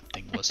whatever that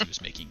thing was he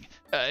was making,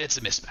 it's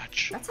a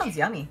mismatch. That sounds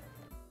yummy.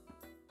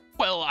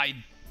 Well, I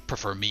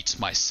prefer meats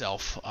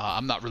myself.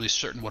 I'm not really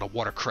certain what a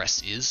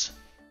watercress is.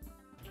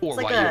 Or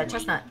It's like a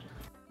chestnut.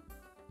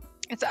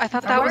 I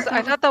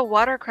thought the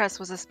watercress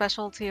was a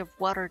specialty of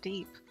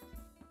Waterdeep.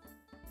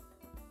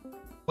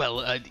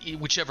 Well,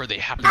 whichever they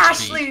happen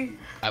to be,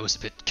 I was a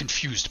bit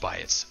confused by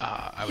it.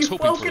 I was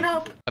hoping woken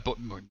up.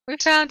 We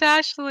found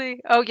Ashley.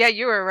 Oh yeah,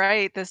 you were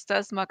right. This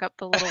does muck up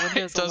the little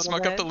windows. It does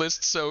muck up the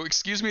list. So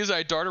excuse me as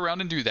I dart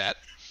around and do that.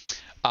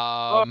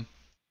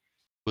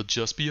 Will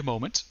just be a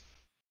moment.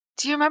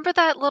 Do you remember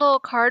that little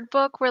card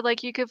book where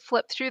like you could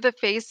flip through the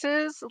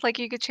faces? Like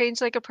you could change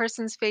like a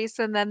person's face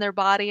and then their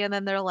body and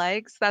then their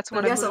legs? That's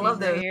what I love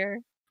those. Here.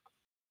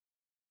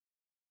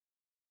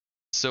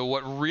 So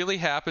what really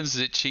happens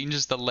is it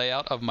changes the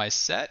layout of my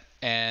set,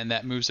 and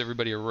that moves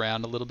everybody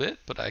around a little bit,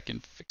 but I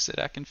can fix it.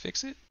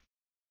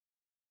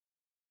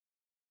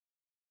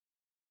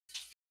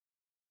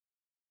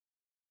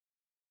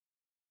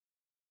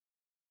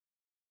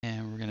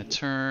 And we're going to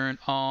turn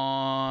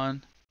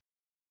on...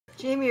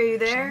 Jamie, are you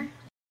there?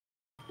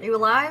 Are you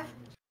alive?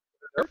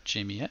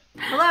 Jamie yet?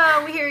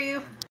 Hello, we hear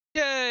you.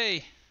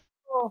 Yay!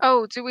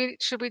 Oh,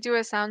 should we do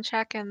a sound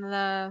check in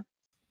the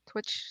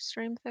Twitch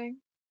stream thing?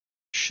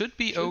 Should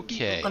be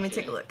okay. Let me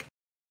take a look.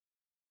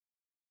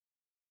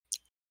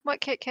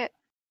 What, Kit?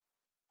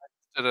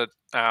 Did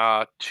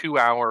a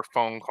 2-hour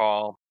phone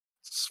call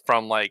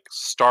from like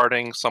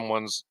starting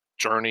someone's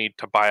journey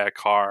to buy a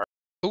car.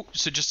 Oh,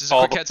 so just as a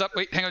quick heads up,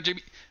 wait, hang on,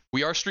 Jamie.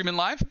 We are streaming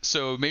live,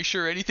 so make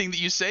sure anything that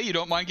you say, you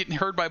don't mind getting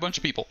heard by a bunch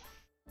of people.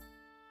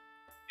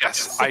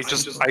 Yes, I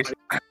did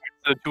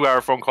a 2-hour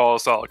phone call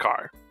to sell a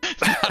car.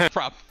 Not a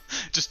problem.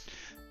 Just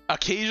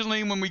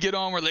occasionally when we get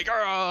on, we're like,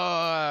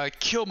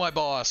 kill my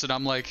boss, and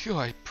I'm like,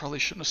 I probably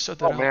shouldn't have said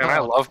that. Oh man, I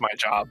love my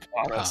job,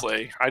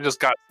 honestly. I just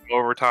got some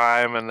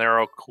overtime, and they're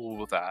all cool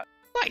with that.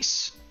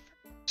 Nice.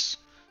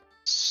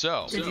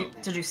 So,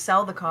 did you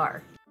sell the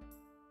car?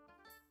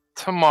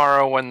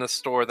 Tomorrow, when the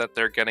store that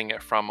they're getting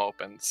it from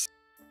opens.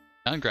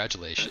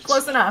 Congratulations.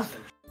 Close enough.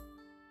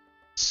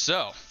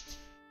 So,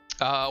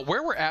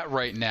 where we're at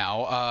right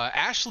now,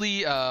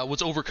 Ashley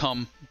was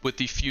overcome with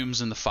the fumes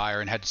and the fire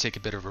and had to take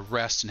a bit of a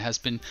rest and has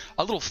been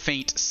a little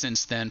faint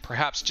since then.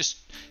 Perhaps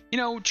just,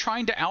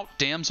 trying to out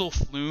damsel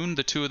Floon.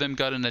 The two of them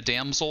got in a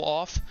damsel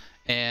off,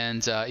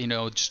 and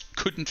just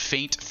couldn't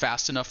faint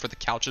fast enough for the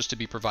couches to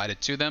be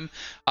provided to them.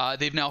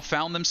 They've now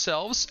found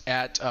themselves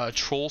at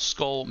Troll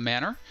Skull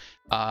Manor,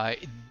 a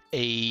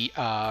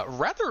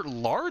rather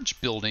large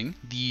building,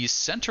 the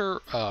center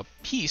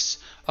piece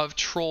of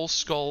Troll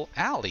Skull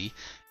Alley.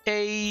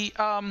 It's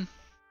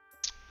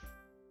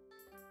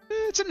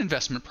an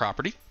investment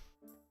property,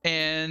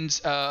 and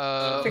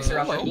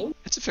Fixer-upper.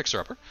 it's a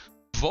fixer-upper.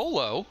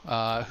 Volo,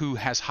 who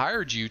has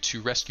hired you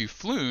to rescue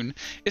Floon,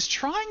 is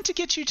trying to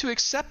get you to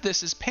accept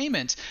this as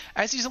payment,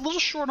 as he's a little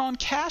short on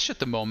cash at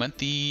the moment.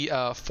 The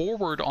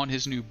forward on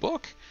his new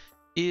book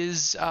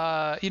is,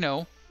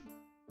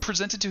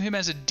 presented to him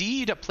as a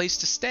deed, a place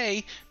to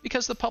stay,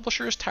 because the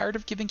publisher is tired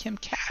of giving him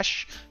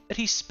cash that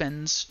he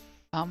spends,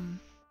 and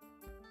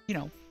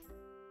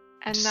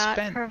not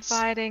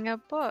providing a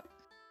book.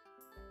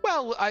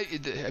 Well,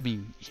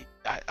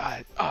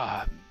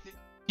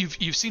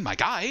 you've seen my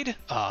guide,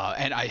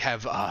 and I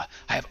have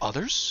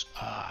others.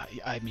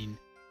 Have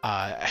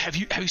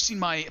you seen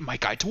my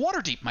guide to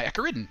Waterdeep, my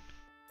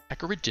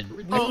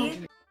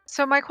Echiridion?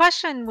 So my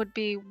question would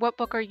be, what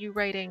book are you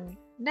writing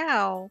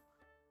now?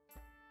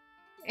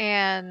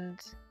 And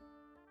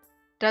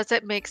does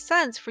it make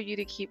sense for you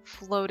to keep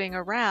floating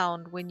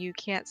around when you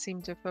can't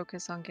seem to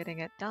focus on getting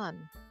it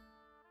done?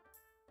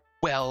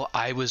 Well,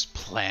 I was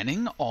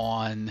planning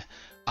on,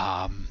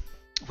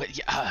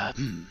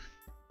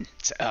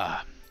 it's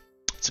a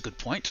good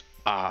point.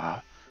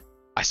 I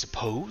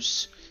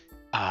suppose,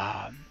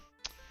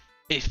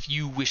 if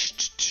you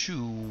wished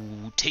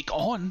to take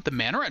on the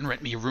manor and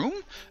rent me a room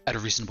at a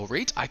reasonable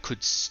rate, I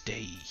could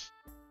stay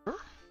here.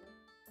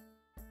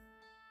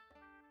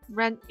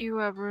 Rent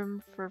you a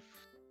room for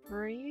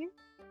free?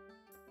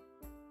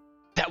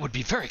 That would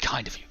be very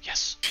kind of you,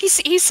 yes.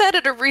 He said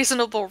at a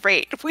reasonable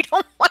rate. We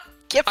don't want to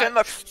give him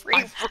a free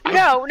room.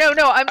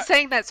 No. I'm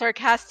saying that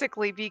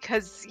sarcastically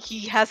because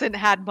he hasn't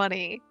had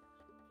money.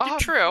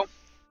 True.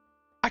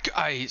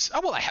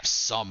 I have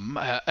some,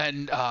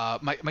 and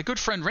my good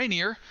friend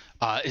Rainier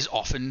is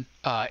often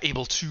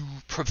able to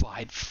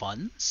provide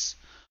funds.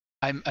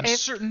 I'm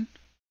certain.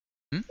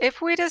 If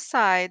we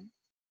decide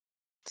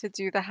to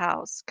do the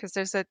house, because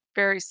there's a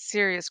very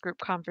serious group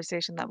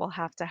conversation that will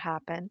have to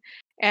happen,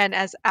 and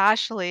as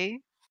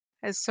Ashley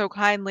has so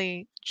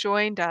kindly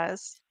joined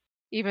us,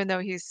 even though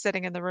he's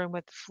sitting in the room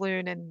with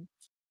Floon and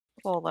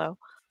Polo.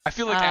 I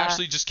feel like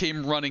Ashley just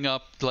came running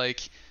up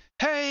like,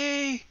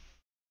 "Hey,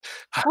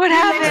 what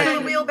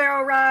happened? The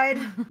wheelbarrow ride.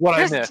 What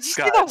I Did missed, you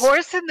see the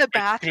horse in the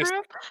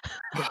bathroom?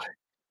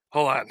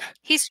 Hold on.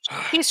 He's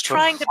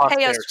trying to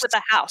pay us with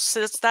a house.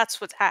 So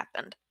that's what's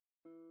happened.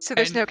 So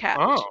there's no cash.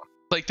 Oh.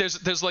 Like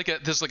there's like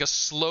a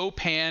slow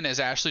pan as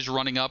Ashley's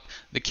running up.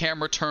 The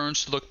camera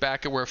turns to look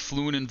back at where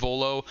Floon and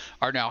Volo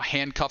are now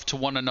handcuffed to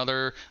one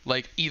another,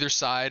 like either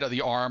side of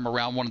the arm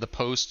around one of the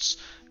posts,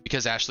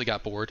 because Ashley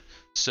got bored.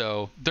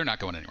 So they're not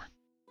going anywhere.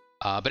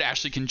 But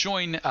Ashley can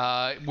join.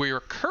 We're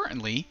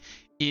currently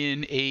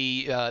in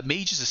a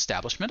mage's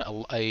establishment,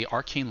 a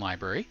arcane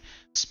library,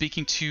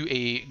 speaking to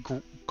a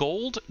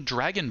gold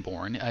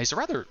dragonborn. He's a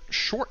rather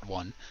short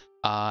one,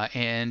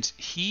 and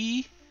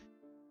he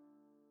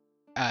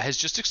has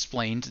just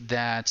explained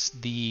that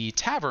the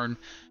tavern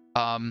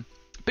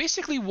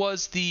basically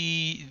was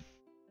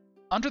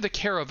under the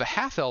care of a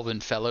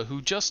half-elven fellow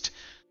who just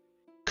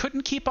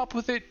couldn't keep up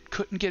with it,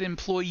 couldn't get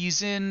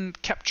employees in,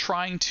 kept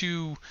trying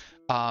to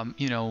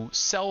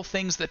sell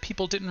things that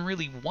people didn't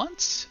really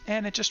want,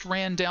 and it just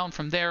ran down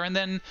from there. And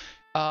then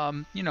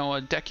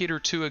a decade or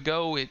two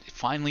ago, it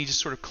finally just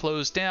sort of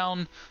closed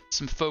down.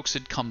 Some folks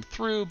had come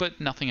through, but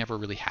nothing ever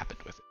really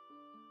happened with it.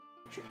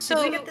 So,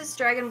 did we get this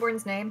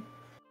dragonborn's name?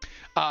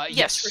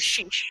 Yes.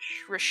 Rashal.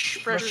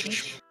 Rishal.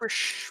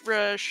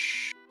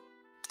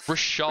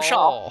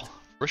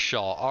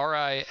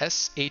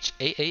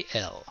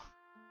 Rishal.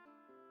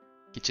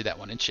 Get you that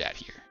one in chat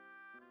here.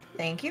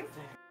 Thank you.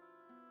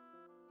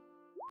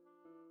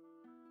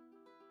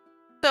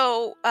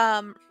 So,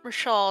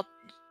 Rashal,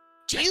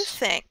 do you Yes.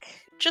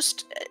 think,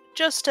 just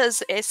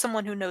as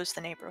someone who knows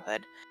the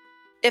neighborhood,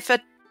 if a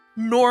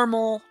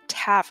normal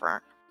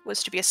tavern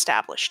was to be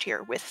established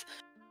here with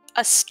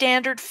a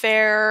standard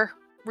fare,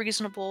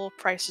 reasonable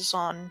prices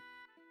on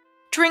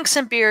drinks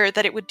and beer,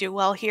 that it would do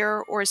well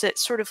here? Or is it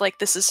sort of like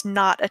this is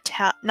not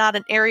not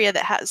an area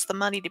that has the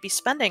money to be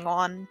spending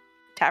on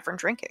tavern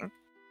drinking?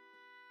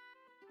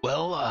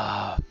 Well,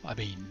 I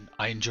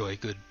enjoy a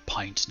good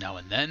pint now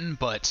and then,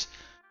 but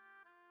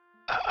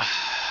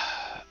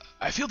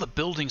I feel the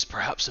building's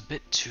perhaps a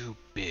bit too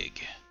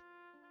big.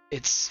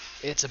 It's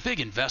a big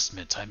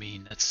investment.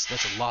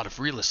 That's a lot of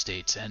real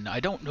estate, and I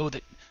don't know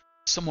that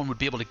someone would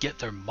be able to get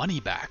their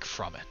money back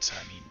from it.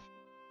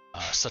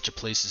 Such a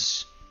place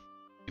is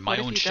my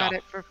own shop. Got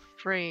it for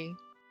free?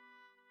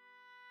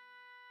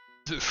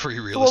 Free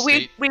real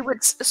estate. We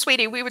would,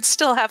 sweetie, we would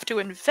still have to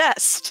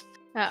invest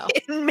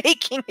in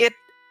making it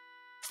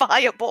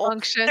viable.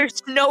 Function.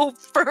 There's no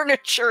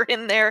furniture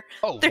in there.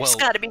 Oh, There's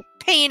got to be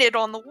paint it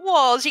on the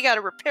walls. You got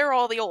to repair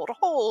all the old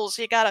holes.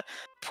 You got to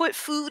put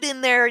food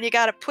in there, and you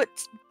got to put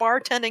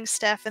bartending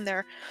staff in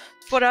there.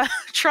 What I'm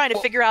trying to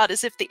figure out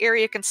is if the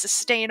area can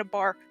sustain a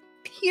bar.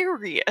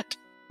 Period.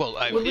 Well,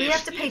 would we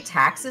have to pay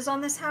taxes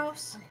on this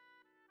house?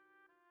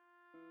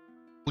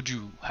 Would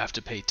you have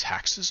to pay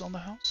taxes on the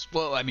house?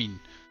 Well, I mean,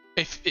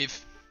 if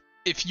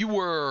you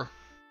were,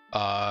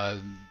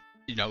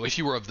 if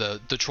you were of the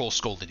Troll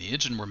Skull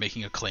lineage and were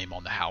making a claim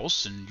on the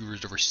house and you were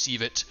to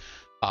receive it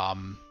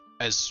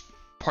as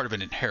part of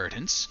an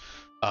inheritance,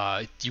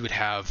 you would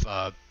have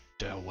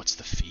what's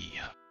the fee?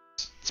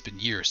 It's been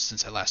years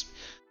since I last.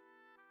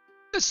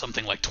 It's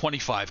something like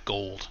 25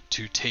 gold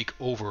to take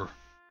over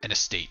an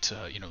estate.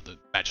 The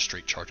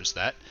magistrate charges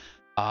that.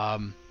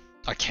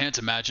 I can't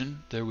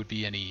imagine there would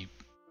be any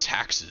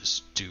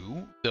taxes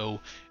due, though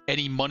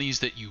any monies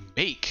that you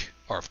make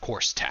are of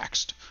course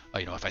taxed.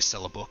 If I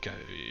sell a book,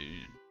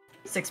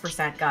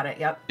 6%, got it.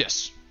 Yep.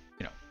 Yes.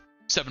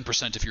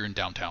 7% if you're in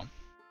downtown.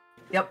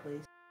 Yep.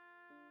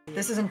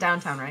 This isn't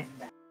downtown, right?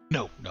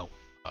 No.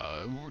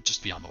 We're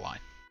just beyond the line.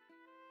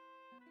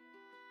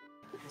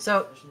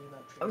 So,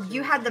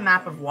 you had the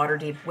map of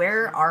Waterdeep.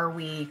 Where are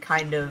we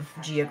kind of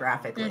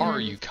geographically? Are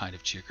you kind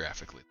of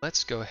geographically?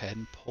 Let's go ahead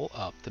and pull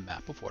up the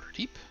map of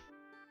Waterdeep.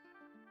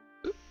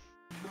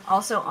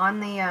 Also, on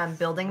the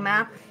building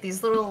map,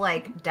 these little,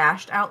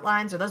 dashed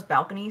outlines, are those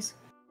balconies?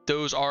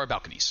 Those are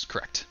balconies,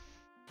 correct.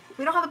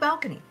 We don't have a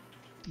balcony.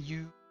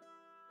 You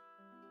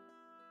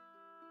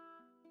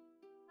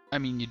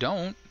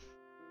don't.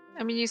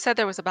 You said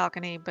there was a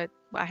balcony, but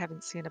I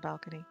haven't seen a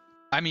balcony.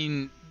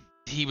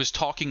 He was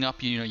talking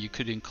up, you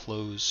could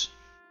enclose.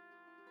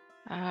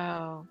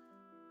 Oh.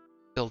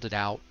 Build it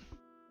out.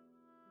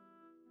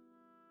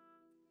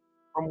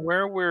 From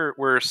where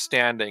we're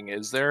standing,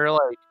 is there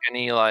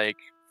any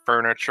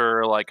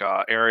furniture,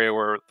 a area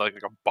where a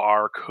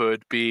bar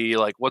could be?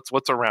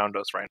 What's around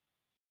us right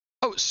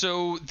now? Oh,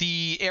 so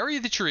the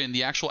area that you're in,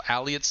 the actual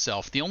alley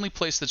itself, the only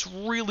place that's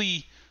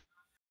really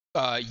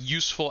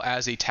useful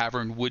as a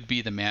tavern would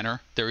be the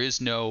manor. There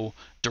is no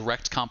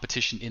direct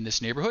competition in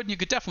this neighborhood, and you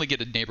could definitely get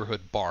a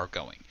neighborhood bar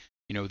going.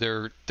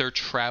 They're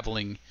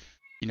traveling,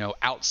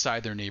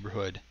 outside their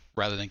neighborhood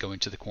rather than going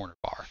to the corner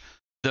bar.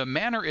 The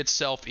manor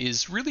itself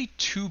is really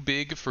too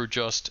big for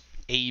just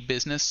a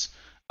business.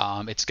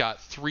 It's got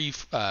three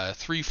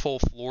full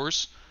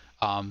floors.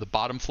 The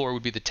bottom floor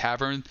would be the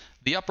tavern.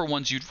 The upper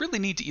ones you'd really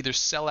need to either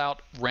sell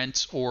out,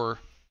 rent, or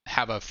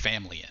have a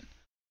family in.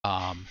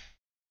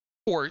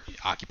 Or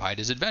occupied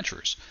as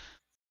adventurers.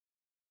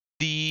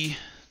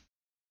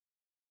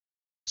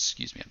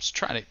 Excuse me, I'm just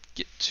trying to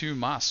get to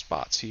my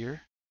spots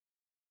here.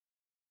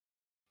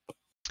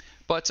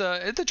 But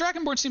the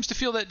Dragonborn seems to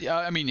feel that,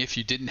 if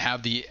you didn't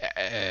have the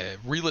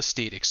real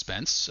estate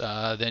expense,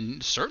 then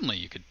certainly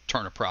you could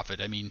turn a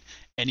profit.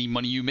 Any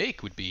money you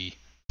make would be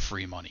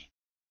free money.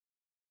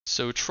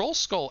 So Troll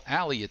Skull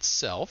Alley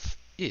itself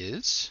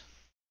is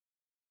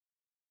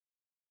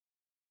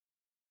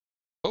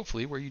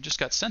hopefully where you just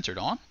got centered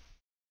on.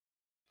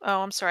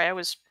 Oh, I'm sorry. I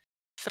was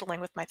fiddling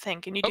with my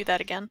thing. Can you do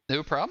that again?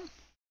 No problem.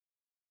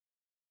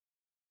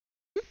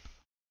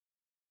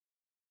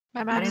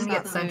 I didn't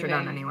get centered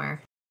on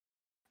anywhere.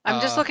 I'm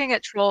just looking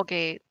at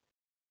Trollgate.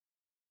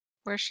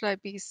 Where should I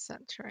be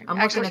centering? I'm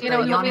looking at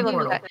the yawning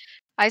portal.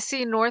 I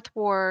see North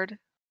Ward.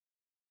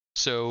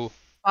 So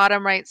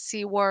Bottom right,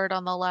 Sea Ward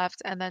on the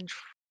left, and then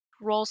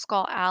Troll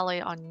Skull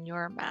Alley on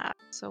your map.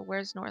 So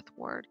where's North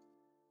Ward?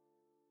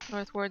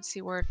 North Ward,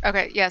 Sea Ward.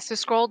 Okay, yeah, so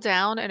scroll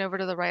down and over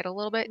to the right a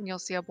little bit, and you'll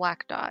see a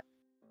black dot.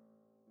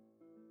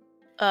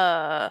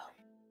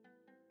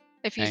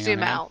 If you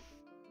zoom out.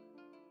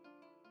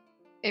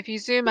 If you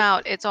zoom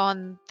out, it's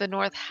on the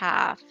north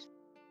half.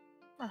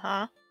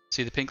 Uh-huh.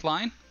 See the pink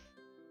line?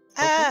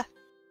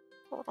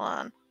 Hold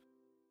on.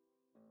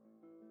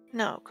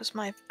 No, because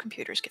my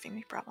computer's giving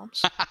me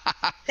problems.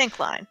 Pink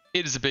line.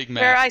 It is a big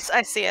map. There, I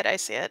see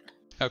it.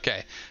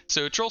 Okay,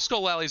 so Troll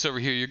Skull Alley's over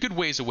here. You're a good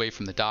ways away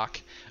from the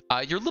dock.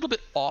 You're a little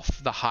bit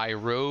off the high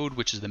road,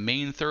 which is the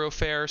main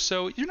thoroughfare,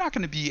 so you're not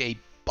going to be a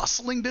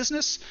bustling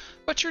business,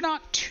 but you're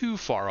not too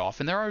far off,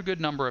 and there are a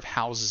good number of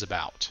houses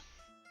about.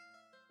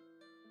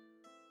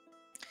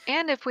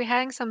 And if we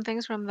hang some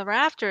things from the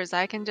rafters,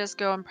 I can just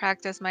go and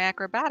practice my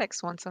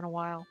acrobatics once in a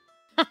while.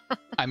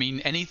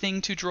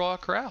 Anything to draw a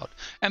crowd.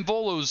 And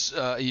Volo's,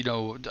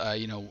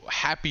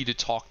 happy to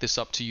talk this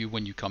up to you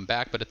when you come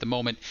back, but at the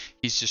moment,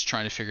 he's just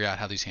trying to figure out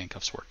how these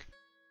handcuffs work.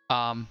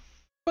 But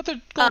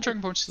the Golden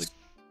Dragon Bone's like...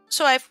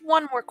 So I have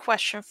one more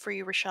question for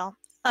you, Rochelle.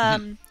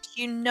 Do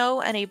you know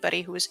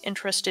anybody who is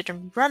interested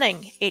in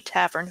running a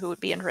tavern who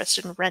would be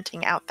interested in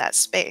renting out that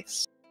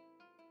space?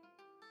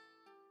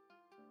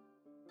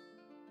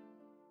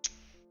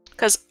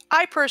 Because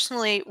I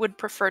personally would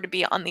prefer to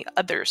be on the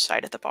other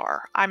side of the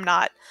bar. I'm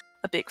not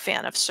a big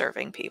fan of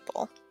serving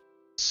people.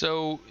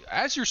 So,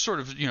 as you're sort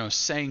of,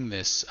 saying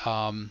this,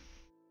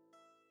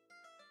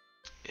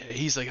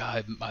 he's like,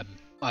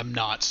 I'm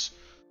not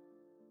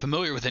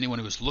familiar with anyone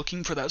who is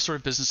looking for that sort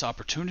of business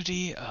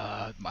opportunity.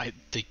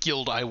 The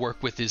guild I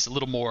work with is a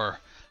little more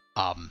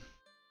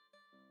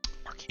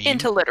arcane.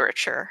 Into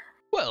literature.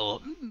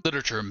 Well,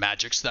 literature,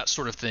 magics, that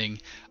sort of thing.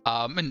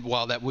 And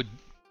while that would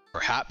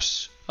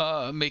perhaps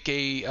make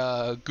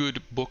a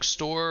good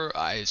bookstore,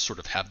 I sort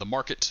of have the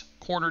market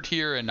cornered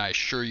here, and I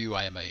assure you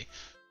I am a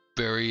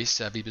very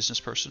savvy business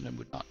person and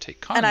would not take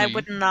kindly. And I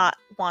would not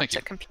want Thank to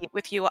you. compete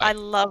with you. I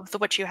love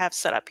what you have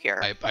set up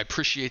here. I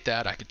appreciate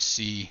that. I could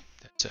see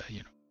that,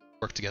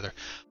 work together.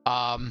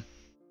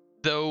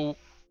 Though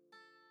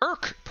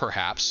Urk,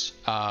 perhaps,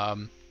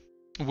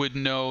 would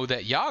know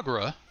that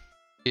Yagra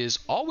is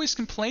always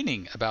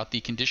complaining about the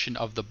condition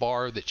of the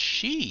bar that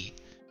she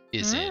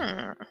is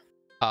in.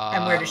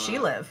 And where does she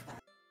live?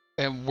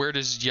 And where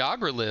does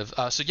Yagra live?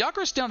 So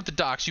Yagra's down at the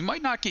docks. You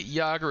might not get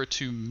Yagra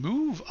to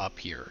move up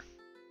here,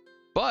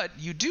 but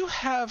you do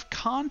have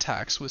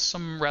contacts with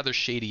some rather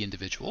shady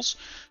individuals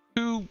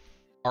who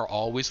are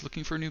always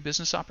looking for new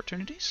business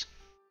opportunities.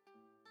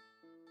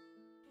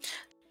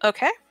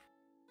 Okay.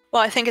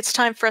 Well, I think it's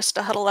time for us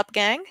to huddle up,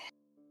 gang.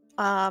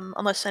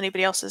 Unless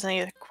anybody else has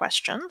any other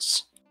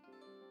questions.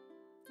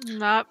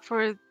 Not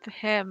for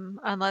him,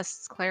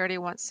 unless Clarity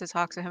wants to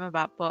talk to him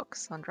about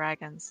books on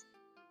dragons.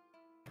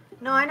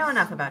 No, I know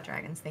enough about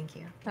dragons, thank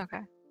you.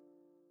 Okay.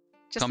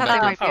 Just Come thought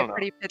back that with- might be I a don't know.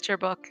 pretty picture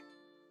book.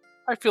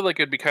 I feel like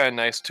it'd be kind of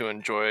nice to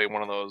enjoy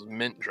one of those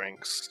mint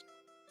drinks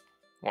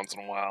once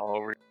in a while.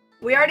 Over.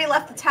 We already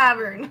left the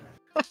tavern.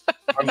 I'm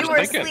You just were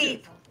thinking.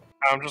 asleep.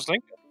 I'm just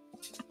thinking.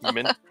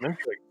 Mint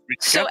drinks. We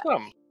can So- get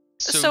them.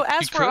 So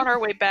as you we're on could- our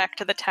way back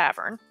to the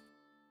tavern,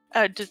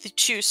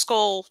 to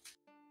Skull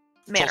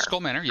Manor,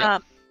 Skull Manor, yeah.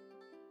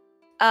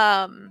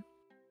 I'm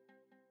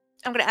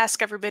going to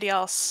ask everybody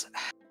else,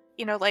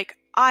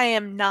 I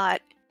am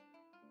not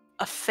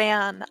a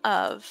fan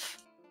of,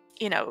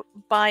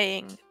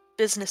 buying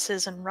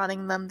businesses and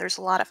running them. There's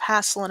a lot of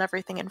hassle and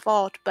everything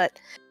involved, but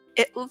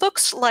it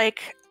looks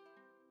like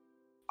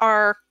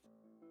our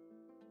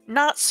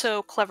not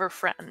so clever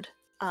friend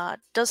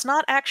does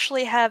not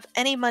actually have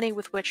any money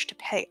with which to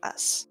pay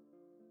us.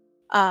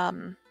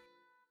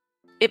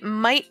 It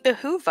might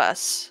behoove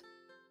us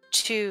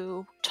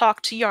to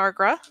talk to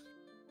Yargra,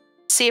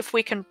 see if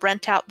we can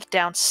rent out the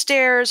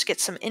downstairs, get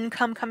some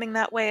income coming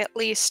that way at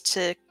least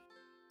to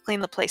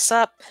clean the place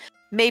up.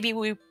 Maybe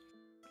we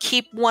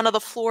keep one of the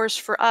floors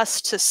for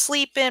us to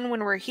sleep in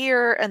when we're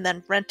here and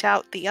then rent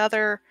out the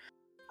other.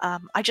 I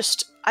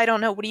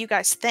don't know. What do you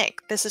guys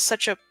think? This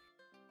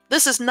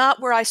is not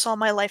where I saw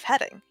my life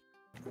heading.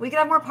 We could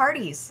have more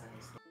parties.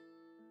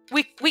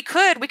 We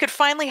could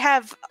finally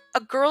have a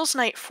girls'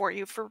 night for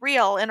you for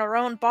real in our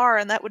own bar,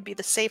 and that would be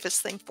the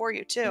safest thing for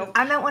you too.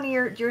 I meant one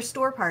of your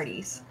store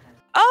parties.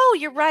 Oh,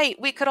 you're right.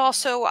 I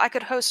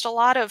could host a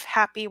lot of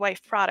Happy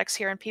Wife products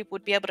here, and people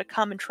would be able to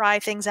come and try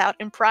things out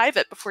in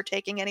private before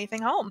taking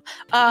anything home.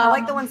 I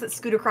like the ones that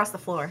scoot across the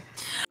floor.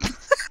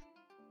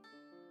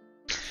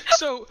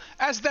 So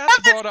as that's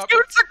brought up,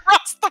 Scoots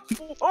across the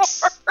floor.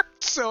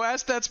 So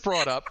as that's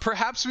brought up,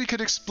 perhaps we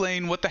could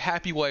explain what the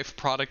Happy Wife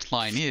product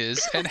line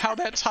is and how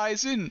that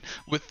ties in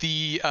with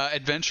the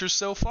adventures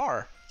so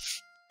far.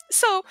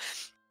 So,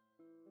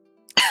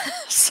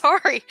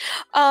 sorry.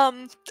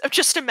 I'm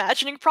just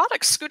imagining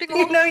products scooting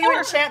along You know, the you floor.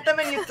 enchant them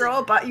and you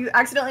you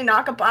accidentally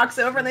knock a box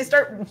over and they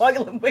start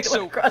wiggling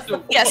across the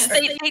floor. Yes,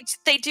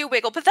 they do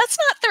wiggle, but that's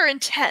not their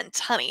intent,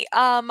 honey.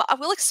 I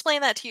will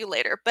explain that to you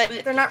later.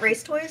 But They're not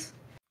race toys?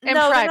 In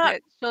no,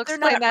 private. She'll they're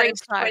explain not that in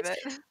raised toys.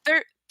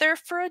 private. They're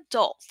for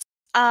adults.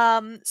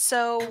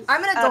 So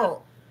I'm an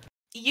adult.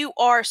 you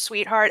are,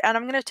 sweetheart, and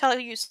I'm going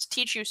to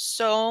teach you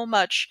so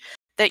much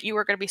that you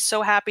are going to be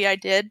so happy I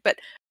did. But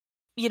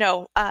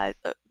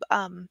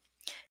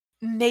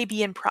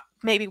maybe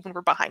maybe when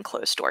we're behind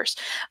closed doors,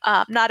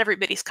 not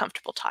everybody's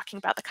comfortable talking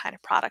about the kind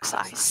of products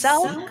I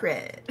sell,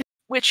 Secret.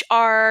 which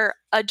are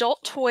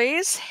adult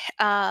toys,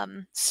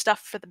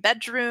 stuff for the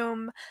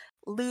bedroom,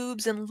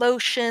 lubes and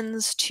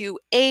lotions to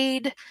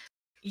aid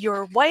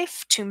your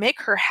wife to make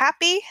her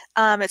happy.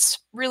 It's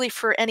really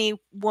for any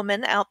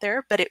woman out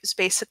there, but it was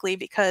basically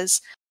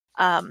because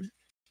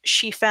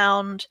she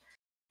found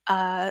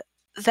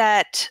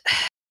that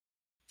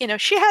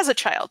she has a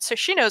child, so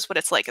she knows what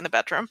it's like in the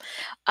bedroom,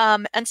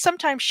 and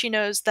sometimes she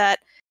knows that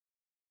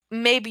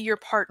maybe your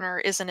partner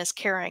isn't as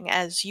caring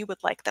as you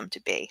would like them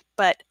to be,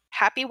 but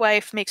happy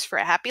wife makes for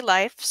a happy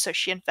life, so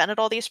she invented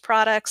all these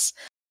products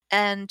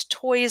and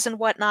toys and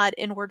whatnot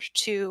in order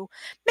to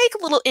make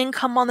a little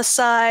income on the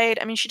side.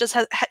 I mean, she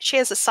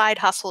has a side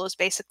hustle is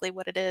basically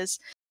what it is.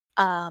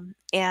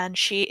 And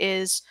she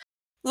is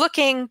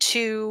looking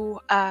to,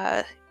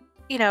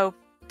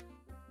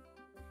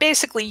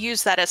 basically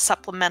use that as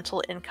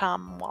supplemental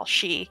income while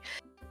she,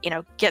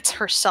 gets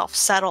herself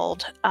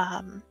settled,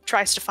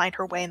 tries to find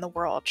her way in the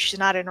world. She's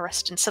not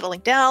interested in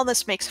settling down.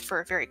 This makes for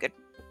a very good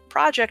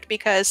project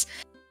because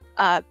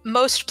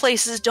most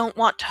places don't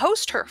want to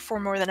host her for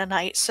more than a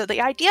night, so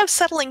the idea of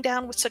settling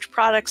down with such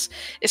products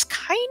is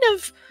kind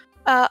of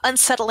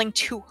unsettling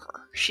to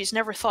her. She's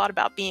never thought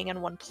about being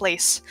in one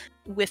place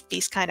with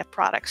these kind of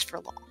products for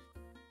long.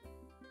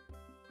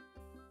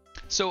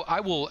 So I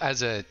will, as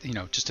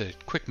just a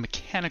quick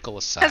mechanical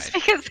aside. That's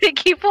because they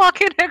keep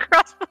walking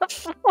across the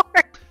floor.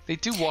 They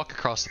do walk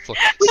across the floor.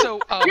 So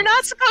You're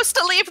not supposed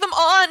to leave them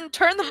on.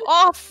 Turn them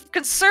off.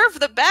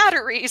 Conserve the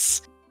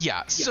batteries.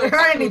 yeah. So There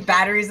aren't any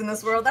batteries in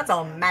this world. That's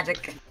all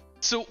magic.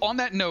 So on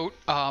that note,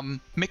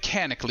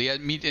 mechanically,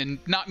 and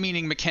not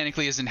meaning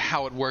mechanically as in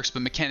how it works,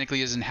 but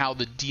mechanically as in how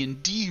the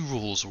D&D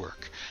rules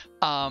work.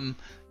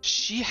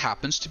 She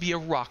happens to be a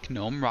rock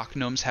gnome. Rock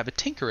gnomes have a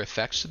tinker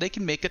effect, so they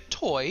can make a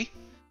toy.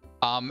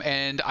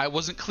 And I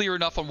wasn't clear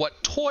enough on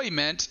what toy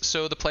meant,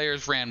 so the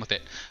players ran with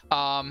it.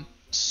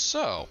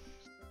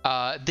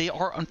 They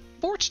are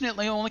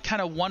unfortunately only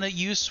kind of one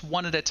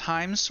at a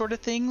time sort of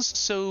things.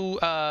 So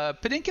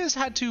Padinka's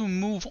had to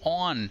move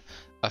on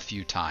a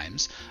few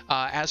times,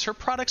 as her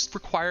products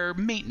require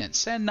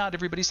maintenance, and not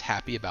everybody's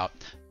happy about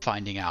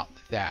finding out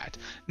that.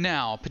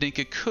 Now,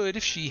 Padinka could,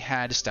 if she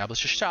had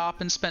established a shop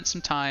and spent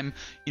some time,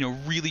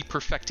 really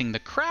perfecting the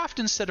craft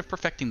instead of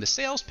perfecting the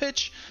sales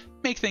pitch,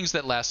 make things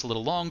that last a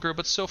little longer,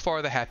 but so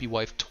far the Happy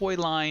Wife toy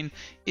line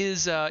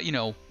is,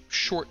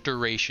 short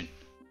duration.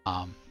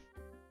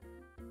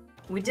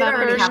 We did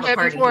already have a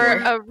party for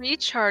here. a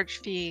recharge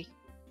fee.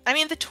 I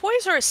mean, the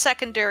toys are a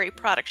secondary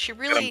product. She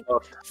really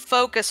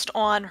focused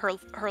on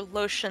her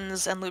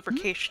lotions and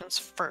lubrications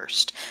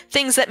first.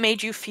 Things that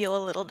made you feel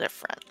a little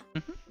different.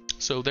 Mm-hmm.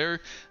 So there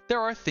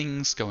are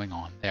things going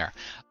on there.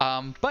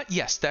 But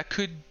yes, that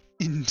could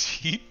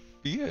indeed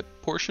be a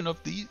portion of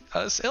the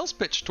sales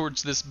pitch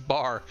towards this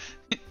bar.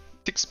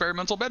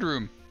 Experimental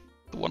bedroom.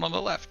 The one on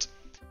the left.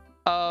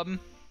 But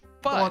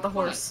The one with the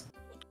horse.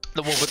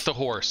 The one with the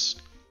horse.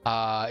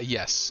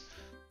 Yes.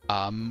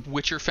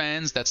 Witcher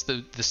fans, that's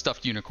the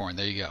stuffed unicorn.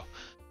 There you go.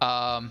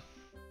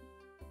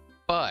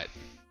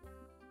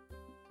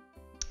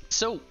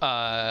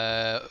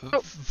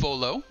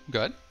 Volo,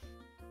 good.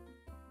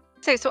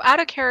 So out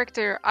of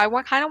character, I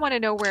kind of want to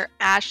know where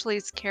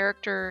Ashley's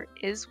character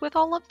is with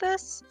all of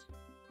this.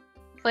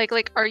 Like,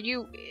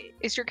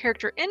 is your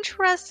character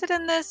interested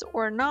in this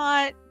or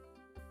not?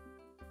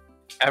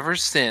 Ever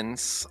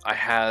since I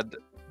had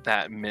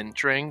that mint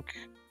drink,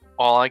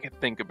 all I could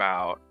think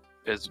about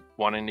is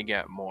wanting to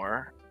get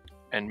more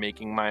and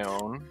making my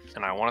own,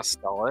 and I want to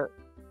sell it.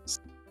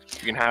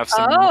 You can have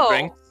some mint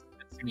drinks,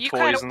 some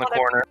toys in the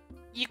corner.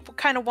 You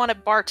kind of want to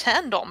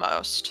bartend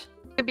almost.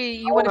 Maybe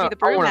you want to be the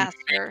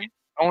brewmaster.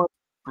 I want to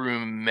be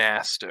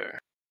brewmaster.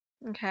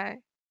 Okay.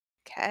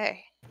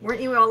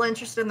 Weren't you all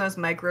interested in those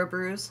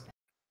microbrews?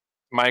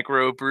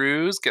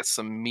 Microbrews, get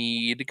some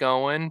mead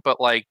going, but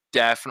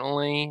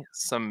definitely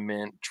some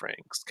mint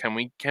drinks.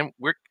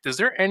 Is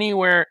there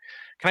anywhere?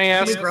 Can I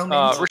ask?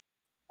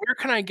 Where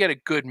can I get a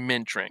good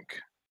mint drink?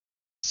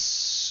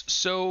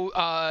 So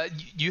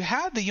you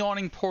had the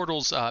Yawning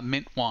Portal's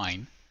mint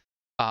wine,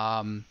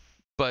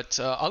 but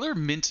other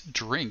mint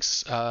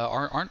drinks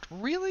aren't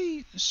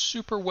really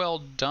super well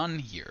done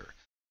here.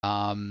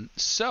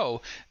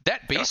 So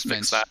that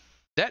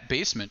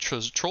basement,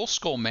 Troll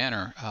Skull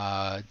Manor,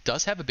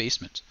 does have a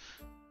basement,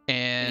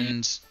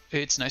 and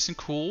it's nice and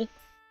cool.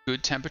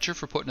 Good temperature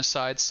for putting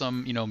aside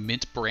some,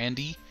 mint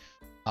brandy,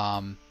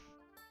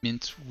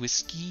 mint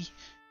whiskey.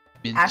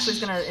 Ashley's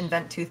gonna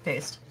invent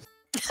toothpaste.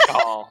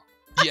 Oh,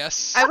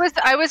 yes. I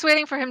was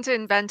waiting for him to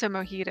invent a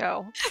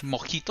mojito.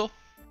 Mojito.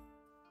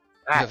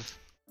 You have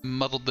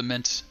muddled the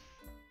mint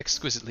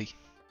exquisitely.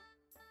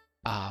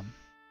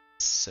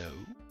 So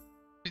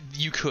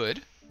you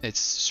could.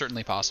 It's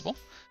certainly possible.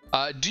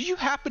 Do you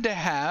happen to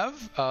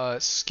have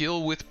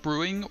skill with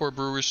brewing or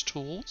brewer's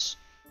tools?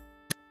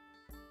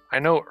 I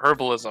know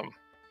herbalism.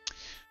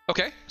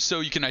 Okay,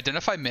 so you can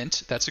identify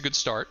mint. That's a good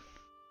start.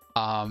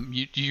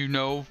 You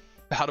know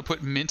how to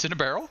put mint in a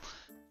barrel,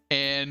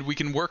 and we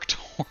can work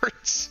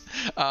towards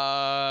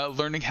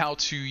learning how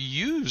to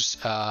use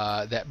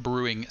that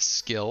brewing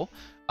skill.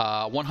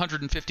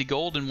 150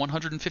 gold and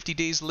 150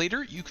 days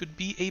later, you could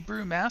be a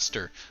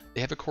brewmaster.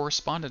 They have a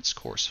correspondence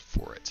course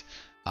for it.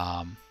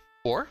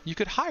 Or you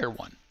could hire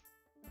one.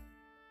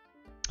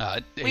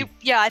 I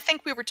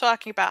think we were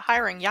talking about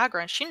hiring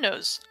Yagra, and she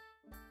knows.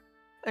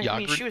 I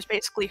mean, she was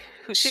basically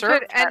who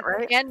served that,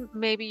 right? And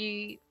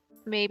maybe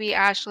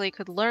Ashley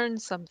could learn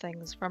some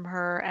things from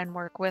her and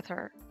work with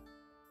her.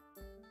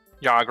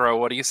 Yagra,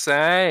 what do you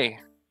say?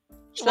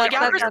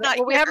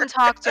 We haven't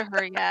talked to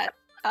her yet.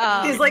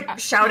 He's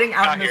shouting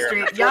out in the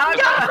street,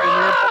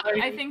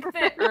 Yagra! I think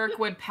that Urk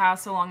would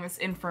pass along this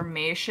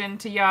information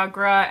to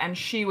Yagra, and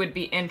she would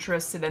be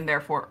interested, and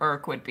therefore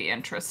Urk would be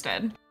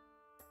interested.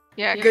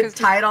 Yeah, good.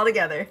 Tie it all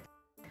together.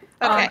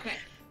 Okay.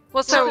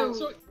 Well,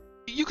 so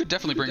you could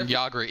definitely bring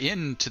Yagra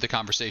into the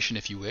conversation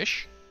if you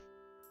wish.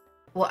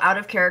 Well, out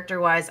of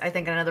character-wise, I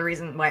think another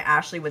reason why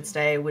Ashley would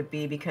stay would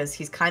be because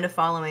he's kind of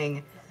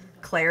following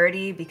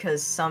Clarity,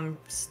 because some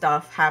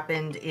stuff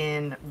happened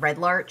in Red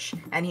Larch,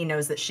 and he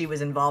knows that she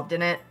was involved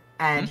in it,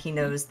 and he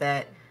knows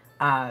that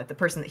the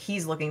person that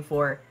he's looking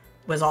for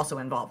was also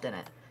involved in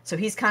it. So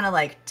he's kind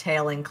of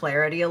tailing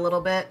Clarity a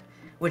little bit,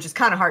 which is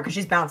kind of hard because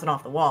she's bouncing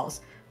off the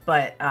walls.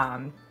 But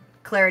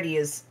Clarity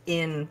is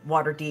in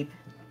Waterdeep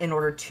in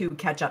order to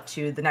catch up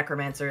to the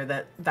Necromancer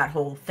that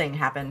whole thing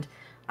happened.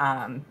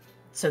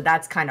 So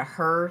that's kind of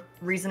her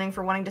reasoning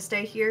for wanting to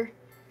stay here.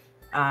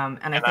 And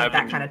I think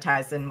that kind of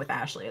ties in with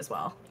Ashley as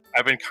well.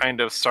 I've been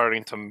kind of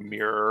starting to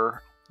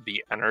mirror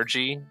the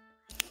energy.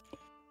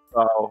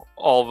 So,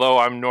 although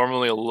I'm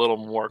normally a little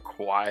more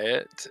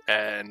quiet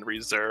and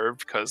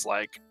reserved, because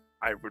like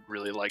I would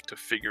really like to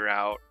figure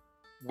out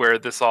where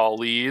this all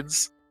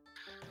leads.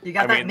 You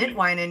got that mint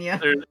wine in you.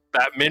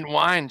 That mint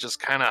wine just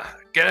kind of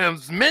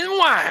gives mint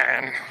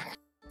wine.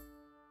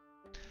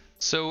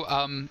 So,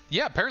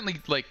 yeah, apparently,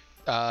 like,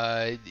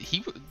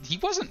 he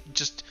wasn't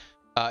just,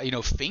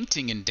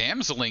 fainting and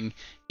damseling.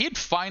 He had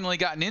finally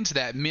gotten into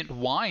that mint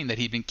wine that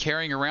he'd been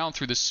carrying around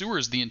through the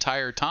sewers the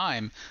entire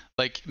time.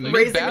 Like,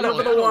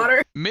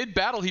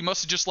 mid-battle, he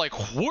must have just,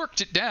 like,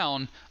 worked it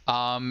down,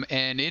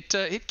 and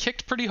it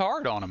kicked pretty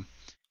hard on him.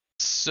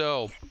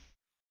 So,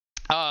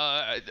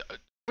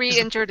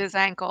 re-injured his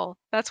ankle.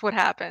 That's what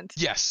happened.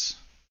 Yes,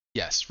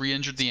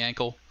 re-injured the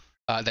ankle,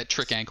 that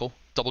trick ankle,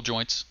 double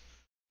joints.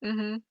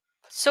 Mm-hmm.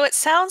 So it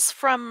sounds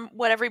from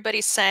what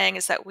everybody's saying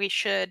is that we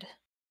should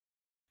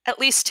at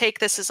least take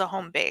this as a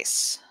home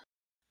base.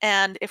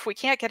 And if we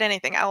can't get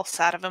anything else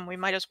out of him, we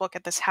might as well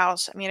get this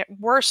house. I mean, at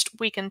worst,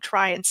 we can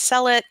try and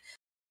sell it.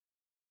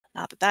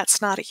 Not that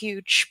that's not a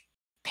huge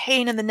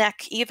pain in the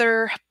neck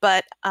either,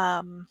 but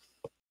I'm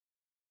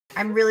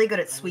really good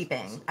at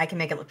sweeping. I can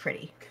make it look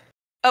pretty.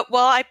 Oh,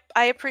 well,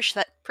 I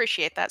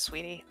appreciate that,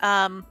 sweetie.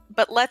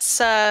 But let's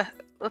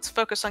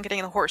focus on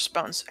getting the horse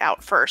bones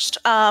out first.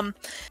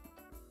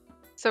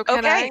 So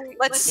can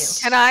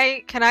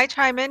I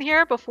chime in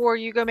here before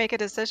you go make a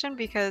decision?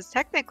 Because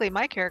technically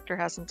my character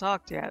hasn't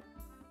talked yet.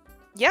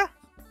 Yeah,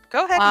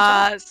 go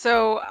ahead.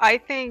 So I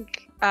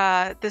think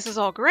this is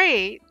all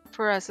great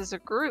for us as a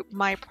group.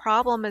 My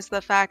problem is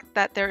the fact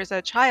that there is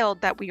a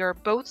child that we are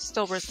both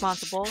still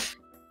responsible.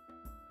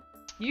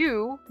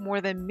 You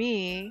more than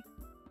me.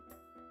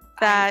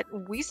 That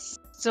we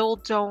still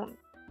don't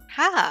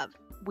have.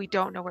 We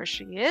don't know where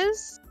she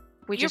is.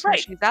 We just know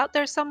she's out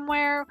there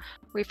somewhere.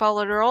 We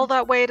followed her all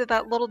that way to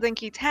that little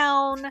dinky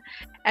town,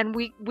 and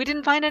we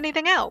didn't find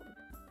anything out.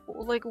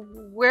 Like,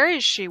 where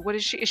is she? What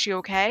is she? Is she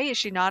okay? Is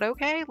she not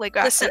okay? Like,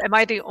 am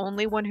I the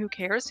only one who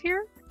cares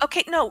here?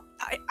 Okay, no,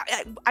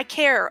 I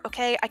care.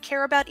 Okay, I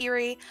care about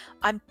Eerie.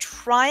 I'm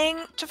trying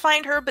to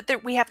find her, but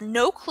we have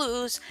no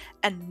clues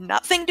and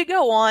nothing to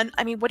go on.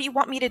 I mean, what do you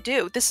want me to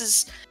do? This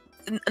is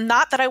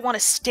not that I want to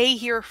stay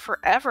here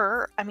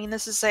forever. I mean,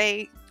 this is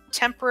a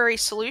temporary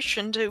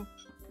solution to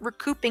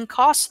recouping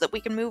costs so that we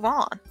can move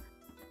on.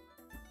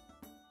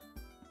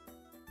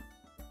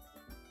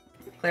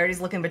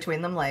 Clarity's looking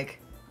between them like...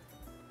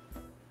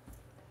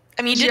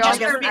 I mean,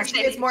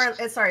 actually, it's more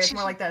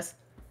like this.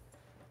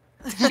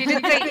 She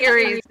did say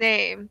Eerie's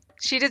name.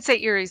 She did say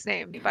Eerie's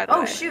name, by the way.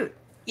 Oh, shoot.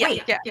 Yeah.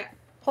 Wait, yeah.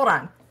 Hold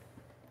on.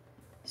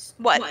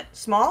 What?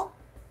 Small?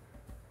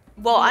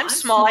 Well, I'm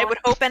small. I would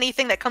hope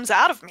anything that comes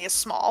out of me is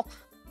small.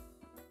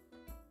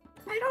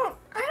 I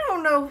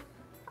don't know.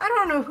 I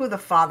don't know who the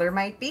father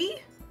might be.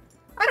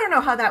 I don't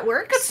know how that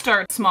works. Could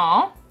start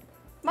small.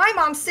 My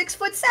mom's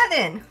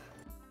 6'7".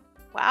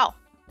 Wow.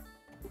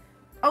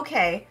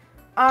 Okay.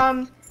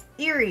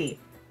 Eerie.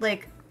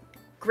 Like,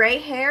 gray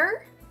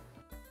hair?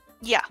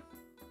 Yeah.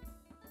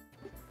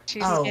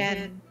 She's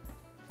skin.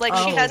 Like,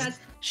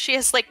 she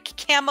has like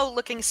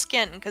camo-looking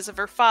skin because of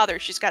her father.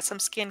 She's got some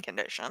skin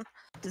condition.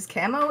 Does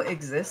camo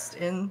exist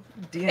in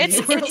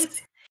D&D?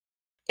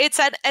 It's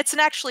an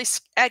actually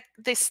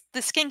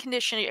the skin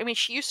condition. I mean,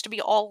 she used to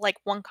be all like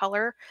one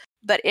color,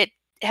 but it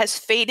has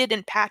faded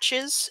in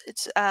patches.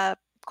 It's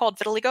called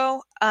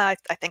vitiligo. I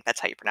think that's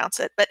how you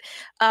pronounce it. But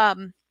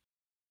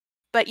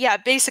yeah,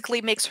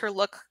 basically makes her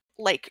look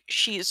like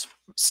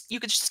you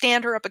could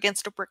stand her up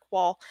against a brick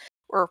wall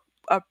or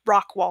a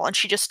rock wall, and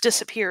she just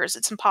disappears.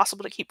 It's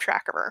impossible to keep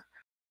track of her.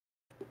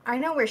 I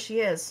know where she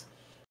is.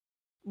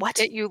 What?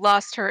 You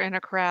lost her in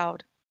a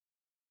crowd.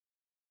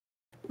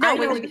 No,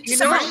 you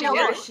know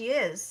where she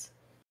is.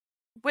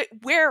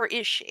 Where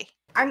is she?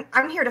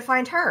 I'm here to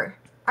find her.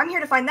 I'm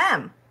here to find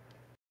them.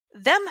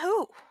 Them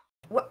who?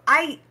 Well,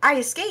 I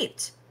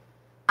escaped.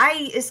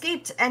 I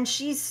escaped, and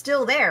she's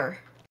still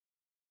there.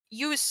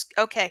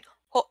 Okay.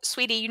 Oh,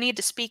 sweetie, you need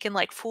to speak in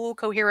like full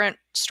coherent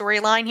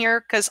storyline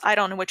here, because I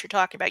don't know what you're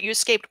talking about. You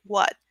escaped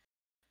what?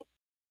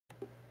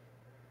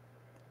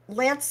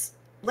 Lance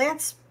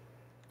Flock?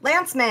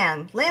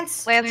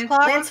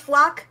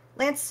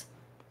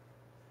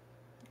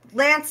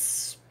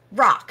 Lance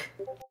Rock.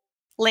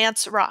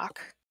 Lance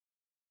Rock.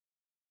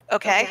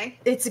 Okay.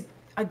 It's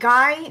a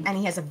guy, and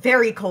he has a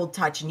very cold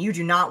touch, and you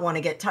do not want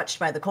to get touched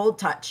by the cold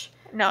touch.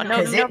 No,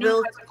 because it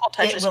will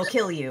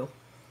kill you.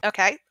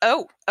 Okay.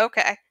 Oh,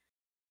 okay.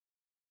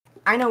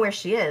 I know where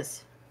she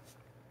is.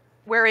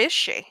 Where is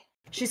she?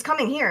 She's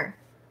coming here.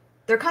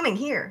 They're coming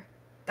here.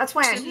 That's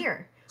why I'm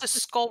here. The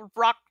Skull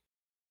Rock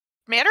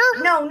Manor?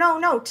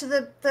 No. To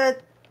the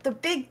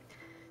big,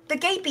 the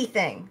gapey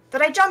thing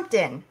that I jumped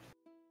in.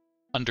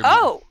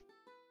 Underneath.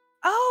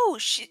 Oh,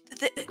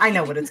 I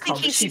know what it's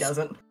called, but she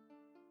doesn't.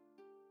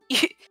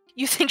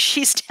 You think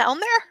she's down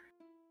there?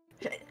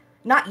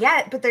 Not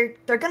yet, but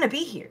they're gonna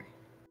be here.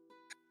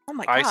 Oh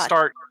my god. I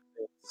start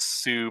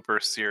super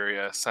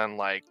serious and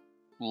like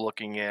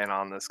looking in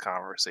on this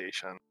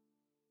conversation.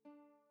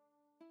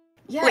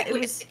 Yeah, Wait, it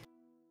wait. was.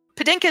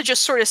 Padinka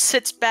just sort of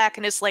sits back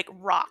and is like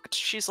rocked.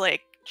 She's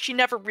like, she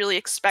never really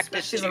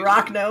expected She's to a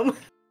rock gnome.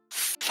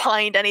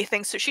 find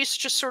anything, so she's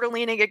just sort of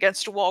leaning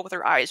against a wall with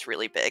her eyes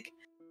really big.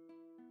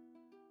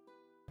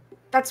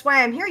 That's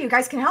why I'm here. You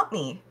guys can help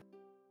me.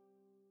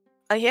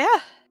 Yeah.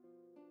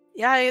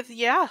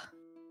 Yeah.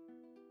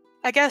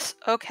 I guess,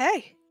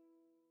 okay.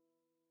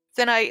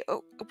 Then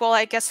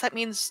I guess that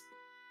means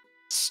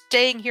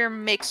staying here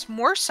makes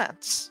more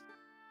sense.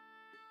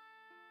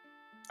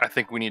 I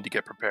think we need to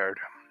get prepared.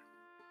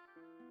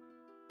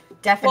 Well,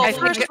 Definitely.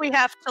 first we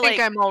have to, I think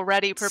like, I'm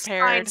already sign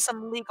prepared.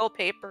 some legal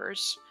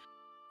papers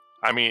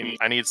I mean,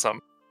 I need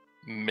some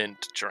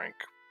mint drink.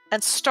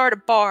 and start a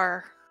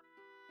bar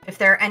If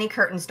there are any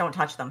curtains, don't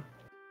touch them.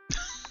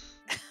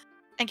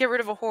 and get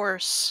rid of a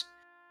horse.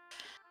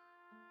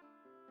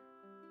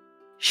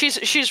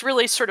 She's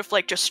really sort of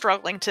like just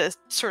struggling to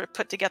sort of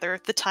put together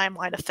the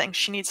timeline of things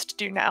she needs to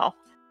do now.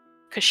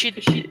 Because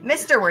she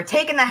Mister, we're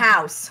taking the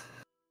house.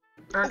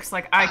 Irk's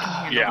like, I can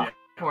handle Yeah.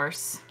 the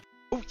horse.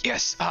 Oh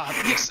yes,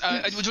 yes.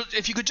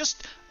 If you could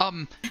just How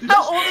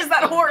old is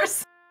that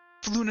horse?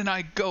 Floon and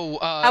I go.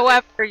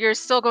 However, you're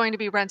still going to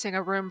be renting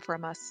a room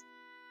from us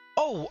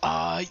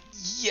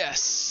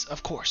Yes,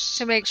 of course.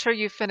 to make sure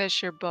you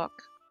finish your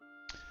book.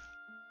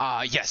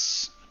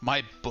 Yes,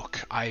 my book.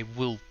 I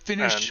will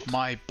finish And-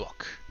 my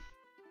book.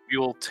 We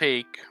will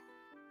take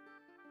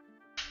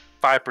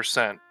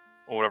 5%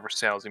 or whatever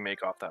sales we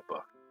make off that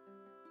book.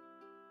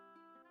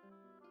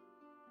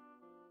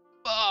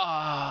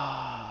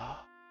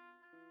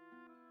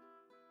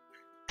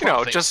 You know,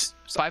 Profit. just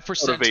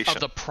 5% motivation. of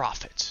the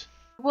profit.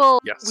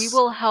 Yes. We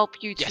will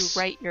help you to Yes.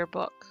 write your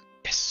book.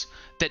 Yes,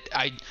 that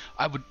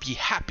I would be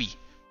happy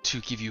to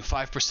give you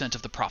 5%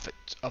 of the profit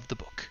of the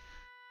book.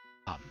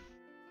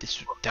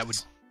 That would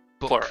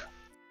book. Plural.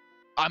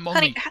 I'm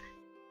Honey,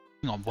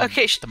 only on one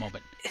okay, at the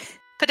moment.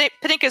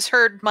 Padinka's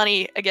heard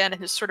money again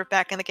and is sort of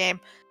back in the game.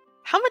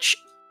 How much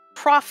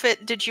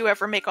profit did you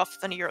ever make off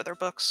of any of your other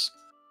books?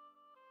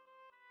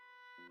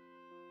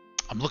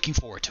 I'm looking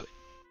forward to it.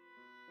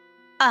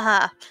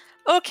 Uh-huh.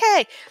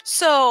 Okay.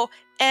 So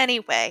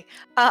anyway,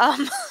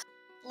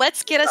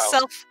 let's get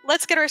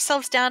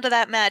ourselves down to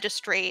that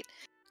magistrate.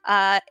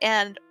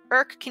 And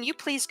Irk, can you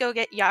please go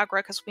get Yagra,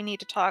 because we need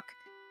to talk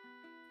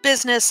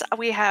business.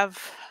 We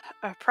have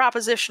a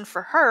proposition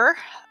for her,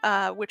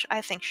 which I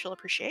think she'll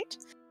appreciate.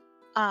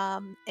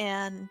 And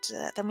then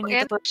we need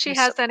And to book if she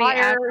some has any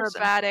suppliers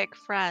and- acrobatic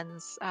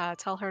friends,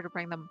 tell her to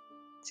bring them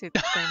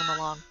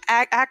along.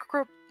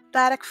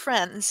 acrobatic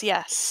friends,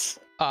 yes.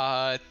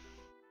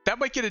 That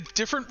might get a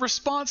different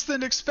response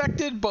than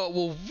expected, but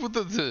we'll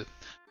the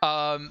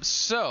And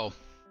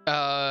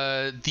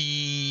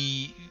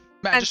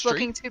magistrate.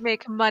 looking to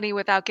make money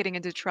without getting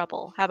into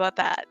trouble. How about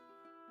that?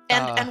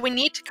 And we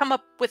need to come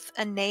up with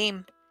a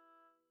name.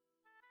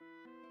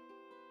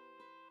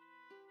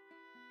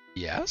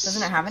 Yes.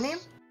 Doesn't it have a name?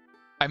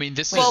 I mean,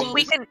 this Well, is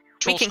we can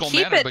Troll Skull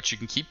keep Manor, it. but you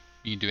can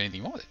do anything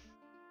you want with it.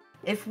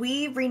 If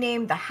we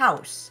rename the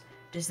house,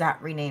 does that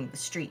rename the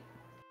street?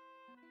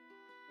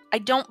 I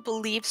don't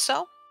believe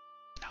so.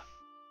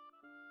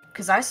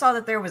 Because I saw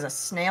that there was a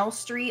Snail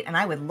Street, and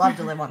I would love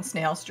to live on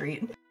Snail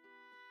Street.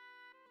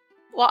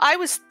 Well, I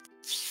was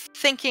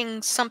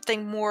thinking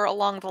something more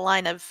along the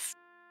line of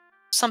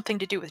something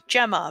to do with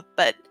Gemma,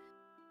 but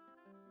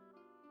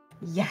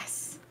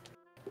Yes.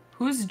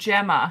 Who's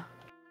Gemma?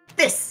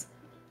 This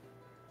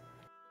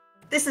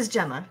is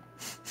Gemma.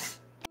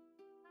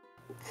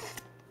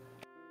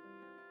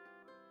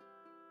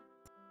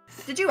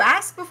 Did you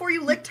ask before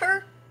you licked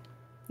her?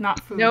 Not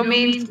food. No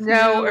means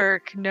no,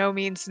 Irk. No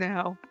means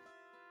no.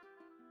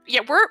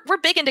 yeah, we're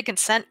big into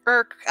consent,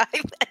 Irk. I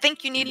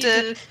think you need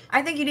to.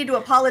 I think you need to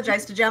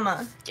apologize to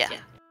Gemma. Yeah.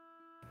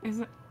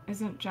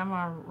 Isn't Gemma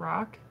a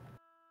rock?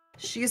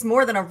 She's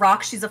more than a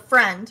rock, she's a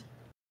friend.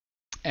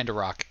 And a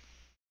rock.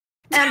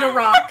 And a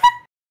rock.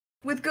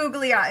 With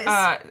googly eyes.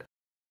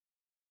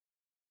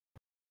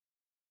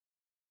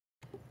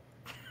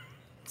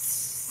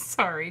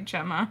 Sorry,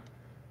 Gemma.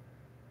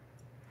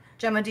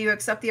 Gemma, do you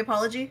accept the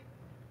apology?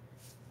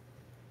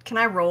 Can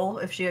I roll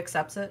if she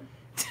accepts it?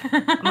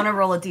 I'm gonna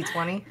roll a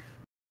d20.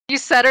 You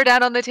set her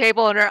down on the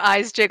table and her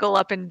eyes jiggle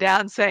up and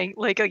down, saying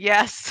like a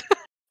yes.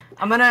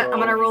 I'm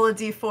gonna roll a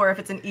d4. If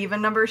it's an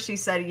even number, she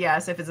said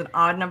yes. If it's an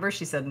odd number,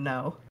 she said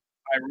no.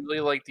 I really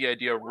like the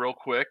idea, real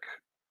quick.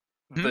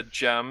 Hmm? The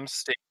Gem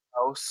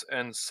Steakhouse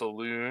and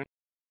Saloon.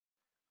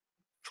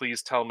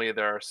 Please tell me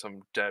there are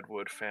some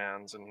Deadwood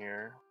fans in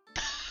here.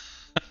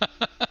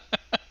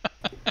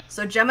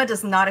 So Gemma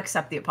does not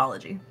accept the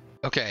apology.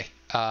 Okay.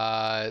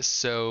 Let's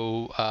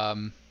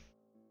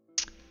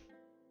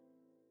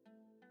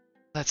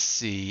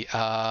see.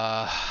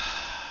 I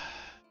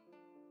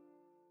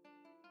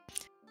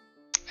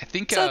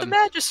think So the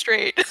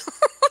magistrate. we're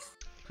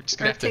just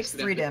gonna Earth have to takes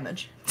 3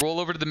 damage. roll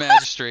over to the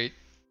magistrate.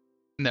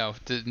 No,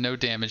 no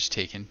damage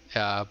taken.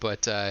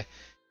 But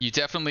you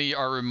definitely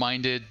are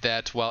reminded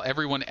that while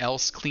everyone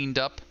else cleaned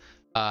up,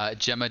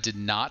 Gemma did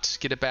not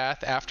get a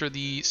bath after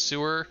the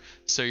sewer,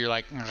 so you're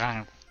like,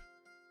 so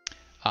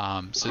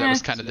that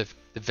was kind of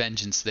the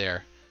vengeance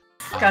there.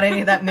 Got any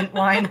of that mint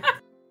wine?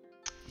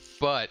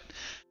 But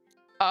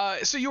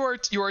so you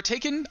are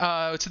taken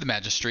to the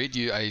magistrate.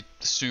 I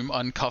assume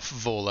uncuff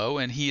Volo,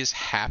 and he is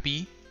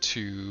happy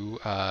to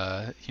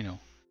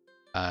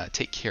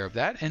take care of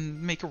that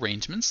and make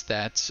arrangements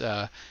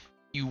that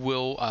you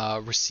will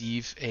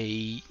receive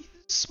a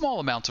small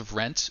amount of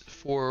rent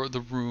for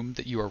the room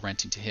that you are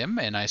renting to him,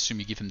 and I assume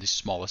you give him the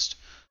smallest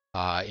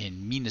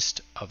and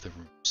meanest of the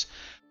rooms.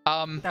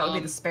 That would be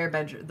the spare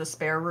bedroom, the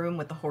spare room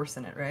with the horse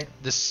in it, right?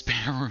 The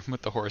spare room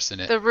with the horse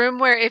in it. The room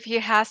where if he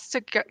has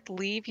to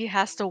leave, he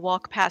has to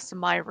walk past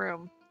my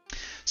room.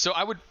 So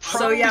I would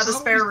the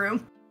spare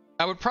room.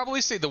 I would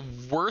probably say the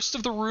worst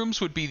of the rooms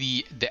would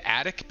be the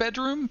attic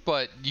bedroom,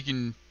 but you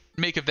can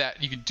make of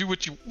that, you can do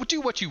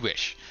what you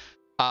wish.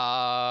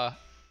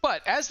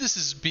 But as this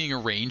is being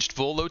arranged,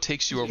 Volo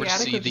takes you over to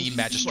see the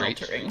magistrate.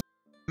 Sweltering.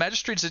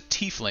 Magistrate is a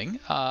tiefling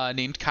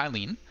named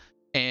Kylene,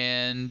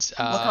 and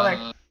What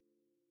color?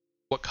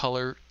 What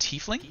color?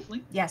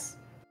 Tiefling? Yes.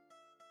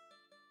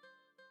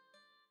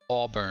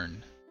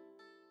 Auburn.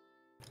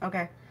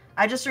 Okay.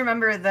 I just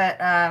remember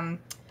that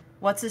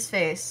what's his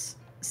face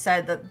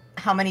said that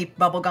how many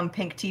bubblegum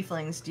pink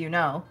tieflings do you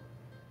know?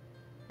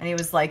 And he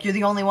was like, "You're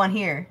the only one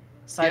here."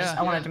 So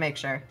I wanted to make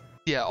sure.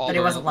 Yeah, Auburn. That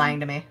he wasn't lying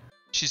to me.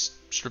 She's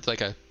sort of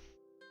like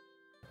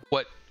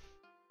what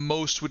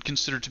most would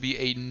consider to be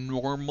a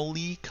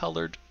normally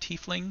colored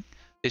tiefling.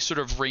 They sort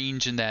of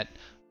range in that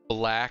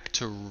black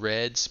to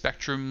red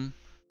spectrum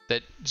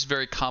that is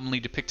very commonly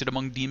depicted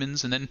among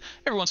demons, and then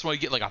every once in a while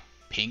you get like a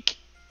pink.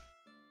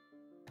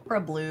 Or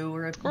a blue,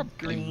 or a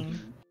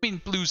green. I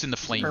mean, blue's in the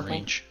flame Purple.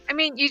 range. I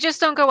mean, you just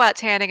don't go out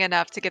tanning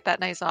enough to get that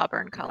nice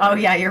auburn color. Oh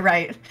yeah, you're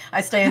right.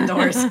 I stay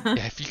indoors. Yeah,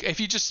 if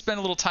you just spend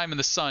a little time in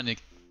the sun, it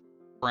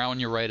brown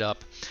you right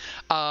up.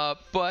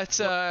 But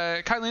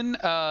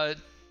Kylene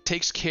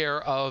takes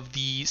care of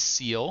the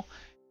seal,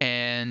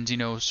 and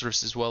sort of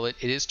says, well, it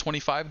is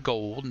 25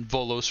 gold, and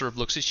Volo sort of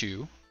looks at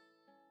you.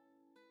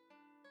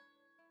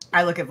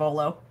 I look at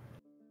Volo.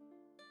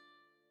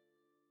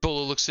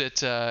 Volo looks at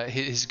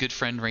his good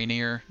friend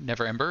Rainier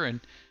Neverember, and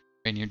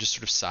Rainier just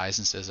sort of sighs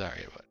and says, all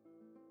right, what?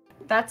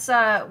 That's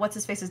what's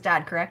his face's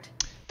dad, correct?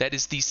 That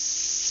is the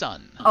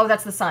son. Oh,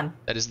 that's the son.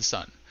 That is the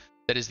son.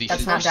 That is the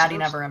That's first. not Daddy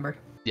Neverember.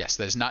 Yes,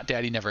 that is not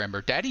Daddy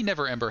Neverember. Daddy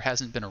Neverember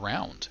hasn't been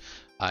around.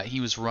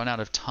 He was run out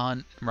of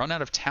town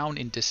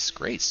in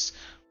disgrace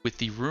with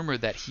the rumor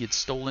that he had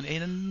stolen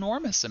an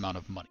enormous amount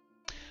of money.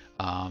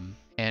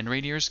 And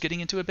Rainier's getting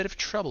into a bit of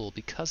trouble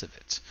because of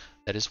it.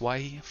 That is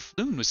why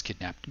Floon was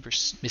kidnapped and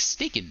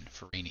mistaken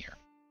for Rainier.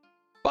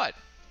 But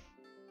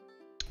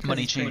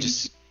money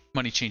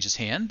changes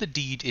hand. The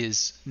deed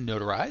is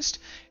notarized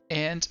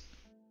and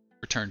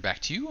returned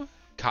back to you.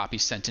 Copy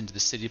sent into the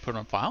city to put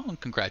on file, and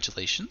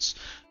congratulations.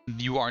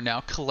 You are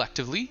now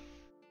collectively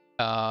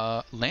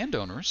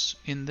landowners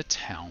in the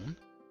town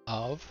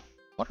of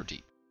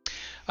Waterdeep.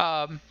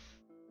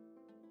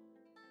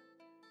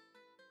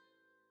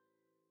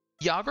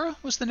 Yagra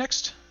was the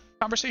next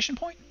conversation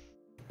point?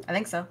 I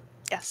think so.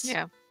 Yes.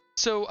 Yeah.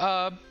 So,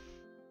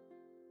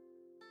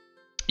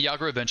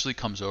 Yagra eventually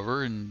comes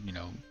over and,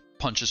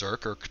 punches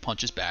Urk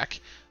punches back,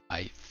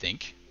 I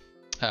think.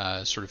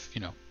 Sort of,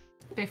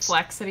 They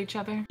flex at each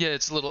other. Yeah,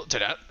 it's a little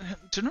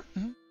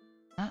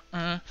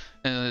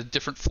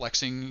different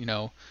flexing,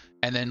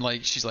 and then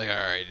she's like, all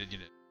right,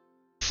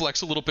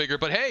 flex a little bigger,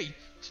 but hey,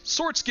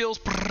 sword skills,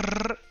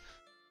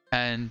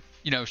 and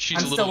she's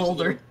I'm a little still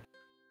older.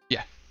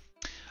 Yeah.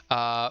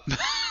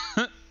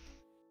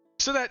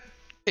 So that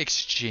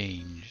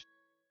exchange,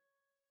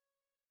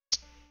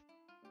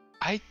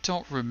 I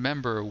don't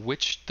remember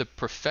which the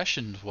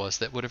profession was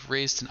that would have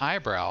raised an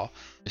eyebrow.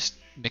 Just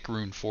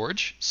Mick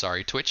Forge.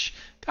 Sorry, Twitch.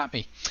 Got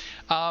me.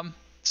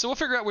 So we'll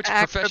figure out which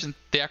profession.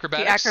 The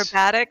acrobatics? The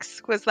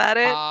acrobatics, was that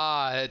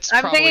it? It's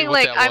probably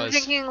what that was. I'm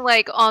thinking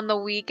on the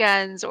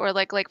weekends or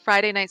like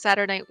Friday night,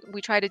 Saturday night,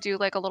 we try to do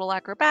a little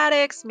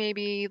acrobatics,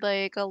 maybe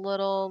a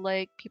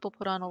little people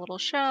put on a little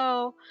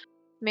show.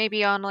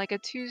 Maybe on a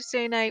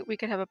Tuesday night we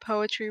could have a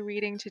poetry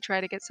reading to try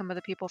to get some of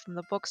the people from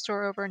the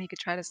bookstore over, and he could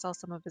try to sell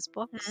some of his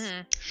books.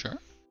 Mm-hmm. Sure.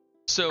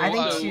 So I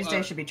think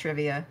Tuesday should be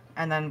trivia,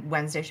 and then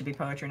Wednesday should be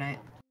poetry night.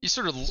 You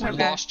sort of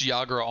lost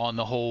Yagra on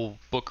the whole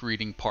book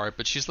reading part,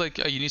 but she's like,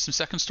 you need some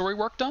second story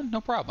work done?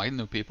 No problem. I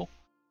know people.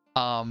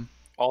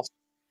 Also,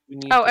 we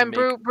need and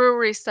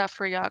brewery stuff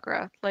for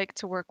Yagra,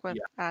 to work with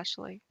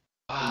Ashley.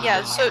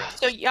 Yeah, so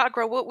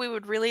Yagra, what we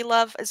would really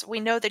love is, we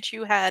know that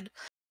you had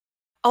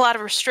a lot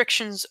of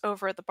restrictions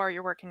over at the bar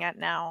you're working at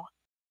now,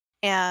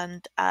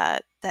 and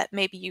that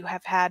maybe you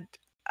have had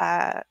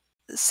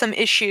some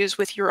issues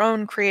with your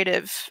own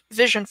creative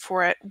vision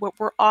for it. What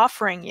we're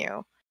offering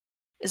you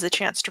is a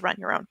chance to run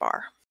your own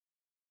bar.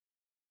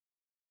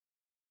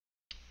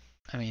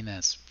 I mean,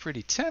 that's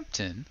pretty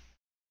tempting.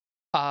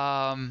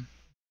 But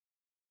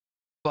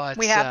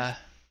we have,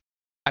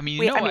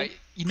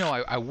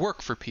 I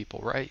work for people,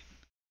 right?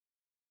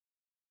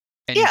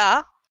 And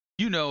yeah.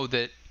 You know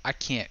that I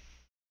can't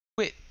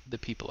quit the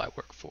people I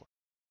work for.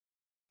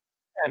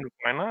 And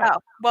why not? Oh,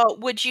 well,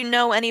 would you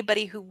know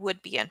anybody who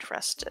would be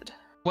interested?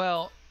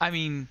 Well, I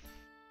mean,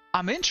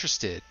 I'm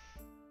interested,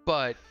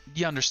 but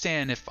you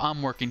understand if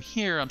I'm working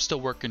here, I'm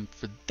still working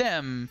for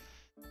them.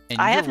 And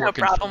I you're have no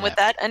working for problem with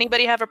them. that.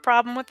 Anybody have a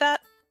problem with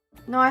that?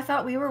 No, I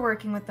thought we were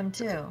working with them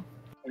too.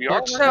 We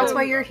are. So- That's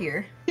why you're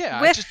here.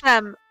 Yeah,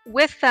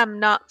 With them,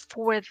 not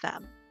for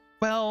them.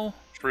 well,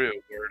 True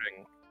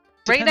wording.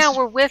 Right now, depends-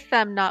 we're with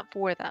them, not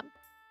for them.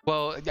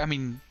 Well, I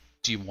mean,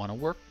 do you want to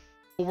work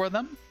for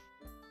them?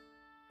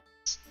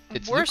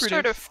 It's We're lucrative.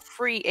 sort of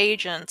free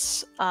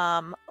agents.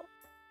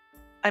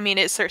 I mean,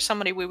 is there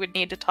somebody we would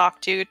need to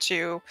talk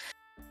to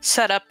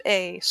set up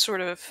a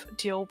sort of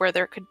deal where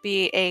there could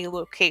be a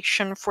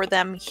location for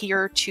them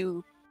here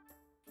to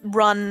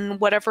run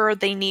whatever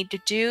they need to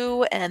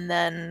do, and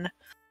then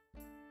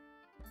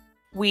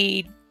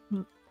we,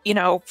 you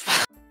know,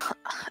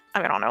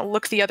 I don't know,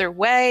 look the other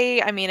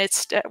way. I mean,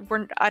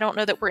 I don't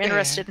know that we're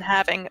interested in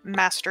having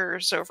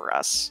masters over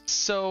us.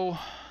 So,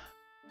 how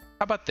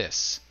about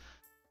this?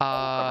 Of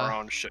our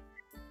own shit.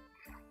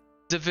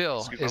 DeVille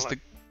Excuse my is the.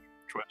 language.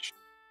 Twitch.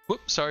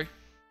 Whoops, sorry.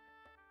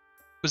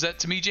 Was that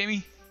to me,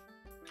 Jamie?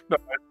 No,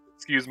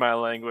 excuse my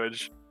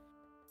language.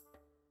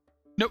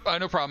 Nope,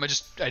 no problem.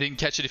 I didn't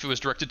catch it if it was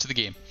directed to the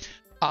game.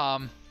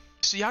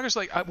 So Yager's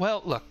like,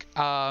 well, look,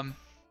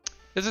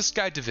 there's this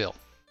guy DeVille.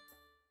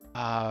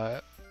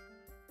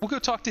 We'll go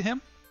talk to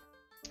him.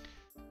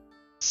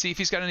 See if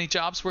he's got any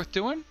jobs worth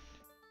doing.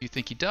 If you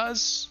think he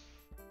does,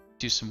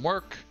 do some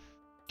work,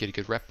 get a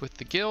good rep with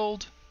the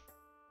guild,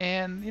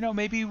 and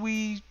maybe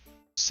we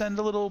send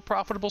a little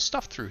profitable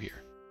stuff through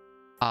here.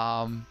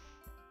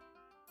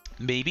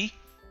 Maybe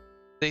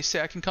they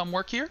say I can come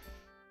work here.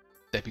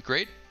 That'd be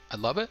great. I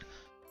love it.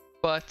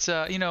 But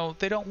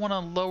they don't want to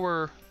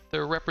lower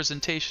their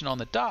representation on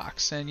the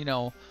docks,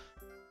 and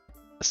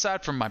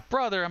aside from my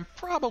brother, I'm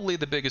probably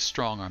the biggest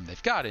strong arm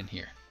they've got in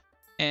here.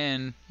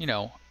 And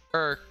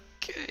Urk,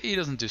 he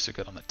doesn't do so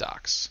good on the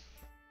docks.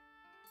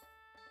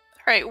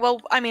 All right. Well,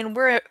 I mean,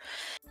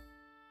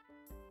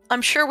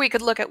 I'm sure we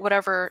could look at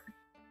whatever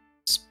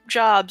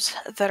jobs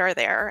that are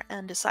there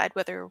and decide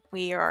whether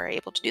we are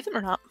able to do them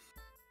or not.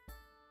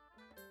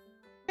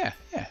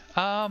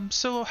 Yeah.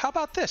 So how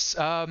about this?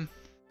 How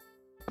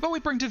about we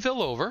bring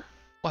DeVille over?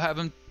 We'll have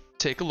him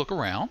take a look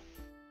around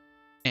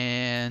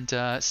and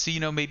see.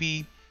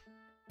 Maybe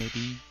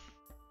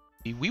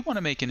we want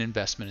to make an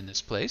investment in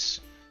this place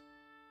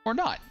or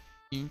not.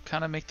 You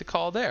kind of make the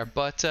call there.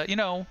 But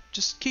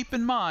just keep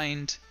in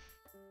mind,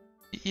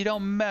 you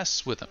don't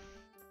mess with him.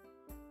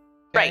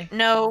 Okay? Right.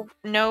 No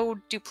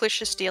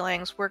duplicitous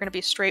dealings. We're going to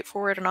be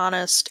straightforward and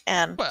honest.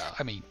 And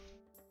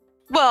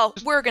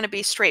we're going to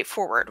be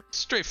straightforward.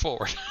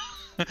 Straightforward.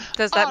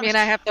 Does that mean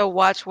I have to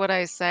watch what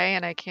I say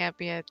and I can't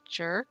be a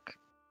jerk?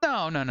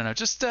 No.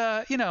 Just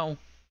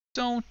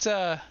don't.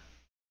 I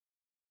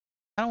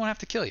don't want to have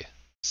to kill you.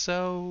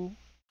 So.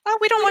 Well,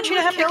 we don't want you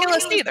to have to kill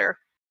us either.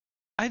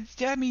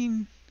 I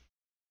mean,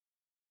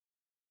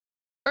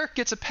 Urk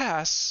gets a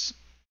pass,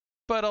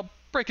 but I'll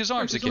break his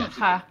arms again.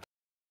 Ha.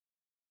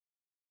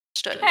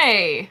 Understood.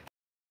 Hey.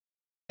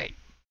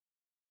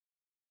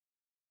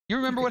 You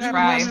remember what happened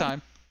Try. last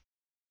time?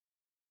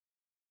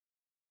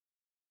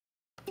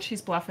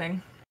 She's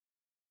bluffing.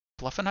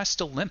 Bluffing, I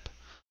still limp.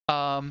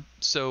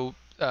 So,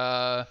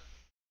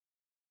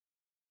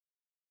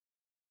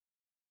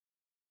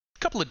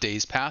 couple of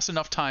days pass,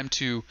 enough time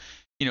to,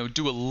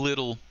 do a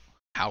little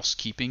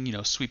housekeeping,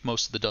 sweep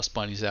most of the dust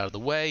bunnies out of the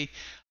way,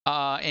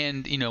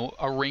 and,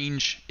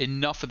 arrange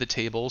enough of the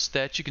tables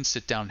that you can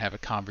sit down and have a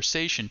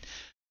conversation.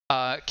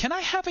 Can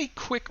I have a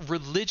quick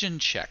religion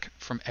check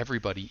from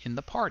everybody in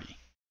the party?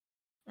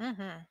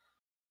 Mm-hmm.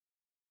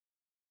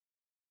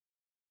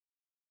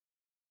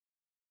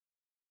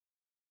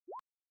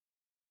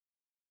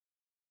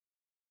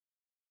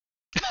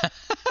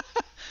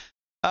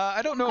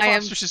 I don't know if I am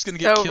Officer's just going to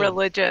get so killed.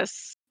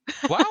 religious.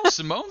 Wow,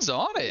 Simone's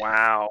on it.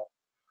 Wow.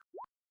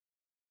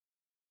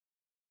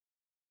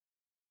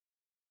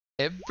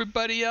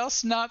 Everybody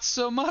else, not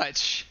so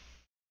much.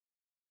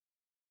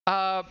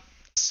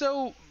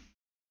 So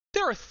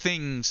there are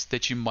things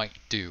that you might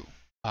do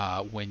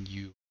when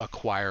you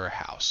acquire a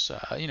house.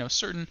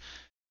 Certain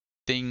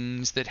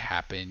things that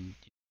happen.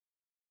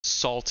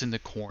 Salt in the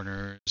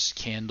corners,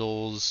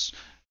 candles,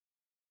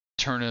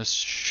 turn a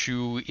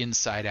shoe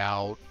inside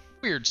out,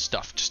 weird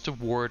stuff just to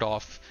ward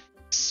off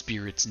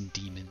spirits and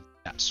demons,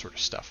 that sort of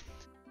stuff.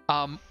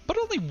 But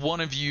only one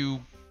of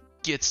you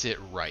gets it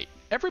right.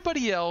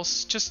 Everybody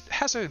else just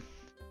has a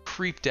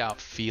creeped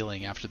out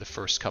feeling after the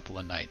first couple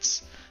of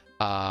nights.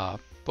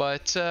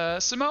 But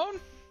Simone,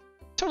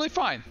 totally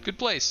fine. Good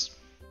place.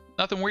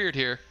 Nothing weird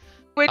here.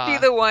 Would be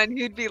the one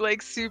who'd be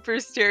like super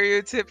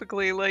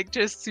stereotypically like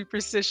just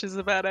superstitious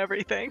about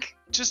everything.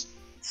 Just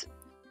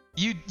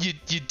you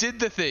did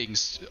the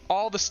things,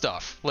 all the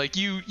stuff. Like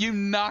you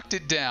knocked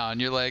it down.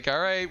 You're like, all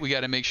right, we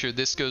got to make sure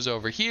this goes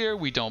over here.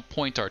 We don't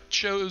point our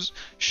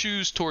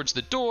shoes towards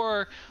the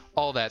door.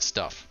 All that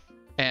stuff.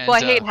 And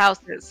Well, I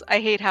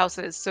hate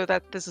houses. So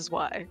that this is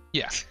why.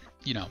 yeah,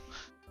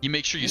 You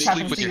make sure you This sleep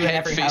happens with to your you in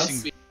head every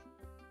facing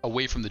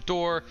away from the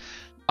door.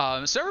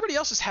 So everybody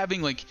else is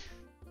having like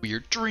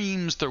weird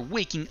dreams. They're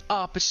waking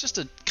up. It's just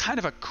a kind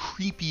of a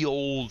creepy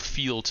old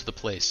feel to the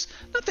place.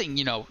 Nothing,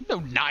 no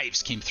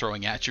knives came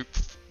flying at you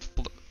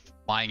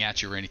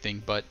or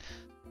anything, but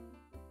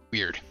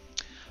weird.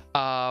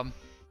 But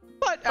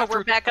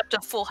we're back up to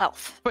full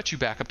health. But you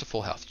back up to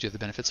full health. You have the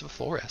benefits of a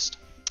full rest.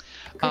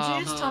 Could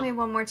you just tell me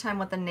one more time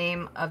what the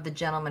name of the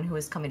gentleman who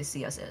is coming to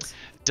see us is?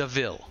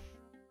 Deville.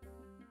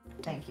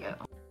 Thank you.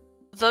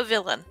 The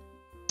villain.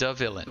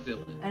 Deville.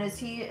 And is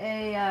he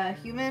a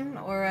human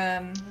or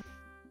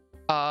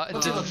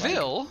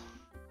Deville.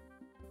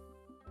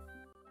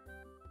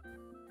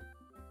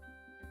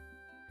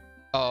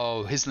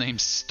 Oh, his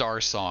name's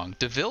Starsong.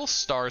 Deville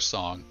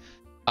Starsong.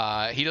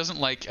 He doesn't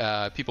like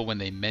people when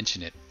they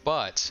mention it,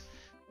 but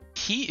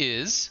he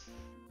is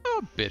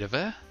a bit of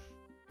a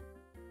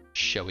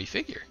showy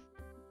figure.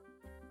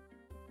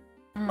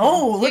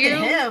 Oh, look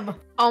at him!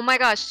 Oh my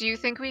gosh, do you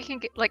think we can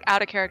get, like,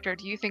 out of character,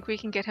 do you think we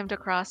can get him to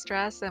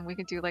cross-dress and we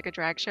can do, like, a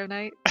drag show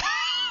night?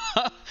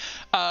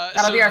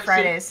 That'll be our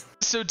Fridays.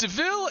 So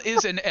Deville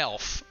is an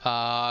elf,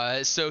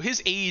 so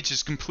his age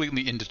is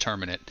completely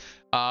indeterminate.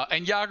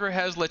 And Yagra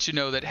has let you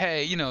know that,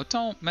 hey,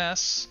 don't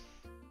mess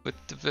with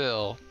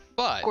Deville.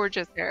 But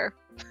gorgeous hair.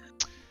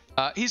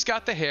 He's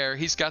got the hair,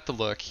 he's got the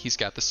look, he's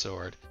got the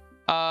sword.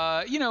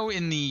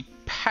 In the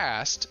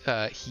past,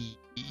 he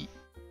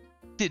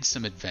did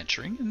some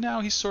adventuring, and now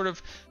he's sort of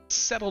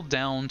settled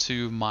down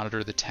to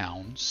monitor the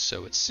town,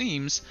 so it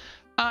seems,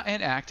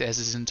 and act as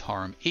his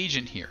Zentarum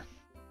agent here.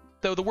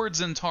 Though the word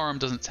Zentarum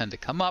doesn't tend to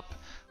come up,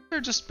 they're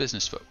just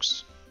business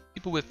folks,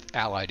 people with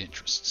allied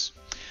interests.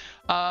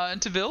 And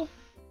Deville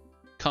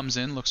comes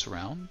in, looks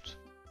around.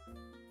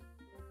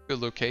 Good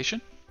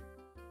location.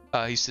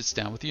 He sits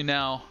down with you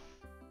now.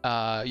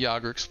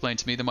 Yager explained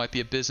to me there might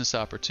be a business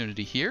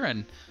opportunity here,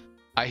 and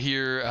I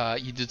hear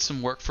you did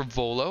some work for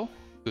Volo.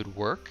 Good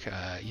work.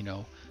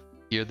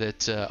 Hear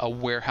that a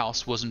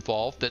warehouse was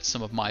involved that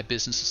some of my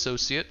business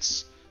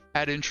associates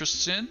had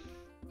interests in.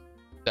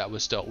 That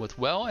was dealt with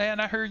well,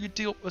 and I heard you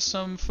deal with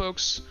some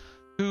folks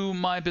who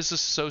my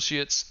business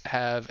associates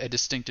have a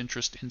distinct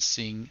interest in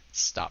seeing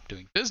stop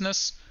doing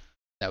business.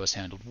 That was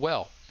handled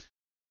well.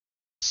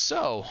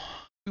 So,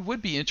 we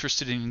would be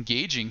interested in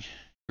engaging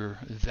your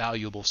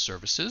valuable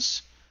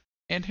services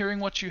and hearing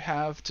what you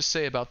have to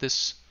say about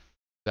this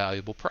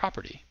valuable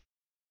property.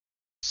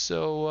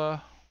 So,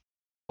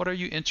 what are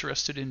you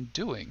interested in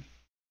doing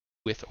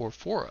with or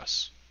for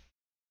us?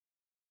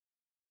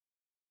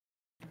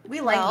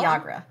 We like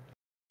Yagra.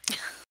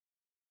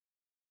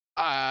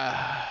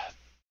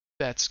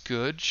 That's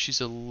good. She's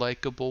a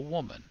likable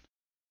woman.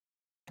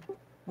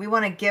 We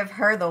want to give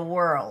her the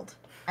world.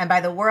 And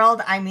by the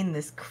world, I mean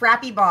this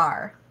crappy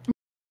bar.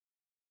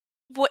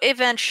 Well,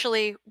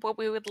 eventually, what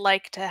we would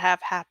like to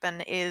have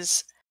happen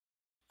is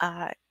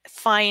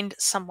find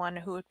someone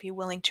who would be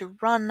willing to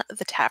run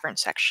the tavern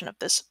section of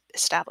this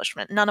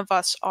establishment. None of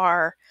us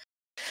are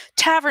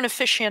tavern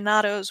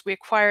aficionados. We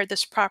acquired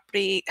this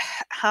property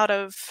out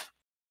of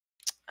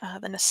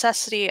the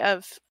necessity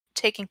of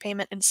taking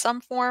payment in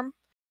some form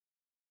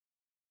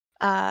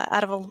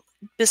out of a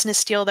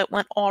business deal that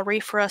went awry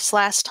for us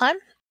last time.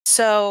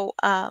 So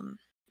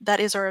that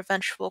is our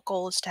eventual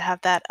goal, is to have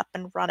that up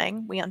and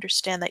running. We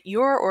understand that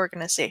your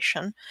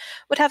organization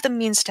would have the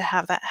means to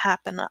have that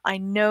happen. I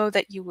know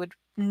that you would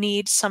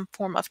need some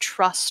form of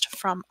trust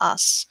from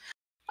us,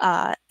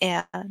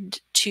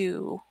 and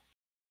to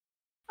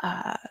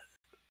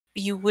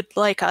you would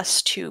like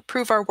us to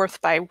prove our worth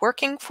by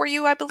working for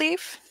you, I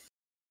believe.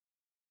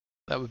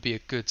 That would be a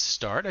good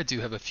start. I do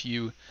have a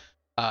few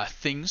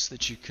things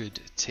that you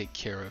could take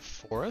care of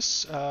for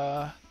us.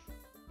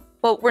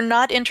 Well, we're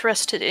not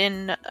interested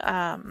in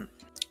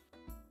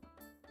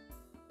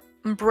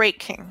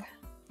breaking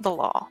the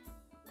law,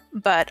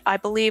 but I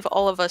believe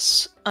all of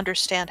us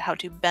understand how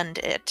to bend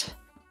it,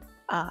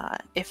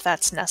 if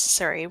that's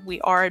necessary. We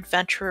are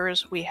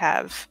adventurers. We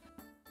have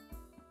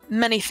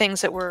many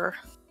things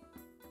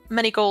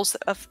many goals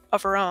of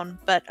our own,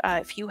 but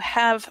if you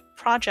have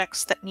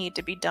projects that need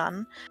to be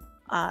done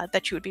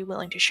that you would be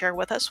willing to share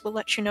with us, we'll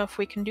let you know if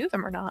we can do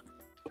them or not.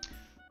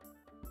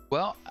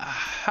 Well,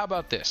 how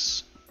about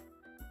this?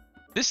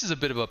 This is a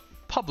bit of a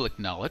public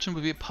knowledge and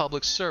would be a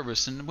public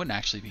service and wouldn't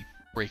actually be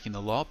breaking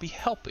the law, be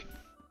helping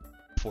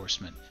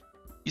enforcement.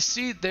 You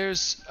see,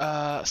 there's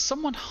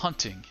someone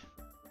hunting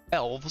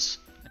elves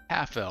and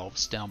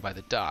half-elves down by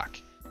the dock.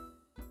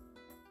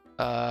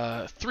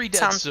 3 dead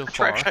Sounds so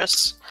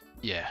atrocious. far.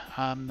 Yeah,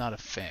 I'm not a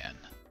fan.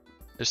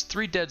 There's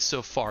 3 dead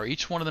so far,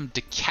 each one of them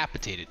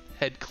decapitated,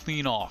 head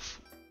clean off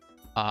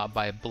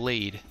by a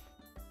blade,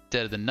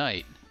 dead of the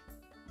night.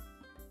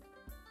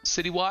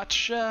 City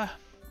Watch,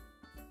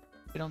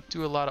 they don't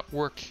do a lot of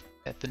work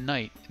at the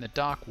night in the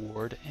dock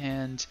ward,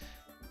 and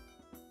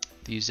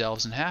these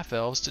elves and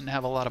half-elves didn't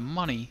have a lot of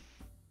money.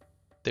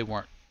 They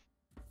weren't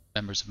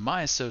members of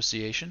my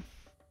association.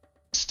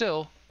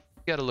 Still,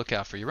 you gotta look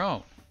out for your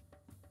own.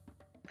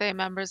 Are they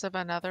members of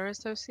another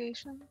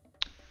association?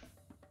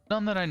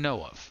 None that I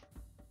know of.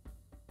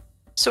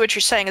 So what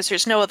you're saying is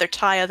there's no other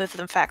tie other than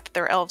the fact that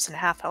they're elves and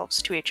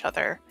half-elves to each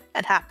other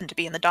and happen to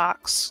be in the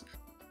docks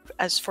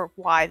as for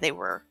why they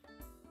were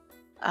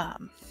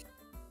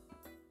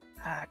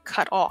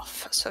cut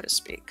off, so to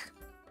speak.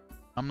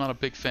 I'm not a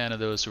big fan of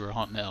those who are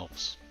hunting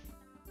elves.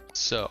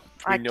 So,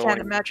 I know can't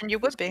any- imagine you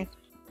would be.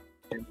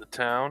 In the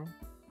town,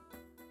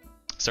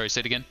 sorry, say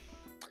it again.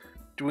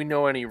 do we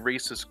know any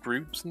racist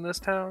groups in this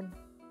town?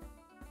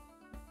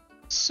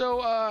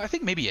 So, I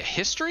think maybe a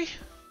history?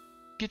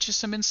 Get you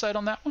some insight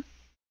on that one?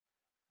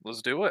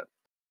 Let's do it.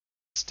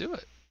 Let's do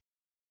it.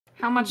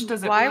 How much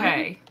does it Why would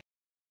pay?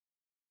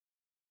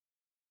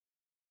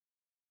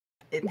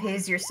 It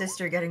pays your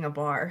sister getting a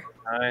bar.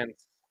 Fine.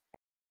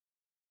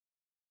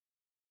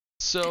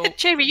 So,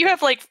 Jamie, you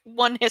have like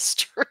one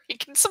history.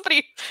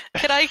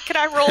 Can I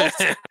roll?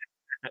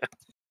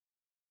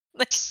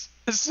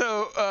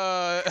 so,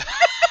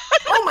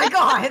 Oh my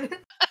god!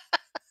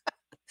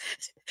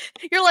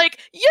 You're like,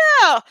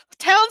 yeah,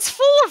 town's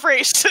full of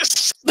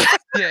racists.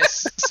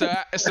 yes.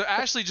 So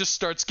Ashley just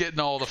starts getting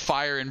all the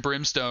fire and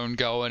brimstone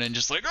going and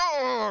just like,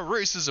 oh,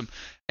 racism.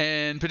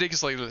 And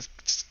Padinka's like,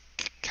 just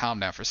calm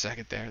down for a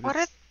second there. What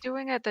are they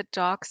doing at the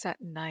docks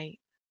at night?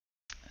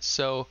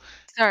 So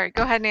Sorry,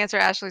 go ahead and answer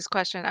Ashley's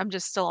question. I'm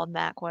just still on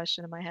that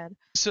question in my head.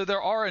 So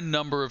there are a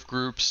number of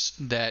groups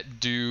that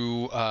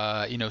do,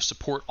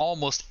 support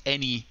almost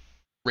any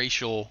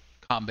racial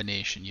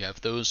combination. You have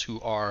those who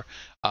are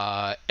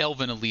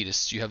elven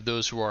elitists. You have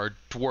those who are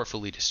dwarf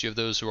elitists. You have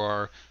those who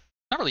are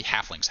not really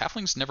halflings.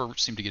 Halflings never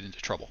seem to get into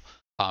trouble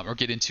or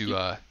get into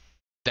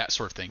that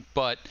sort of thing.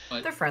 But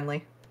They're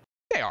friendly.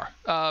 they are.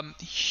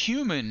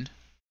 Human,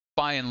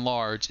 by and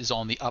large, is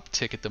on the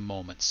uptick at the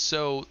moment.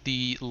 So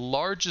the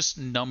largest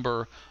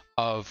number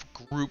of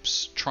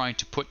groups trying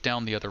to put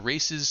down the other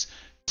races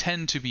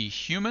tend to be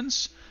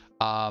humans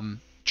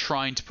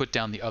trying to put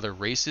down the other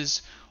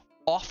races,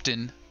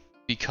 often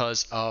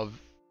because of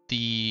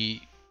the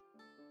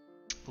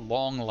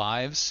long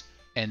lives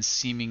and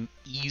seeming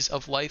ease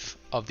of life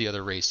of the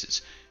other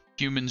races.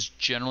 Humans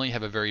generally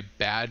have a very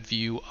bad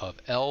view of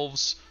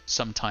elves,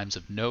 sometimes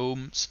of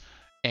gnomes,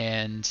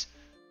 and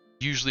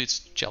usually it's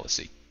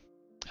jealousy.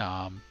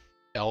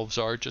 Elves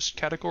are just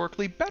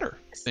categorically better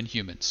than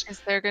humans.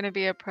 Is there going to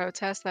be a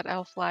protest that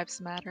elf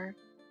lives matter?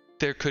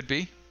 There could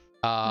be,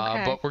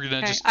 Okay, but we're gonna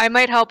okay. just. I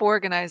might help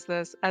organize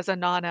this as a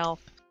non-elf.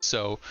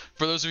 So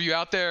for those of you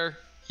out there,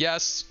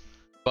 yes,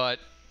 but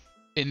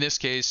in this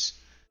case,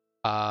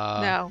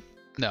 No,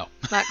 no.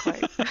 not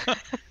quite.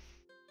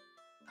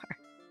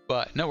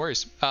 But no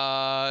worries.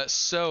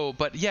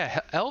 But yeah,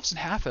 elves and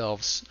half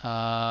elves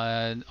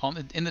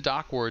in the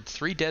dock ward,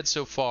 3 dead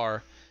so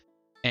far,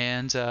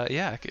 and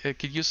it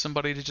could use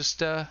somebody to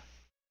just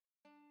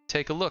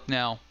take a look.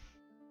 Now,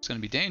 it's going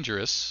to be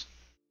dangerous.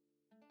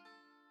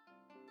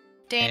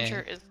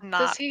 Danger is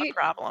not a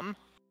problem.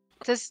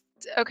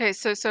 Okay,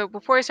 so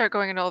before I start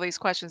going into all these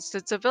questions,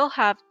 does Seville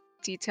have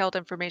detailed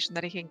information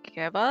that he can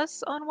give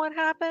us on what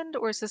happened,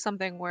 or is this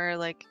something where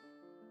like?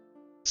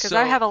 Because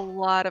I have a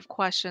lot of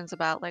questions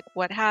about like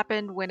what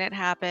happened, when it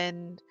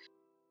happened,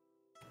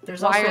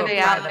 There's why also are a they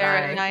out private there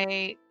eye. at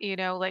night?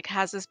 Like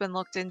has this been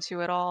looked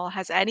into at all?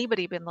 Has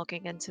anybody been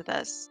looking into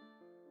this?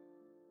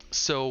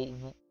 So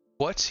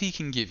what he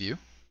can give you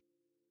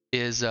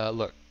is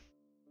look.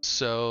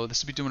 So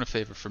this will be doing a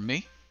favor for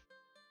me.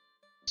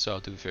 So I'll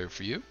do a favor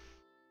for you.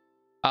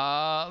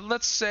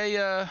 Let's say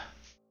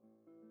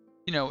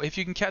if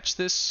you can catch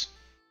this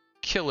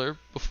killer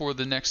before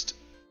the next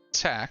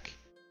attack,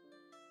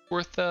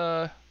 worth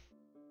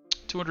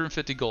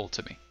 250 gold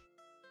to me.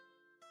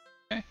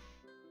 Okay.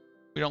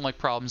 We don't like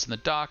problems in the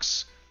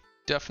docks.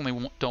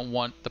 Definitely don't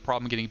want the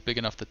problem getting big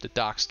enough that the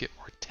docks get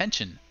more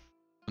attention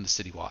from the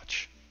City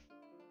Watch.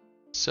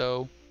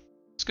 So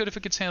it's good if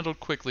it gets handled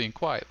quickly and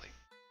quietly.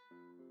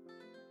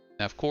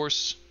 Now, of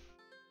course,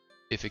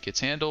 if it gets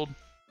handled,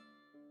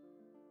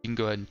 you can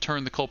go ahead and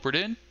turn the culprit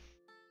in,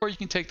 or you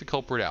can take the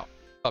culprit out.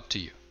 Up to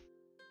you.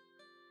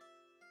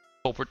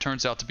 Culprit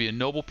turns out to be a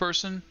noble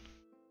person,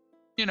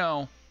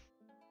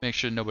 make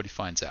sure nobody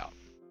finds out.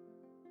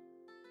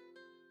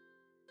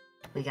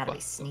 We gotta be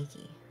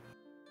sneaky.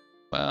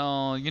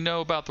 Well, you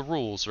know about the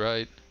rules,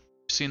 right?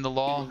 Seen the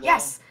law?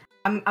 Yes!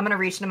 I'm gonna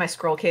reach into my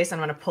scroll case and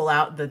I'm gonna pull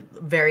out the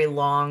very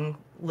long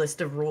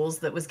list of rules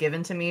that was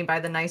given to me by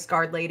the nice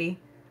guard lady.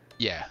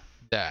 Yeah,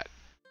 that.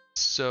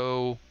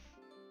 So,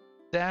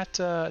 that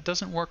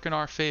doesn't work in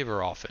our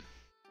favor often.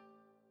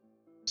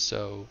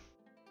 So,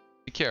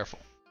 be careful.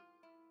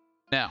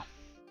 Now,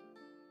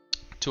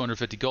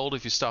 250 gold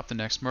if you stop the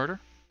next murder.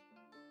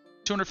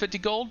 250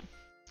 gold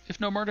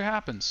if no murder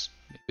happens.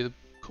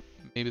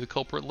 Maybe the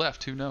culprit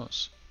left, who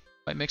knows.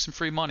 Might make some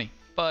free money,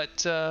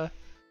 but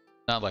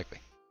not likely.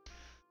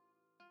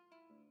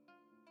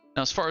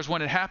 Now, as far as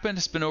when it happened,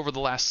 it's been over the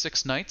last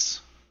 6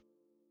 nights.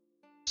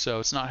 So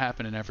it's not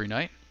happening every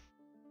night.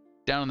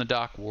 Down in the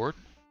dock ward,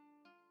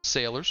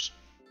 sailors,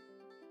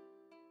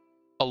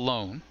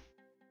 alone,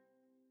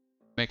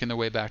 making their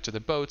way back to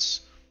their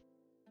boats,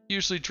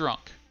 usually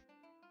drunk.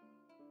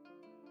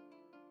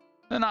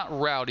 They're not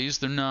rowdies,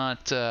 they're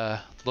not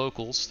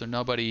locals, they're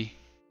nobody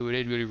who would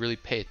anybody really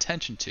pay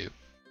attention to?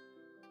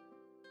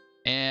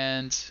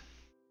 And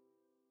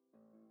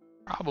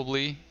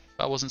probably, if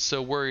I wasn't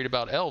so worried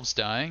about elves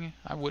dying,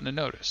 I wouldn't have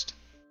noticed.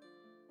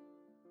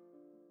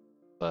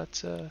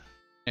 But,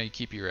 you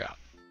keep your ear out.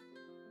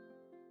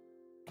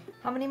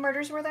 How many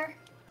murders were there?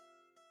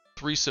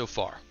 3 so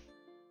far.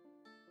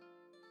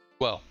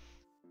 Well,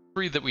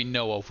 3 that we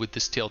know of with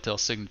this telltale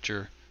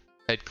signature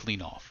head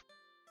clean off.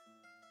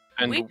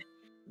 And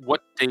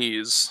what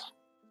days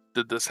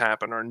did this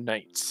happen, or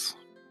nights?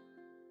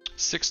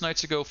 6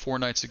 nights ago, 4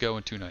 nights ago,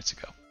 and 2 nights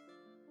ago.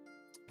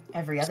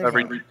 Every other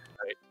Every day.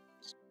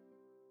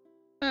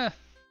 night.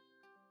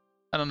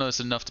 I don't know if it's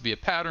enough to be a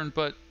pattern,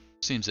 but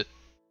seems it.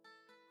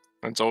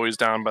 It's always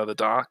down by the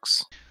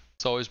docks.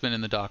 It's always been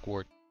in the dock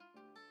ward.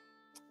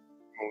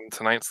 And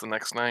tonight's the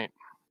next night.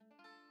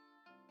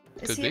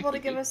 Is Could he be. able to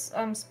give us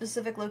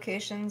specific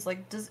locations?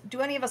 Like,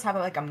 do any of us have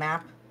like a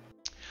map?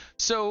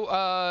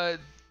 So,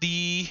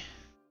 the...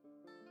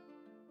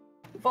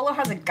 Volo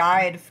has a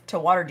guide to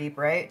Waterdeep,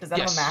 right? Does that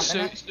have a map so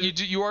in it?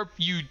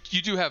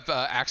 you do have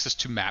access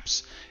to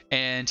maps,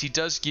 and he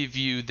does give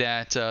you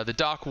that the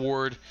dock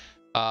ward.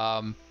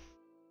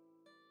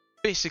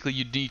 Basically,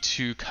 you need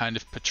to kind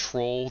of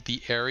patrol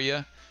the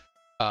area.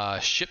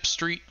 Ship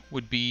Street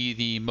would be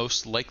the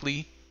most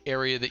likely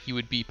area that you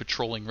would be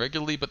patrolling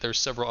regularly, but there's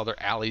several other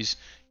alleys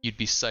you'd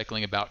be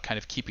cycling about, kind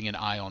of keeping an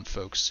eye on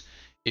folks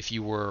if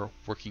you were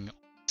working on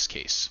this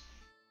case.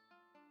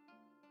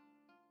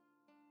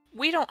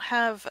 We don't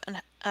have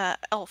an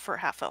elf or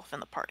half-elf in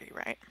the party,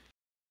 right?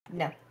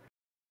 No.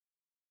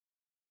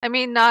 I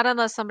mean, not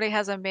unless somebody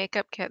has a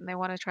makeup kit and they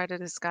want to try to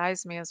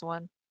disguise me as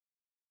one.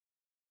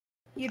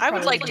 You'd I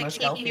would probably like be to most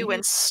keep stealthy. you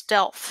in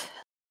stealth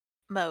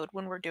mode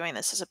when we're doing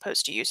this, as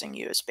opposed to using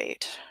you as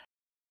bait.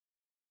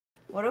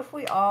 What if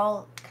we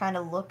all kind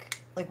of look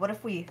like? What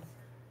if we?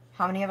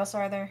 How many of us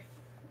are there?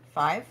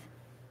 5?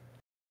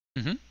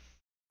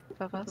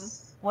 Of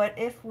us. What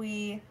if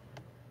we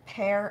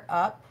pair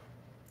up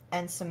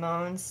and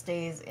Simone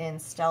stays in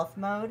stealth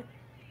mode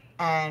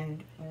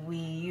and we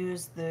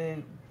use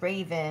the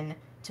Raven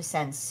to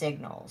send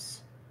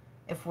signals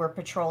if we're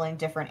patrolling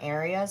different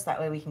areas? That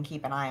way we can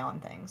keep an eye on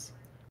things.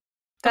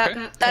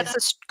 Okay. That's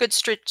a good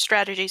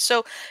strategy.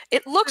 So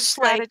it looks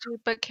like,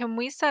 Strategy, but can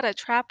we set a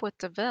trap with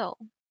DeVille?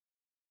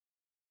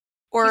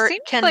 or He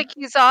seems can like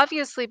he's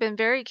obviously been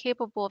very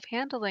capable of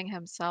handling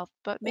himself,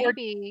 but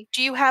maybe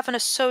do you have an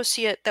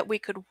associate that we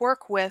could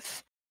work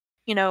with?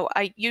 You know,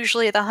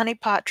 usually the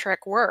honeypot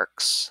trick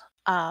works.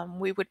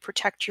 We would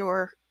protect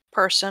your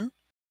person.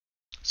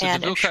 So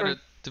And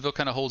DeVille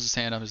kind of holds his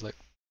hand up. He's like,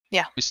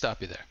 Yeah. Let me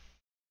stop you there.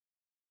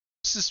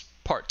 This is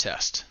part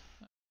test.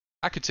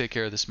 I could take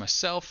care of this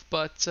myself,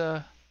 but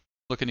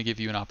looking to give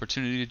you an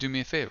opportunity to do me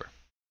a favor.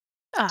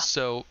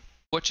 So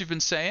what you've been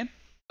saying,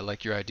 I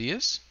like your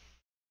ideas,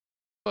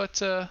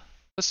 but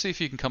let's see if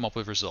you can come up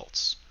with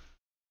results.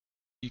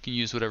 You can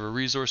use whatever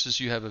resources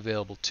you have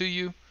available to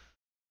you,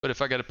 but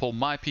if I got to pull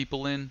my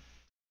people in,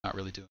 not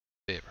really doing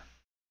a favor.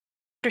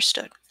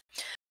 Understood.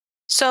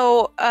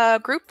 So,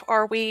 group,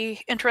 are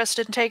we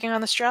interested in taking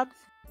on this job?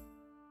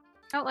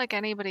 I don't like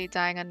anybody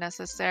dying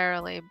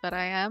unnecessarily, but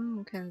I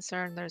am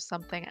concerned there's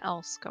something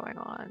else going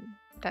on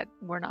that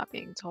we're not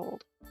being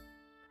told.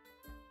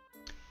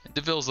 And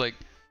DeVille's like,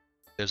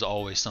 there's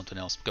always something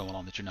else going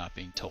on that you're not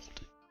being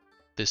told.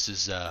 This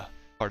is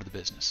part of the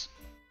business.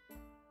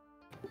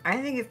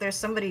 I think if there's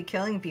somebody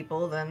killing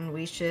people, then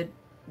we should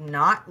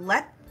not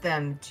let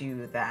them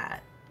do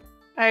that.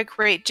 I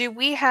agree. Do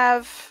we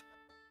have...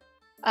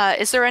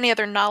 is there any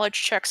other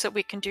knowledge checks that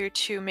we can do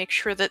to make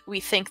sure that we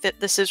think that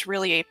this is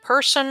really a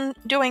person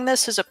doing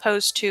this as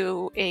opposed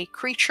to a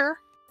creature?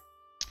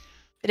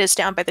 It is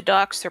down by the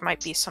docks. There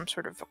might be some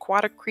sort of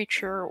aquatic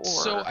creature or...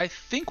 So I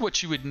think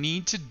what you would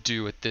need to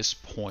do at this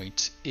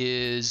point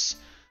is...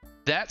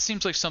 That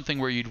seems like something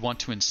where you'd want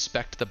to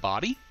inspect the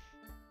body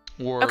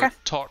or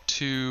talk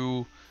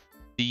to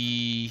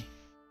the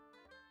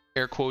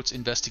air quotes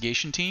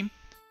investigation team,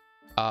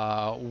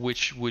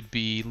 which would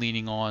be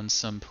leaning on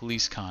some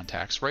police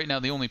contacts. Right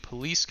now, the only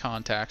police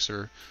contacts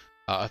or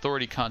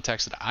authority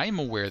contacts that I'm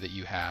aware that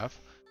you have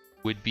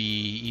would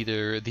be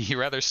either the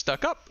rather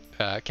stuck-up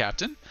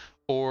captain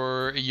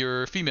or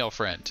your female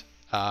friend.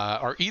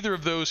 Are either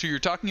of those who you're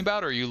talking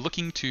about, or are you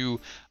looking to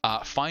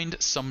find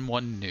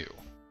someone new?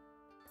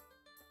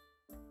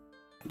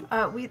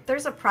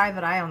 There's a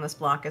private eye on this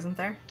block, isn't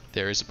there?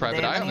 There is a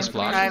private eye on this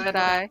block. Private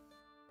eye.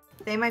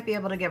 They might be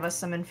able to give us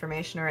some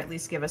information, or at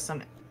least give us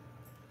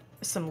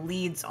some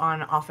leads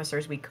on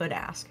officers we could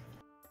ask.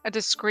 A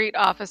discreet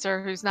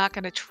officer who's not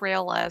going to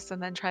trail us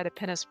and then try to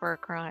pin us for a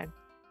crime.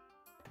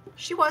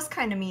 She was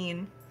kind of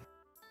mean.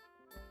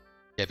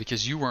 Yeah,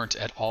 because you weren't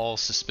at all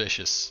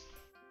suspicious.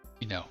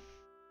 You know,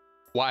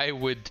 why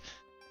would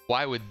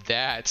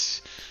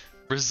that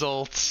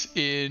result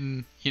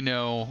in, you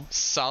know,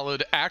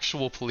 solid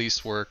actual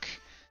police work?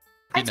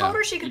 I told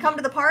her she could come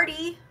to the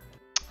party.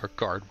 Or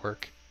guard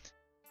work.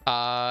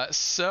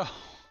 So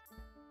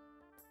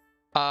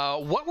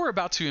what we're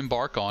about to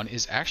embark on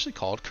is actually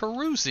called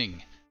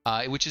carousing.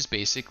 which is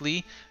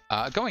basically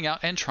going out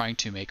and trying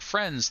to make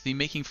friends. The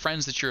making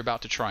friends that you're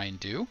about to try and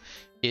do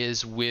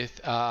is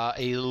with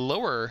a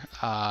lower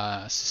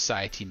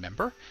society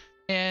member,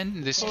 and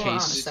in this Hold on a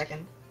case,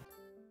 second.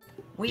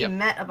 We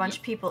met a bunch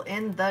of people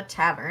in the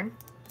tavern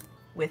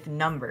with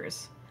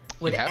numbers.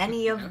 Would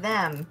any of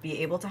them be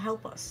able to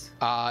help us?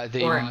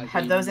 Or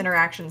have those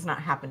interactions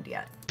not happened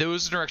yet?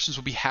 Those interactions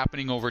will be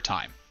happening over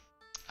time.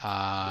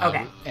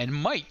 Okay. And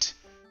might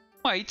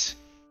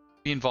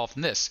be involved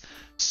in this.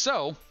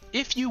 So,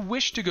 if you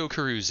wish to go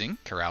carousing,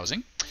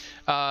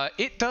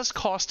 it does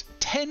cost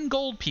 10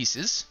 gold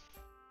pieces,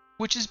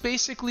 which is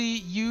basically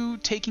you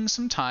taking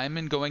some time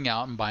and going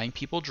out and buying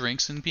people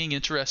drinks and being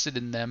interested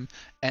in them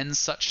and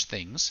such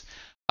things.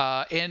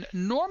 And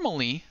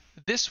normally,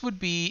 this would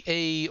be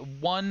a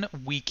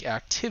 1-week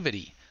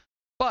activity.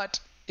 But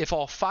if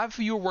all 5 of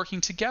you are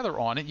working together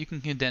on it, you can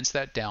condense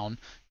that down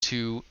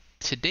to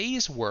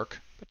today's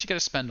work, but you got to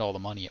spend all the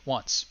money at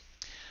once.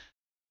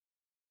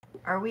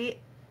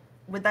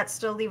 Would that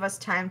still leave us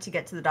time to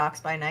get to the docks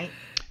by night?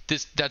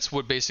 That's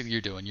what basically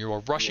you're doing. You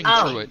are rushing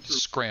through it,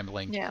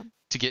 scrambling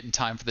to get in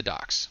time for the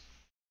docks.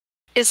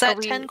 Is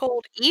that 10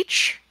 gold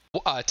each?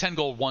 10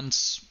 gold one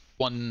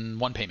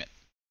payment.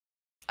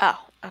 Oh,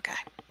 okay.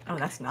 Oh,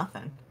 that's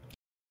nothing.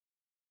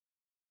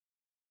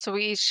 So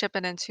we each chip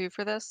in 2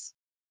 for this?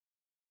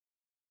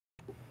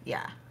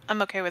 Yeah.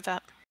 I'm okay with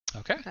that.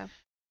 Okay.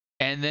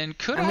 And then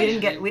we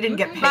didn't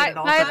get paid at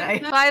all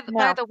today.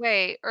 By the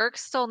way, Urk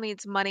still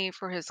needs money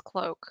for his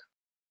cloak.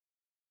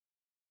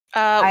 We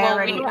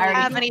don't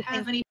have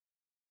anything.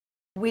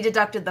 We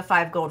deducted the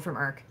 5 gold from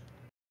Urk.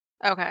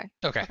 Okay.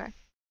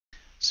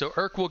 So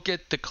Urk will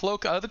get the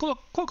cloak. The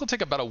cloak will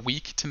take about a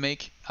week to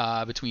make,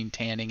 between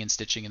tanning and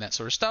stitching and that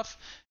sort of stuff,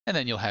 and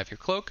then you'll have your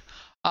cloak.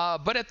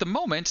 But at the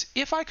moment,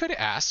 if I could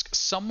ask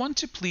someone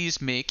to please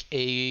make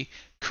a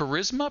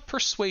charisma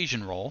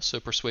persuasion roll, so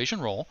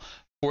persuasion roll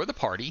for the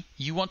party,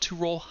 you want to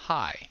roll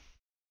high.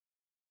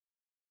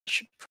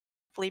 Should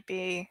probably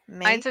be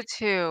me. Mine's a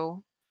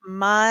 2.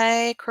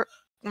 My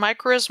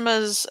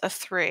charisma's a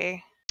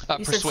 3.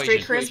 You said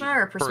straight charisma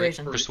or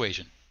persuasion?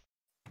 Persuasion.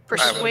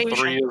 I have a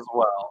 3 as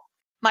well.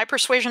 My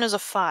persuasion is a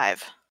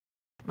 5.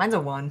 Mine's a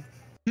 1.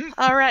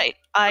 All right.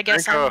 I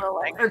guess I'm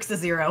rolling. Urk's a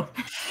 0.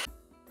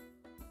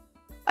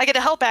 I get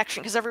a help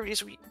action because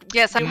everybody's.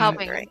 Yes, I'm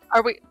helping.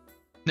 Are we?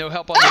 No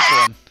help on this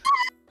one.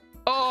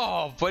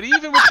 Oh, but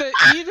even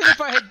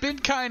if I had been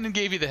kind and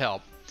gave you the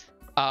help.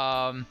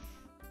 Oh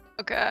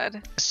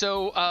God.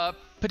 So,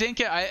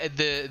 Padinka,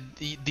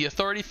 the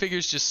authority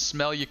figures just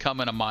smell you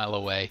coming a mile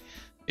away.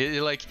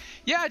 You're like,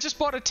 I just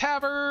bought a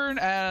tavern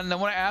and I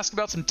want to ask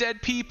about some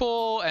dead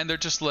people, and they're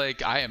just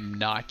like, I am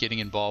not getting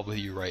involved with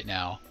you right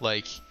now.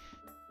 Like,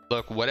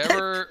 look,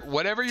 whatever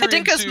you're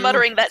Padinka's into.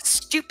 muttering, that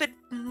stupid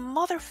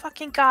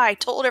motherfucking guy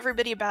told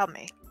everybody about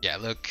me. Yeah,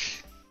 look.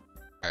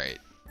 All right.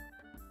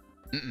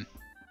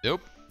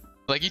 Nope.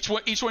 Like each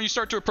one you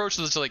start to approach,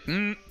 it's like,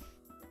 nope.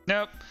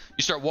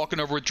 You start walking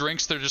over with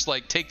drinks, they're just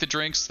like, take the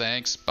drinks,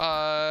 thanks,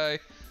 bye.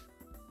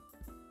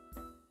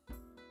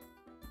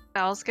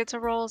 Else gets a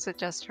roll? Is it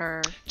just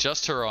her?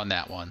 Just her on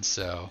that one,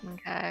 so.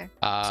 Okay.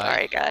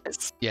 Sorry,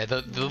 guys. Yeah,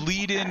 the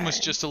lead-in was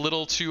just a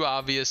little too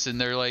obvious, and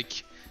they're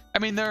like, I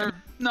mean, they're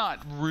not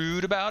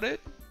rude about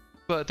it,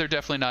 but they're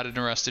definitely not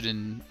interested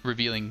in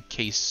revealing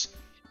case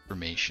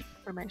information.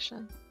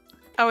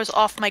 I was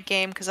off my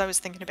game because I was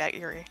thinking about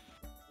Yuri.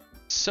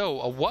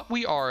 So what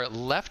we are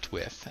left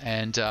with,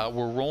 and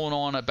we're rolling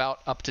on about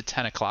up to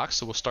 10 o'clock,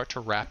 so we'll start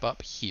to wrap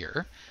up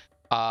here,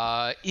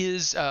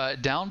 is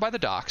down by the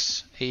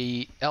docks,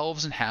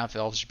 elves and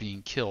half-elves are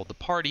being killed. The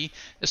party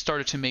has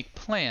started to make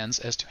plans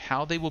as to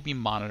how they will be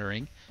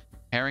monitoring,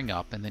 pairing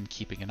up, and then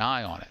keeping an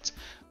eye on it.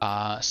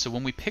 So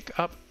when we pick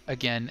up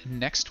again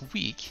next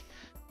week,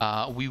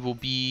 we will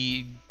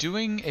be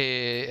doing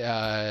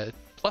a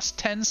plus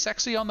 10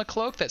 sexy on the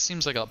cloak. That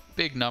seems like a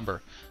big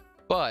number,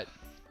 but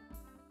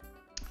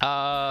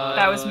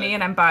that was me,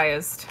 and I'm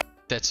biased.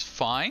 That's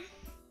fine.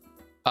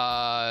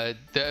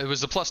 It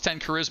was a plus 10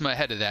 charisma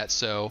ahead of that,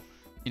 so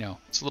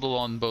it's a little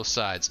on both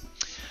sides.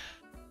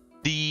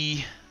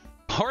 The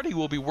party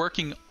will be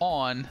working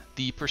on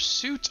the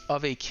pursuit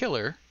of a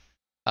killer.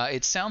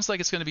 It sounds like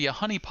it's going to be a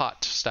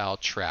honeypot style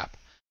trap.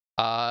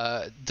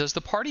 Does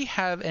the party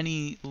have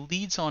any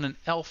leads on an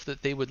elf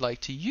that they would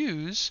like to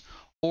use,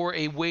 or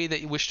a way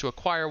that you wish to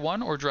acquire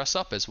one or dress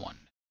up as one?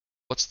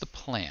 What's the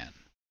plan?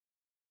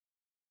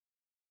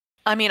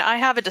 I mean, I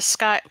have a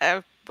disguise.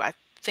 I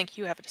think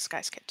you have a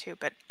disguise kit too,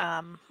 but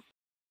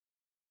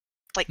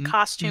like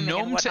costuming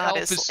and whatnot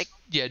is like.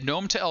 Yeah,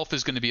 gnome to elf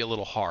is going to be a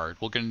little hard.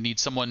 We're going to need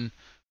someone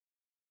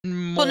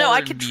more. Well, no,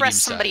 I could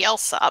dress somebody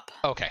else up.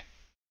 Okay.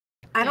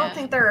 I don't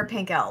think there are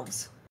pink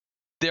elves.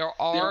 There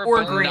are,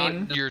 or but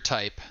green. Not your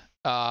type,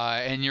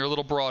 and you're a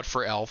little broad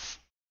for elf.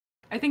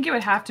 I think it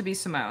would have to be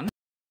Simone.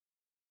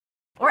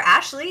 Or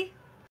Ashley.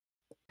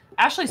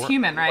 Ashley's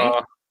human,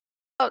 right?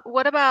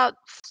 What about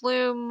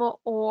Flume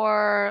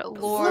or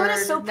Lord Flume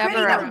is so pretty,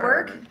 that would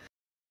work.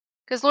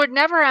 Because Lord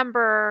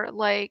Neverember,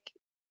 like,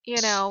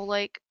 you know,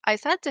 like I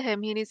said to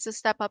him, he needs to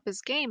step up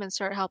his game and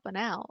start helping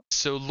out.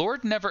 So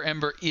Lord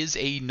Neverember is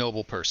a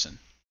noble person.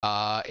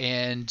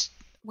 And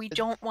We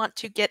don't want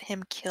to get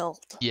him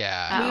killed.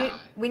 yeah.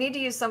 We need to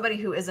use somebody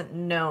who isn't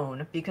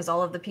known, because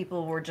all of the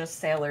people were just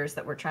sailors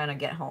that were trying to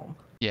get home.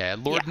 Yeah,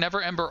 Lord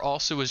Neverember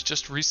also was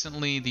just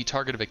recently the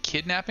target of a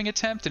kidnapping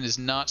attempt and is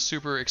not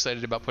super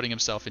excited about putting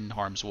himself in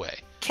harm's way.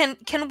 Can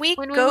we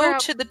When we go were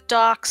out- to the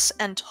docks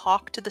and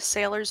talk to the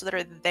sailors that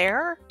are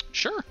there?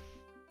 Sure.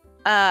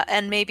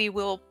 And maybe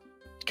we'll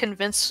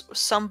convince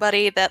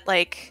somebody that,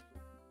 like,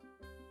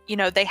 you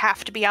know, they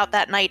have to be out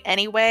that night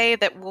anyway,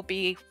 that will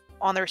be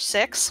on their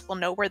 6. We'll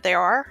know where they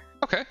are.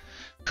 Okay.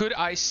 Could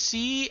I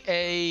see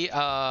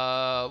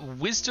a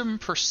wisdom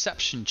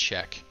perception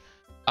check?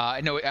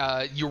 No,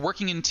 you're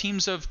working in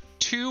teams of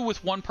 2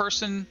 with 1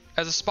 person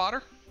as a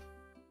spotter?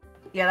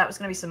 Yeah, that was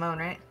going to be Simone,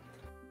 right?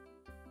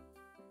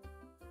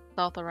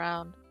 South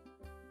around.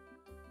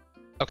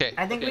 Okay.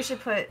 I think we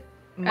should put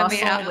muscle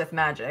yeah. with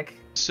magic.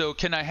 So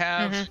can I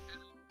have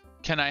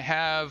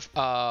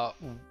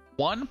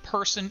 1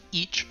 person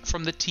each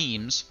from the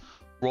teams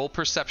roll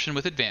perception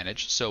with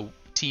advantage? So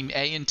team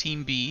A and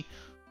team B,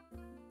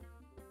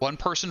 1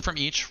 person from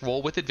each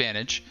roll with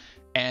advantage,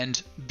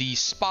 and the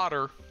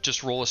spotter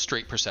just roll a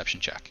straight perception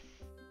check.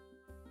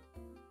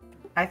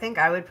 I think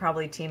I would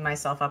probably team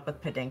myself up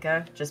with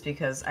Padinka, just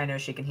because I know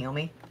she can heal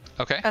me.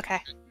 Okay. Okay.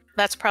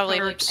 That's probably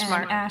Urk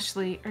smart. and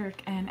Ashley.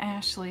 Urk and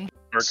Ashley.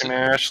 Urk and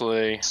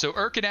Ashley. So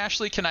Urk and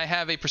Ashley, can I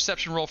have a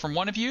perception roll from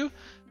one of you?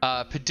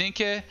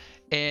 Padinka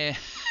and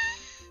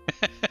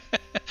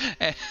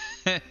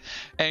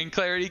and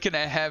Clarity, can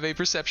I have a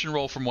perception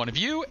roll from one of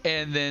you?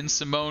 And then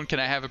Simone, can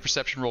I have a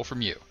perception roll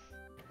from you?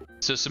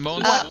 So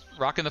Simone's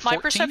rocking the 14.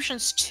 My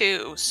perception's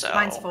 2, so...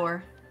 Mine's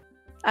 4.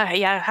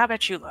 Yeah, how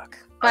about you look?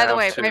 By the have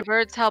way, 2. my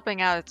bird's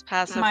helping out. It's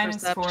passive Mine is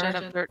perception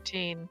 4. of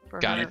 13 for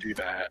Got her. it. Do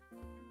that.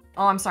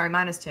 Oh, I'm sorry,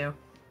 mine is 2.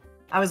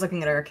 I was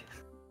looking at Urk.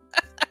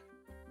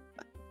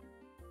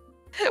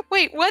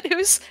 Wait, what?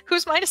 Who's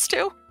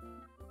 -2?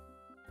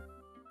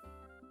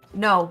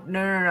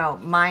 No.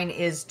 Mine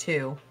is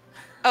 2.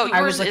 Oh, I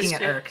yours was looking is at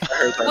 2. Urk. I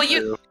heard that Well,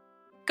 you-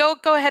 too.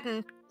 Go ahead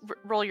and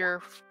roll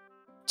your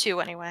 2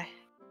 anyway.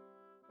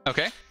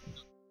 Okay.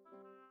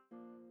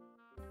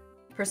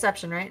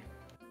 Perception, right?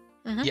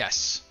 Mhm.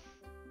 Yes.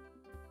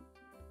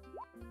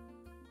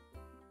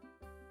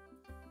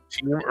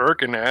 Team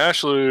Urk and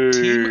Ashley.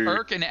 Team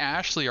Urk and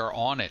Ashley are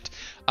on it.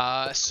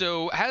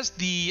 So as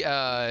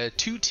the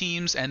 2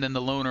 teams and then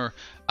the loner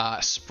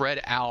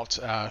spread out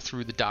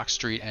through the dock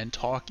street and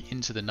talk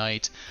into the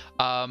night,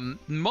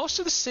 most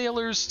of the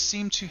sailors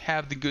seem to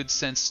have the good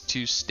sense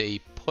to stay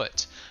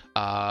put.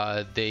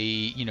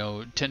 They,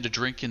 tend to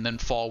drink and then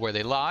fall where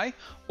they lie,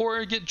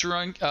 or get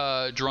drunk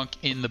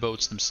in the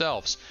boats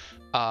themselves.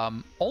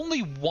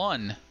 Only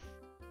one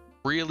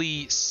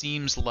really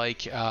seems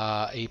like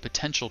a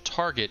potential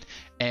target,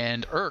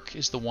 and Urk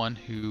is the one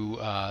who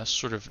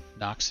sort of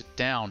knocks it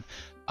down.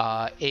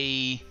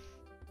 A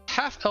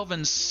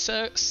half-elven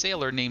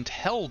sailor named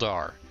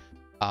Heldar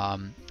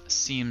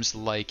seems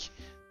like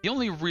the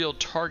only real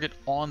target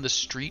on the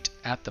street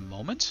at the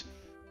moment,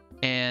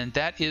 and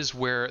that is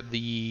where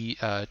the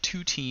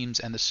 2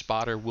 teams and the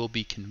spotter will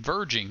be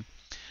converging.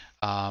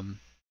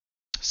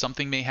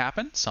 Something may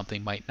happen,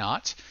 something might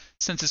not.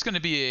 Since it's going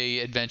to be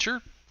an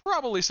adventure,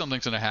 probably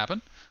something's going to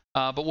happen,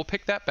 but we'll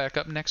pick that back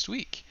up next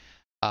week.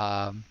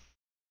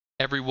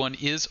 Everyone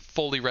is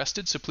fully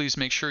rested, so please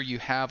make sure you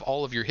have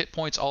all of your hit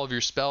points, all of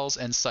your spells,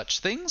 and such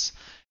things.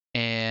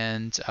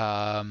 And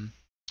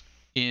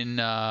in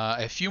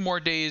a few more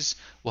days,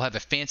 we'll have a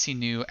fancy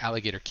new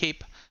alligator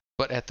cape,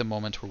 but at the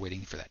moment, we're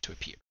waiting for that to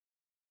appear.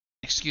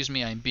 Excuse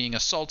me, I'm being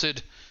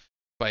assaulted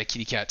by a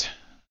kitty cat,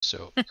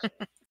 so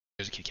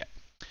there's a kitty cat.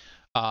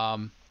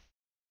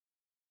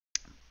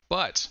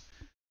 But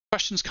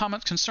questions,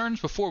 comments, concerns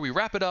before we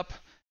wrap it up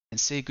and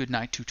say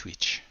goodnight to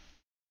Twitch.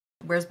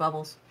 Where's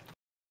Bubbles?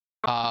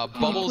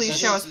 Bubbles Please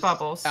show us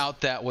Bubbles.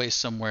 out that way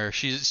somewhere.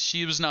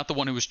 She was not the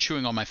one who was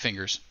chewing on my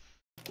fingers.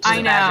 I She's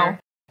a know. badger.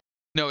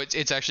 No,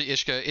 it's actually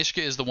Ishka.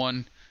 Ishka is the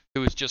one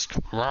who is just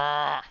came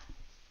up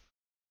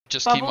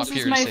Bubbles here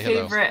is to my say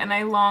hello. favorite, and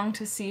I long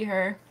to see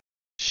her.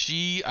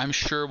 She, I'm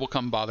sure, will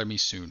come bother me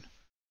soon.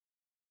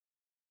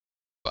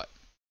 But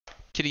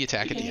kitty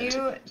attack at the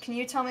end. Can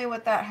you tell me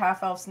what that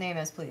half-elf's name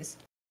is, please?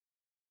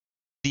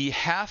 The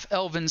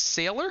half-elven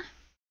sailor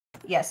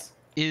Yes.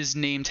 is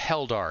named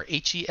Heldar,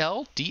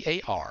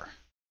 Heldar,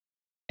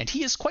 and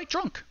he is quite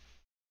drunk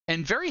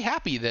and very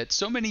happy that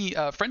so many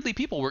friendly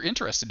people were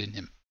interested in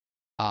him.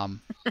 A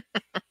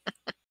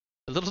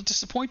little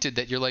disappointed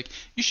that you're like,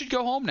 you should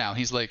go home now.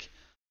 He's like,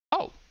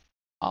 oh,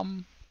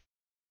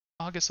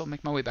 I guess I'll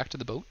make my way back to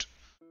the boat.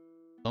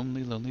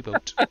 Lonely, lonely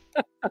boat.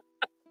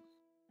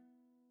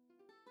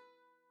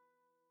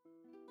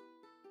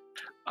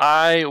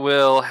 I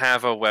will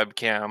have a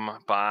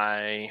webcam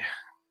by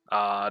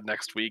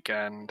next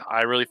weekend.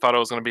 I really thought it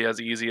was going to be as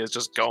easy as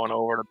just going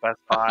over to Best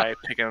Buy,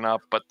 picking it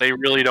up, but they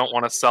really don't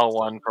want to sell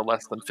one for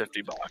less than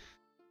 $50.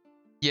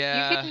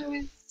 Yeah.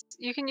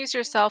 You can use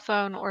your cell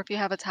phone, or if you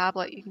have a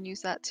tablet, you can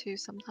use that too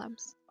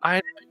sometimes. I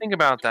didn't think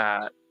about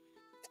that.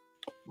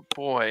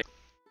 Boy.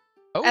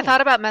 Oh, I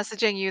thought about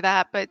messaging you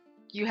that, but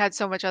you had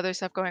so much other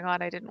stuff going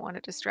on, I didn't want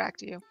to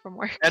distract you from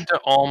work. I had to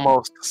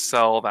almost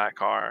sell that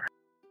car.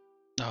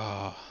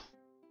 oh.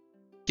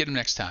 Get him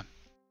next time.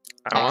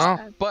 I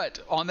don't know.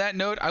 But on that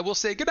note, I will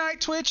say goodnight,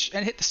 Twitch,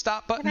 and hit the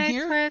stop button Good night,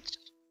 here. Twitch.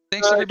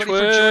 Thanks Bye, everybody for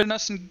Twitch. joining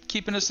us and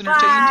keeping us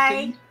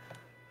entertained. Bye.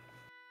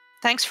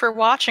 Thanks for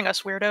watching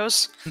us,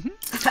 weirdos.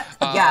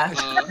 Yeah,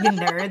 you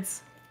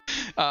nerds.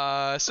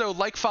 So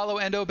like, follow,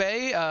 and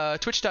obey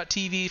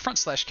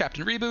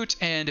twitch.tv/Captain Reboot,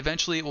 and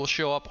eventually it will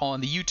show up on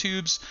the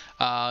YouTubes.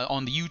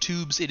 On the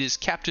YouTubes, it is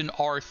Captain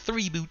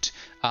R3 Boot,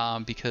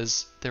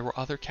 because there were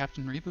other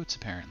Captain Reboots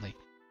apparently.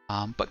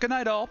 But good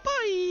night all.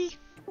 Bye.